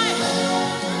cry,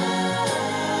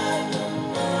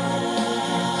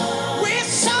 we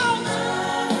shout.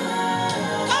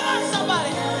 Come on,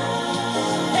 somebody.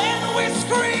 And we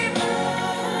scream.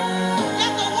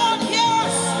 Let the world hear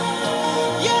us.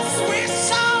 Yes, we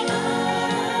shout.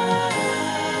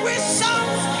 We shout.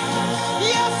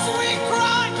 Yes, we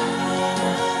cry.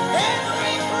 And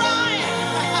we cry.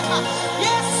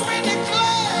 Yes, we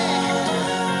declare.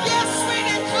 Yes, we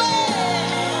declare.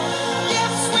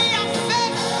 Yes, we have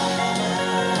faith.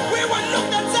 We will look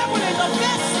the devil in the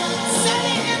face.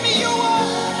 Telling him you are.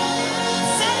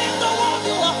 Telling the world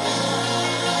you are.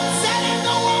 Telling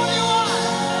the world you are.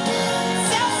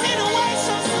 Tell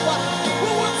situations you are. We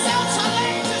will tell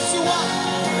challenges you are.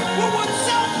 We will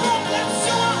tell problems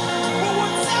you are. We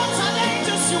will tell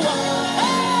challenges you are.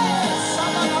 Hey,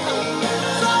 Shabalaba.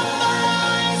 From the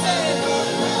rising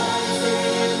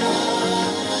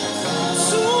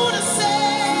to the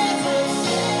setting,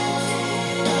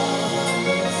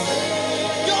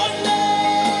 your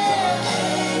name,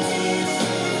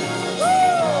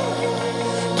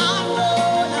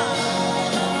 Adonai.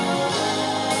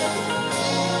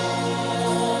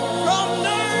 From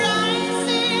the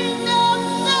rising of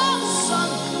the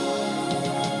sun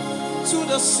to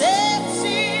the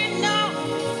setting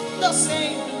of the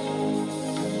same,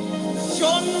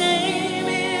 your name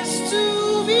is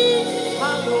to be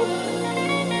hallowed.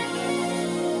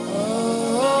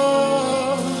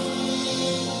 Oh,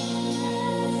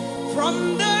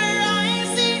 from the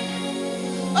rising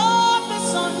of the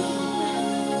sun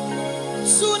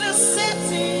to the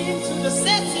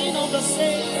setting of the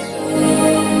same,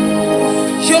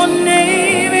 your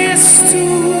name is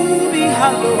to be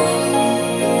hallowed.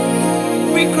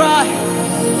 We cry,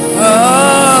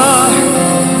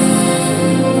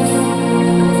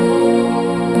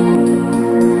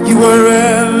 you are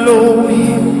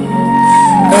Elohim,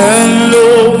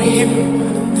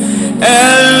 Elohim,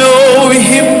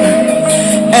 Elohim,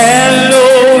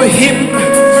 Elohim,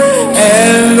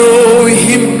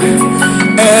 Elohim,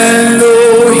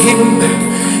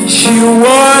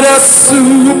 are the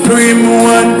supreme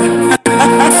one.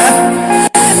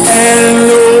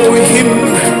 Elohim,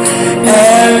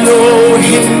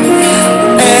 Elohim,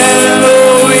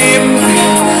 Elohim,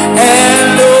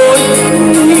 Elohim,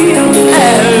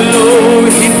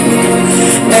 Elohim,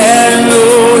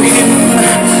 Elohim.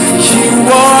 You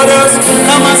are the.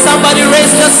 Come on, somebody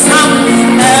raise the sound.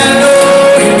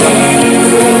 Elohim,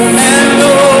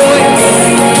 Elohim.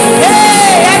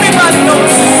 Hey, everybody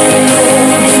knows.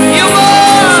 You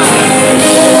are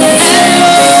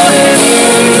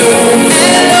Elohim.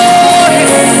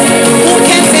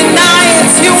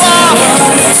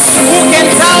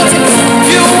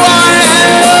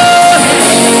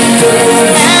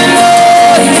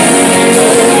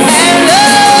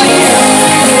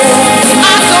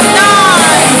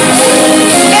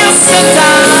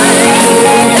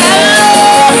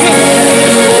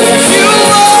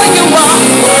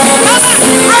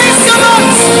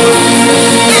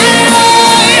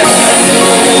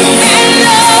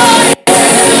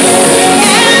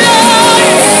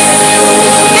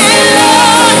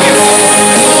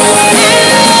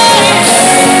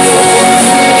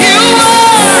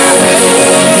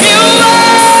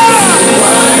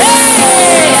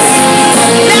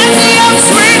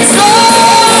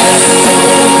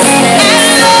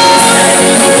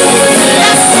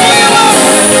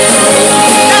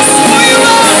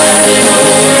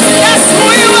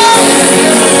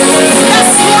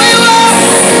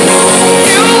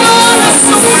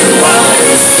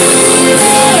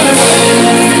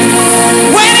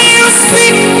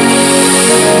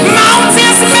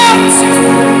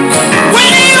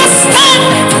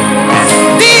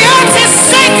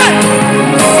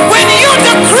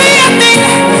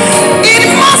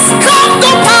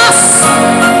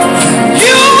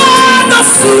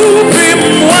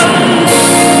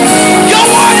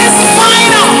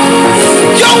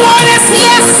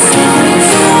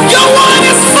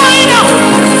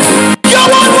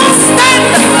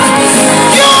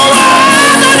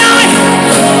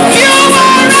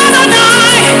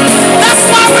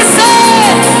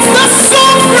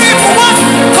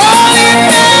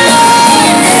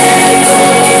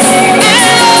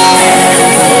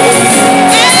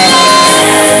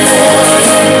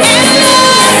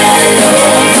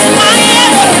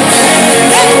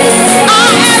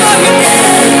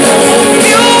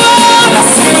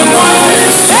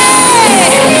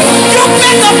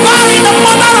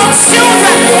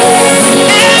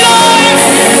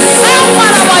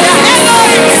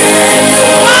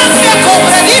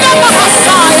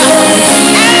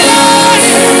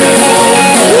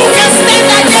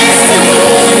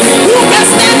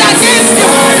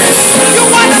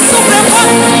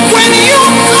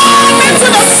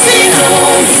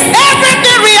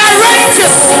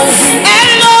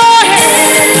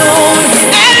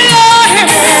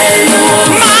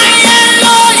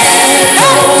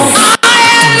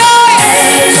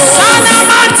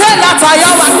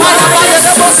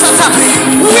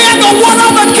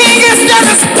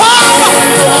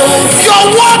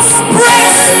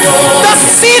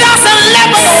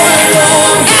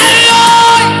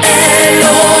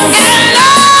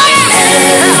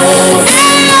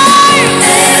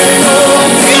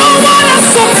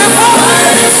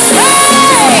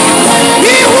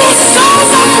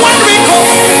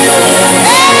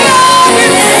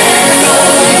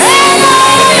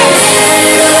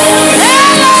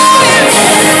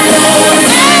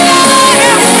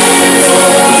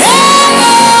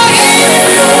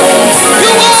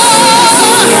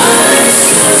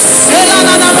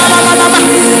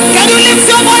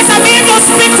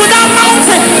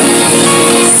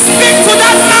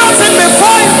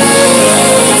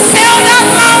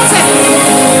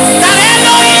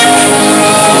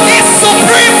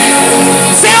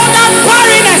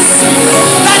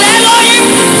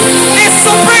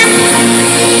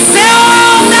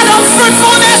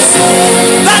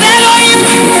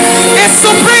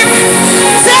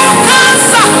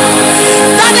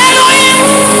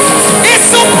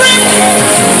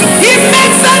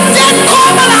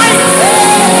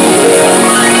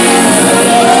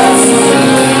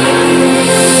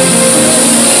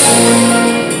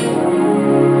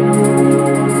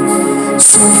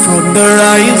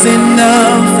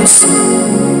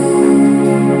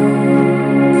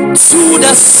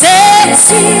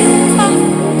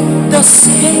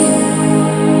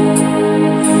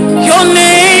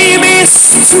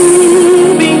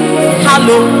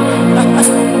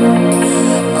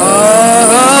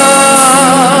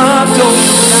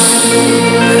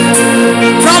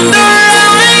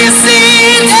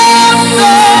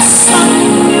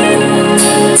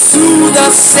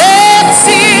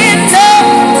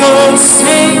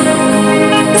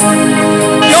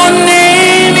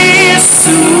 name is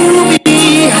to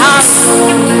be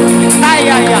hallowed.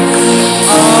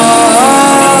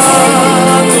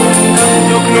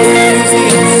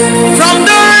 From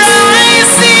the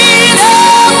rising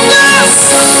of the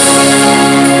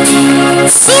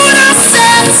sun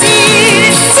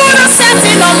to the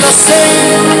setting of the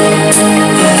same,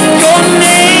 your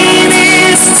name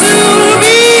is to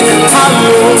be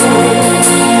hallowed.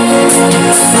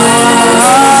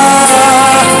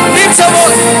 Lift your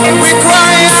voice, we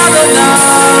cry Adonai,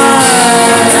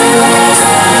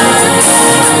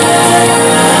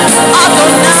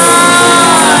 Adonai.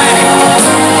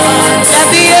 Let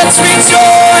the earth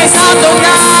rejoice,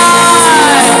 Adonai,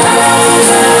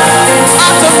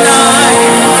 Adonai.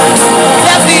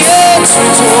 Let the earth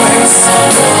rejoice.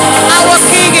 Our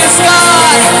King is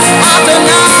God,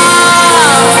 Adonai.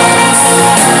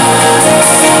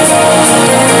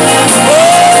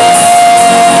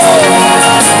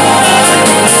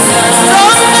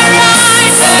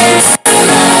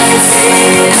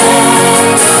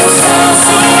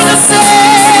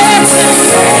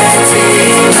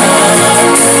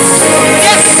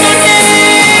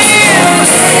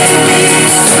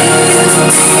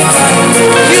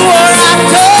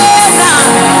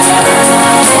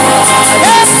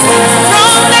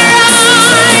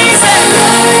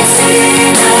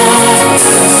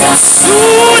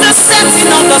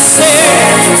 Setting of the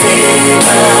same,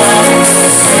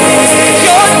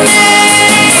 your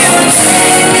name,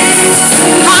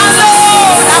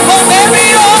 hallowed above every